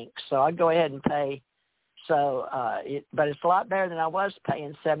quick link, so I go ahead and pay. So, but it's a lot better than I was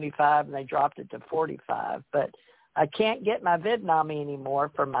paying $75, and they dropped it to $45, but I can't get my VidNami anymore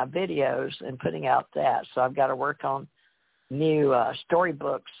for my videos and putting out that, so I've got to work on new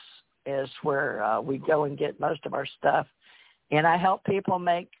storybooks is where we go and get most of our stuff. And I help people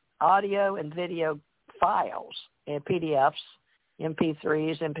make audio and video files and PDFs,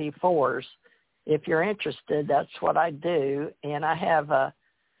 MP3s, MP4s. If you're interested, that's what I do. And I have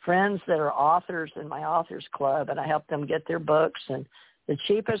friends that are authors in my authors club, and I help them get their books. And the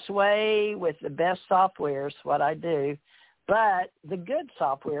cheapest way with the best software is what I do. But the good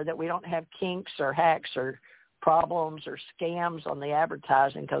software that we don't have kinks or hacks or problems or scams on the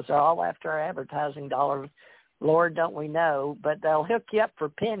advertising, because they're all after our advertising dollars. Lord, don't we know? But they'll hook you up for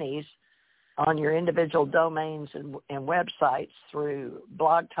pennies on your individual domains and websites through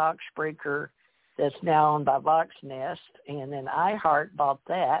Blog Talk, Spreaker, that's now owned by VoxNest, and then iHeart bought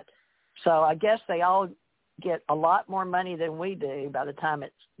that. So I guess they all get a lot more money than we do by the time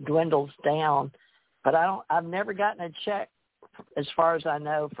it dwindles down. But I've never gotten a check, as far as I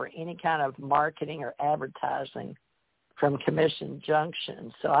know, for any kind of marketing or advertising from Commission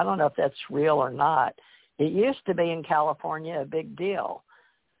Junction. So I don't know if that's real or not. It used to be in California a big deal,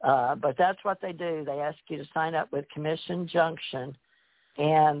 but that's what they do. They ask you to sign up with Commission Junction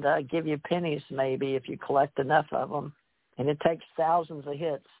and give you pennies maybe if you collect enough of them. And it takes thousands of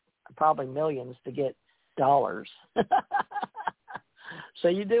hits, probably millions, to get dollars. So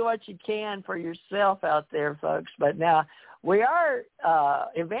you do what you can for yourself out there, folks. But now we are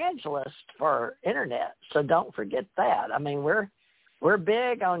evangelists for internet, so don't forget that. I mean, we're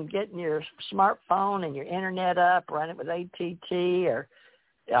big on getting your smartphone and your internet up, run it with AT&T or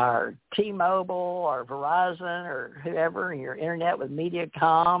T-Mobile or Verizon or whoever, and your internet with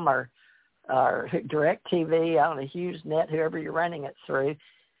Mediacom or DirecTV, I don't know, HughesNet, whoever you're running it through.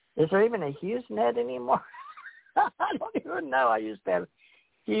 Is there even a HughesNet anymore? I don't even know. I used to have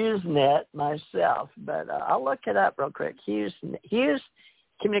HughesNet myself, but I'll look it up real quick. Hughes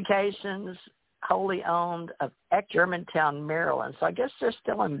Communications, wholly owned of Germantown, Maryland. So I guess they're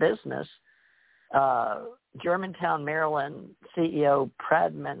still in business. Germantown, Maryland CEO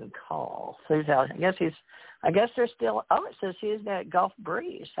Pradman Call. I guess they're still. Oh, it says HughesNet Gulf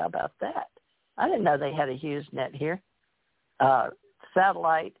Breeze. How about that? I didn't know they had a HughesNet here.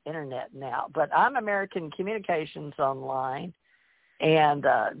 Satellite internet now, but I'm American Communications Online, and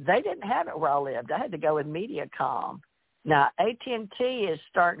they didn't have it where I lived. I had to go with Mediacom, Now, AT&T is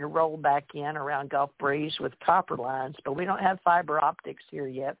starting to roll back in around Gulf Breeze with copper lines, but we don't have fiber optics here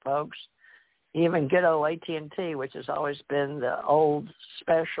yet, folks. Even good old AT&T, which has always been the old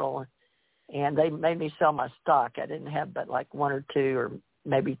special, and they made me sell my stock. I didn't have but like 1 or 2 or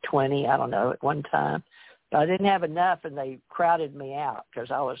maybe 20, I don't know, at one time. But I didn't have enough, and they crowded me out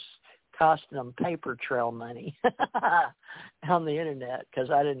because I was costing them paper trail money on the Internet because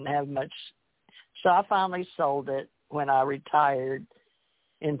I didn't have much. So I finally sold it when I retired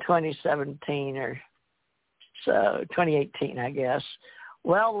in 2017 or so, 2018, I guess.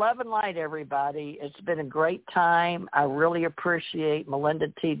 Well, love and light, everybody. It's been a great time. I really appreciate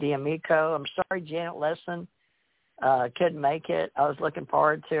Melinda T D'Amico. I'm sorry Janet Lesson couldn't make it. I was looking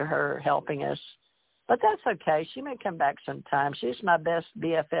forward to her helping us. But that's okay. She may come back sometime. She's my best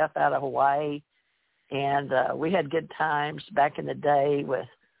BFF out of Hawaii. And we had good times back in the day with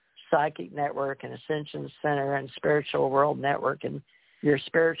Psychic Network and Ascension Center and Spiritual World Network and your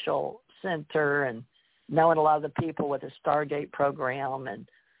Spiritual Center and knowing a lot of the people with the Stargate program. And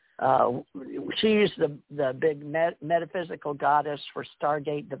she's the big metaphysical goddess for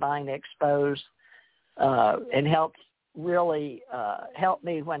Stargate Divine Expos and helped really help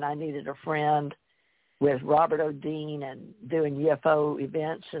me when I needed a friend with Robert O'Dean and doing UFO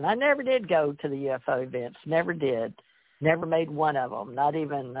events. And I never did go to the UFO events, never did. Never made one of them, not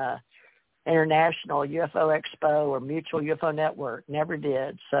even International UFO Expo or Mutual UFO Network, never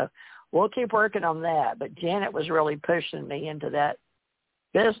did. So we'll keep working on that. But Janet was really pushing me into that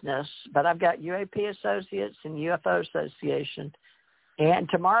business. But I've got UAP Associates and UFO Association. And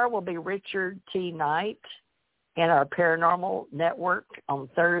tomorrow will be Richard T. Knight and our Paranormal Network on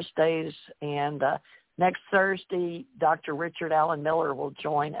Thursdays. And next Thursday, Dr. Richard Allen Miller will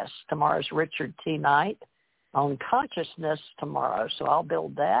join us. Tomorrow's Richard T. Knight on consciousness tomorrow. So I'll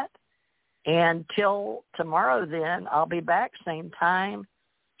build that. And till tomorrow then, I'll be back same time,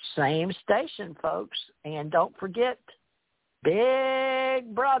 same station, folks. And don't forget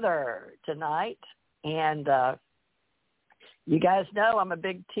Big Brother tonight. And you guys know I'm a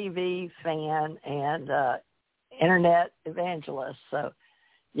big TV fan and internet evangelist. So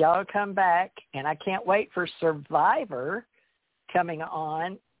y'all come back. And I can't wait for Survivor coming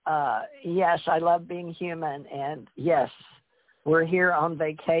on. Yes, I love being human. And yes, we're here on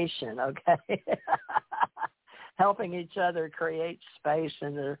vacation, okay? Helping each other create space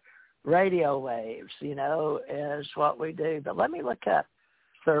in the radio waves, you know, is what we do. But let me look up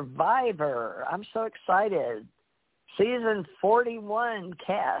Survivor. I'm so excited. Season 41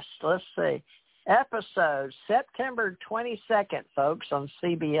 cast. Let's see. Episode September 22nd, folks, on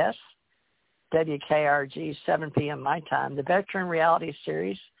CBS, WKRG, 7 p.m. my time. The Veteran Reality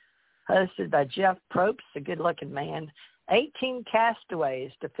Series, hosted by Jeff Probst, a good-looking man. 18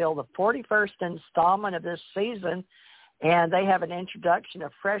 castaways to fill the 41st installment of this season, and they have an introduction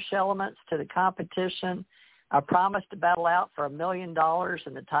of fresh elements to the competition. I promise to battle out for $1 million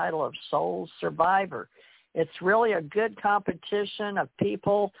in the title of Soul Survivor. It's really a good competition of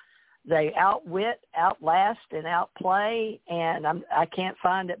people. They outwit, outlast, and outplay, and I can't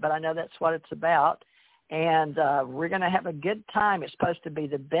find it, but I know that's what it's about. And we're going to have a good time. It's supposed to be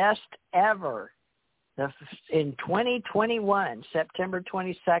the best ever in 2021, September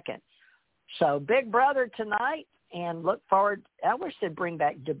 22nd. So Big Brother tonight, and look forward. I wish they'd bring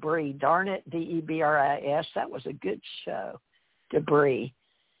back Debris. Darn it, Debris. That was a good show, Debris.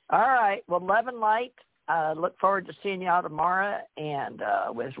 All right, well, love and light. Look forward to seeing y'all tomorrow, and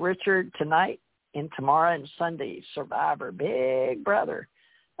with Richard tonight and tomorrow and Sunday, Survivor, Big Brother.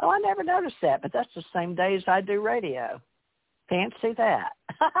 Oh, I never noticed that, but that's the same days I do radio. Fancy that.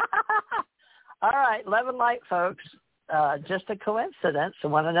 All right, love and light, folks. Just a coincidence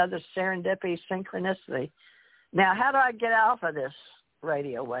and one another's serendipity, synchronicity. Now, how do I get off of this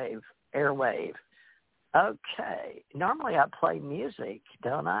radio wave, airwave? Okay, normally I play music,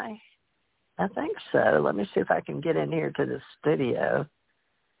 don't I? I think so. Let me see if I can get in here to the studio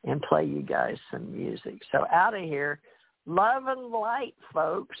and play you guys some music. So out of here, love and light,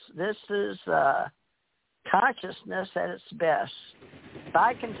 folks. This is consciousness at its best.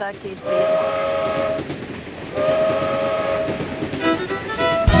 Bye, Kentucky. See you tomorrow.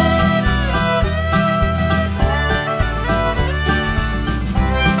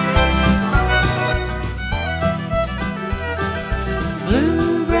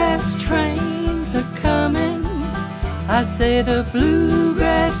 Bluegrass trains are coming. I say the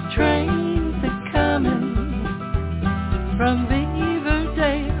bluegrass trains are coming from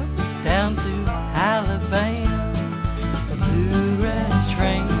Beaverdale down to Alabama. The bluegrass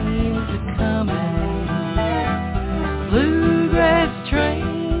trains are coming. Bluegrass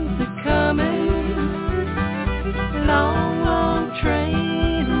trains are coming. Long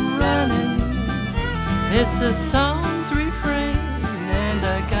It's a song's refrain, and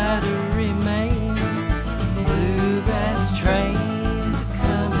I gotta remain. Bluegrass trains are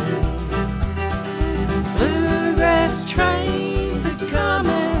coming. Bluegrass trains are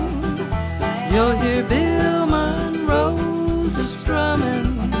coming. You'll hear Bill Monroe's a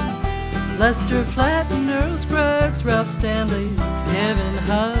strumming. Lester Flatt, Earl Scruggs, Ralph Stanley giving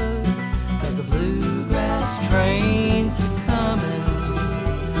hugs. As the bluegrass trains are coming.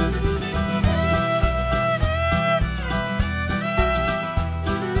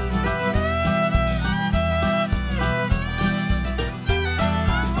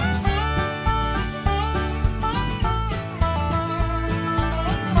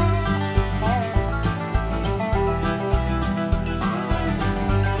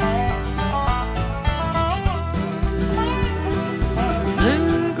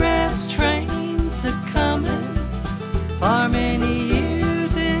 For many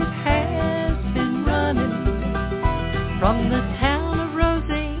years it has been running from the